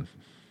cassettes, and then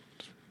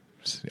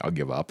I'll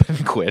give up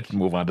and quit and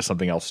move on to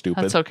something else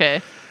stupid. That's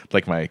okay.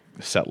 Like my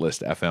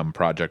Setlist FM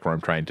project where I'm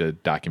trying to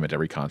document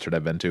every concert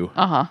I've been to.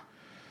 Uh-huh.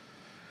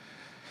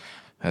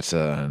 That's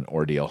an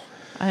ordeal.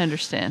 I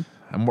understand.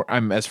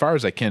 I'm as far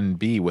as I can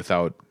be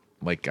without,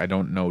 like, I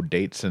don't know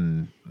dates,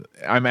 and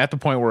I'm at the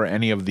point where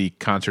any of the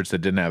concerts that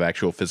didn't have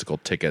actual physical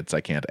tickets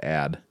I can't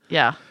add.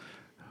 Yeah.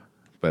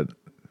 But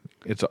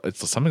it's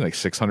something like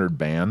 600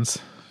 bands.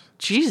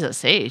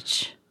 Jesus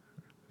H.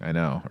 I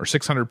know, or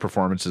 600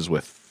 performances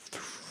with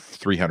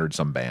 300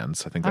 some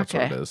bands. I think that's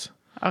what Okay. it is.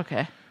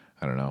 Okay.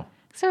 I don't know.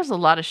 'Cause there's a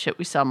lot of shit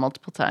we saw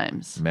multiple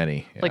times.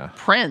 Many. Yeah. Like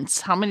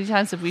Prince. How many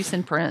times have we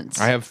seen Prince?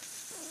 I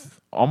have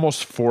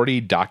almost 40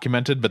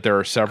 documented, but there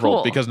are several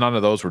Cool. because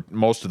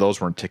most of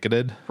those weren't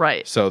ticketed.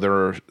 Right. So there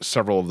are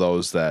several of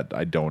those that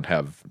I don't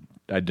have.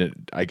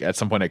 At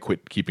some point I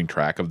quit keeping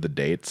track of the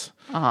dates.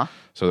 Uh-huh.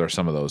 So there are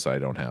some of those that I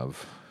don't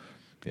have.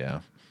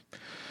 Yeah.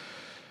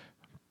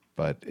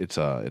 But it's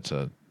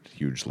a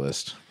huge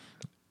list.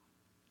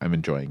 I'm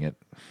enjoying it.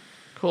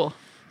 Cool.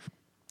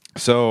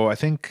 So I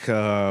think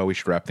we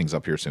should wrap things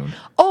up here soon.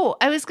 Oh,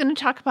 I was going to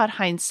talk about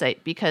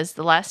Hindsight because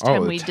the last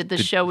time the we t- did the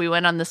the- show, we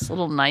went on this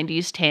little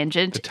 90s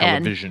tangent. The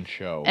television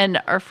show.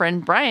 And our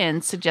friend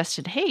Brian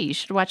suggested, hey, you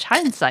should watch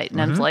Hindsight. And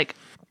I was like,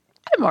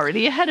 I'm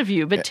already ahead of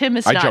you, but Tim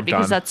is I not jumped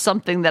because on. that's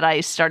something that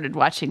I started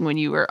watching when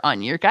you were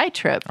on your guy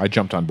trip. I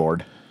jumped on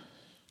board.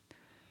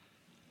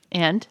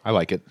 And I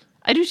like it.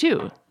 I do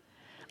too.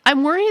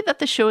 I'm worried that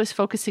the show is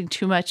focusing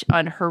too much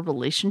on her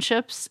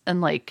relationships and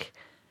like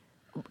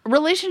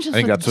relationships I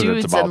think with that's what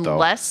it's dudes about, and though.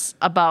 less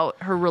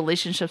about her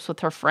relationships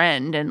with her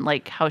friend and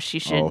like how she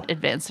should Oh.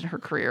 advance in her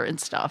career and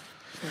stuff.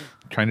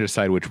 Trying to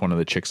decide which one of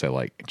the chicks I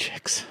like.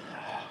 Chicks.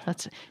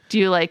 Do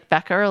you like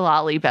Becca or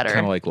Lolly better?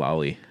 Kind of like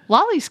Lolly.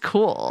 Lolly's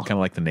cool. Kind of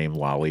like the name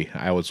Lolly.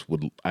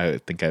 I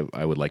think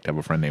I would like to have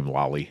a friend named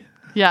Lolly.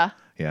 Yeah.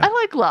 Yeah. I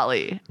like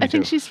Lolly. I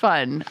think too. she's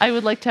fun. I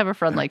would like to have a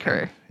friend like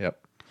her. Yep.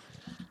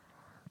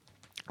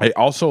 I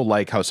also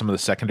like how some of the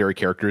secondary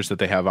characters that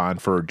they have on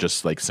for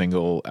just like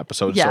single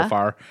episodes Yeah. so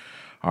far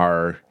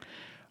are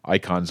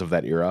icons of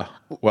that era.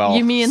 Well,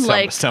 You mean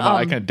like,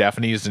 icon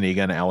Daphne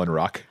Zuniga and Alan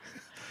Ruck.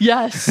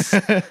 Yes.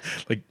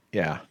 Like,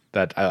 yeah,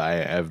 that I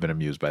have been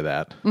amused by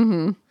that.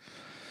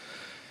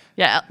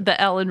 Yeah, the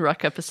Alan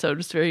Ruck episode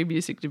was very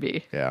amusing to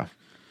me. Yeah.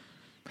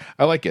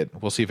 I like it.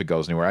 We'll see if it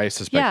goes anywhere. I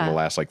suspect Yeah. it'll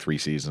last like 3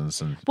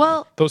 seasons, and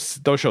Well, those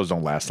shows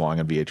don't last long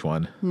on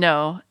VH1.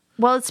 no.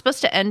 Well, it's supposed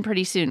to end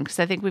pretty soon because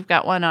I think we've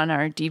got one on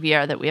our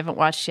DVR that we haven't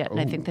watched yet, and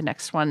I think the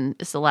next one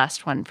is the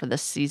last one for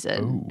this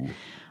season.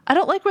 I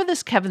don't like where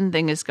this Kevin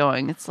thing is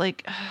going. It's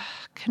like,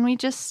 can we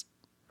just?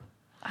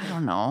 I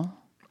don't know.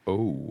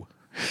 Oh.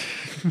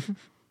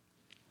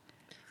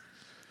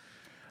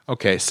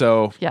 Okay,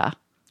 so Yeah,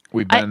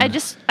 we've been. I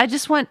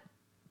just want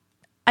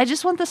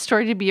the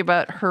story to be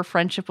about her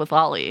friendship with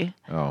Lolly.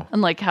 Oh.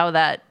 And like how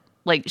that,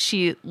 like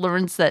she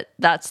learns that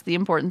that's the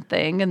important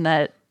thing and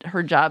that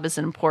her job is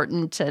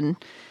important, and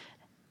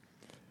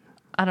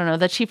I don't know,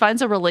 that she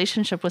finds a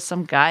relationship with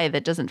some guy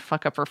that doesn't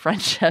fuck up her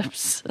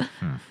friendships.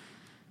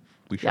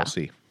 We shall Yeah.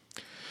 see.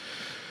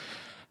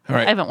 All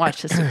right. I haven't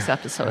watched this week's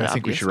episode. I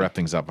think we should obviously. wrap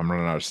things up. I'm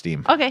running out of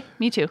steam. Okay,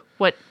 me too.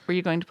 What were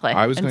you going to play?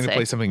 I was and going to say?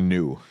 play something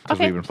new because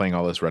Okay. we've been playing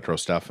all this retro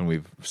stuff, and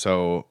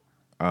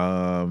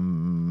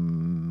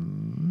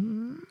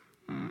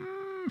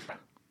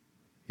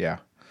yeah.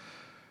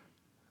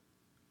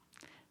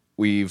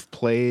 We've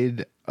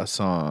played a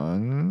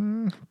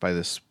song by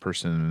this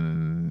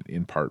person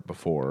in part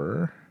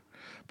before,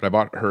 but I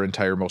bought her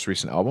entire most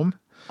recent album,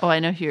 Oh, I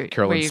know where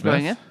Carolyn you're Smith.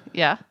 going. With.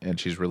 Yeah. and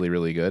she's really,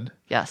 really good.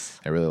 Yes.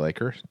 I really like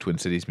her. Twin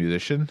Cities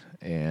musician.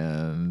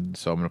 And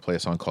so I'm going to play a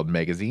song called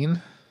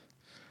Magazine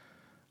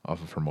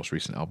off of her most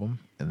recent album.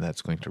 And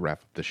that's going to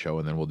wrap up the show.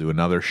 And then we'll do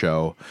another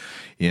show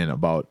in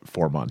about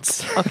 4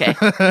 months. Okay.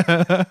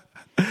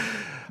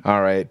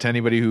 All right. To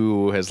anybody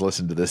who has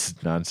listened to this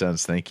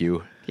nonsense, thank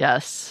you.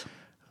 Yes.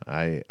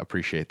 I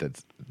appreciate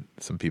that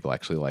some people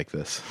actually like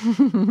this.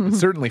 It's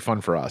certainly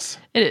fun for us.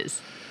 It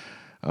is.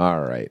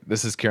 All right.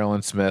 This is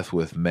Carolyn Smith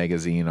with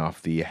Magazine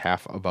off the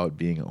Half About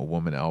Being a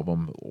Woman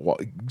album.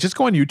 Just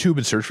go on YouTube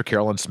and search for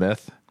Carolyn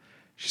Smith.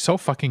 She's so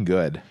fucking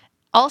good.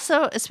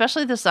 Also,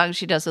 especially the song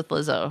she does with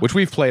Lizzo. Which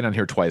we've played on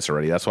here twice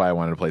already. That's why I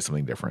wanted to play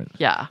something different.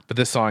 Yeah. But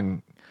this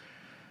song,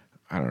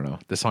 I don't know.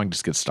 This song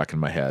just gets stuck in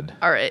my head.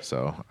 All right.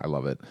 So I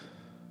love it.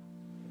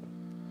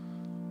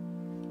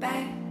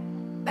 Back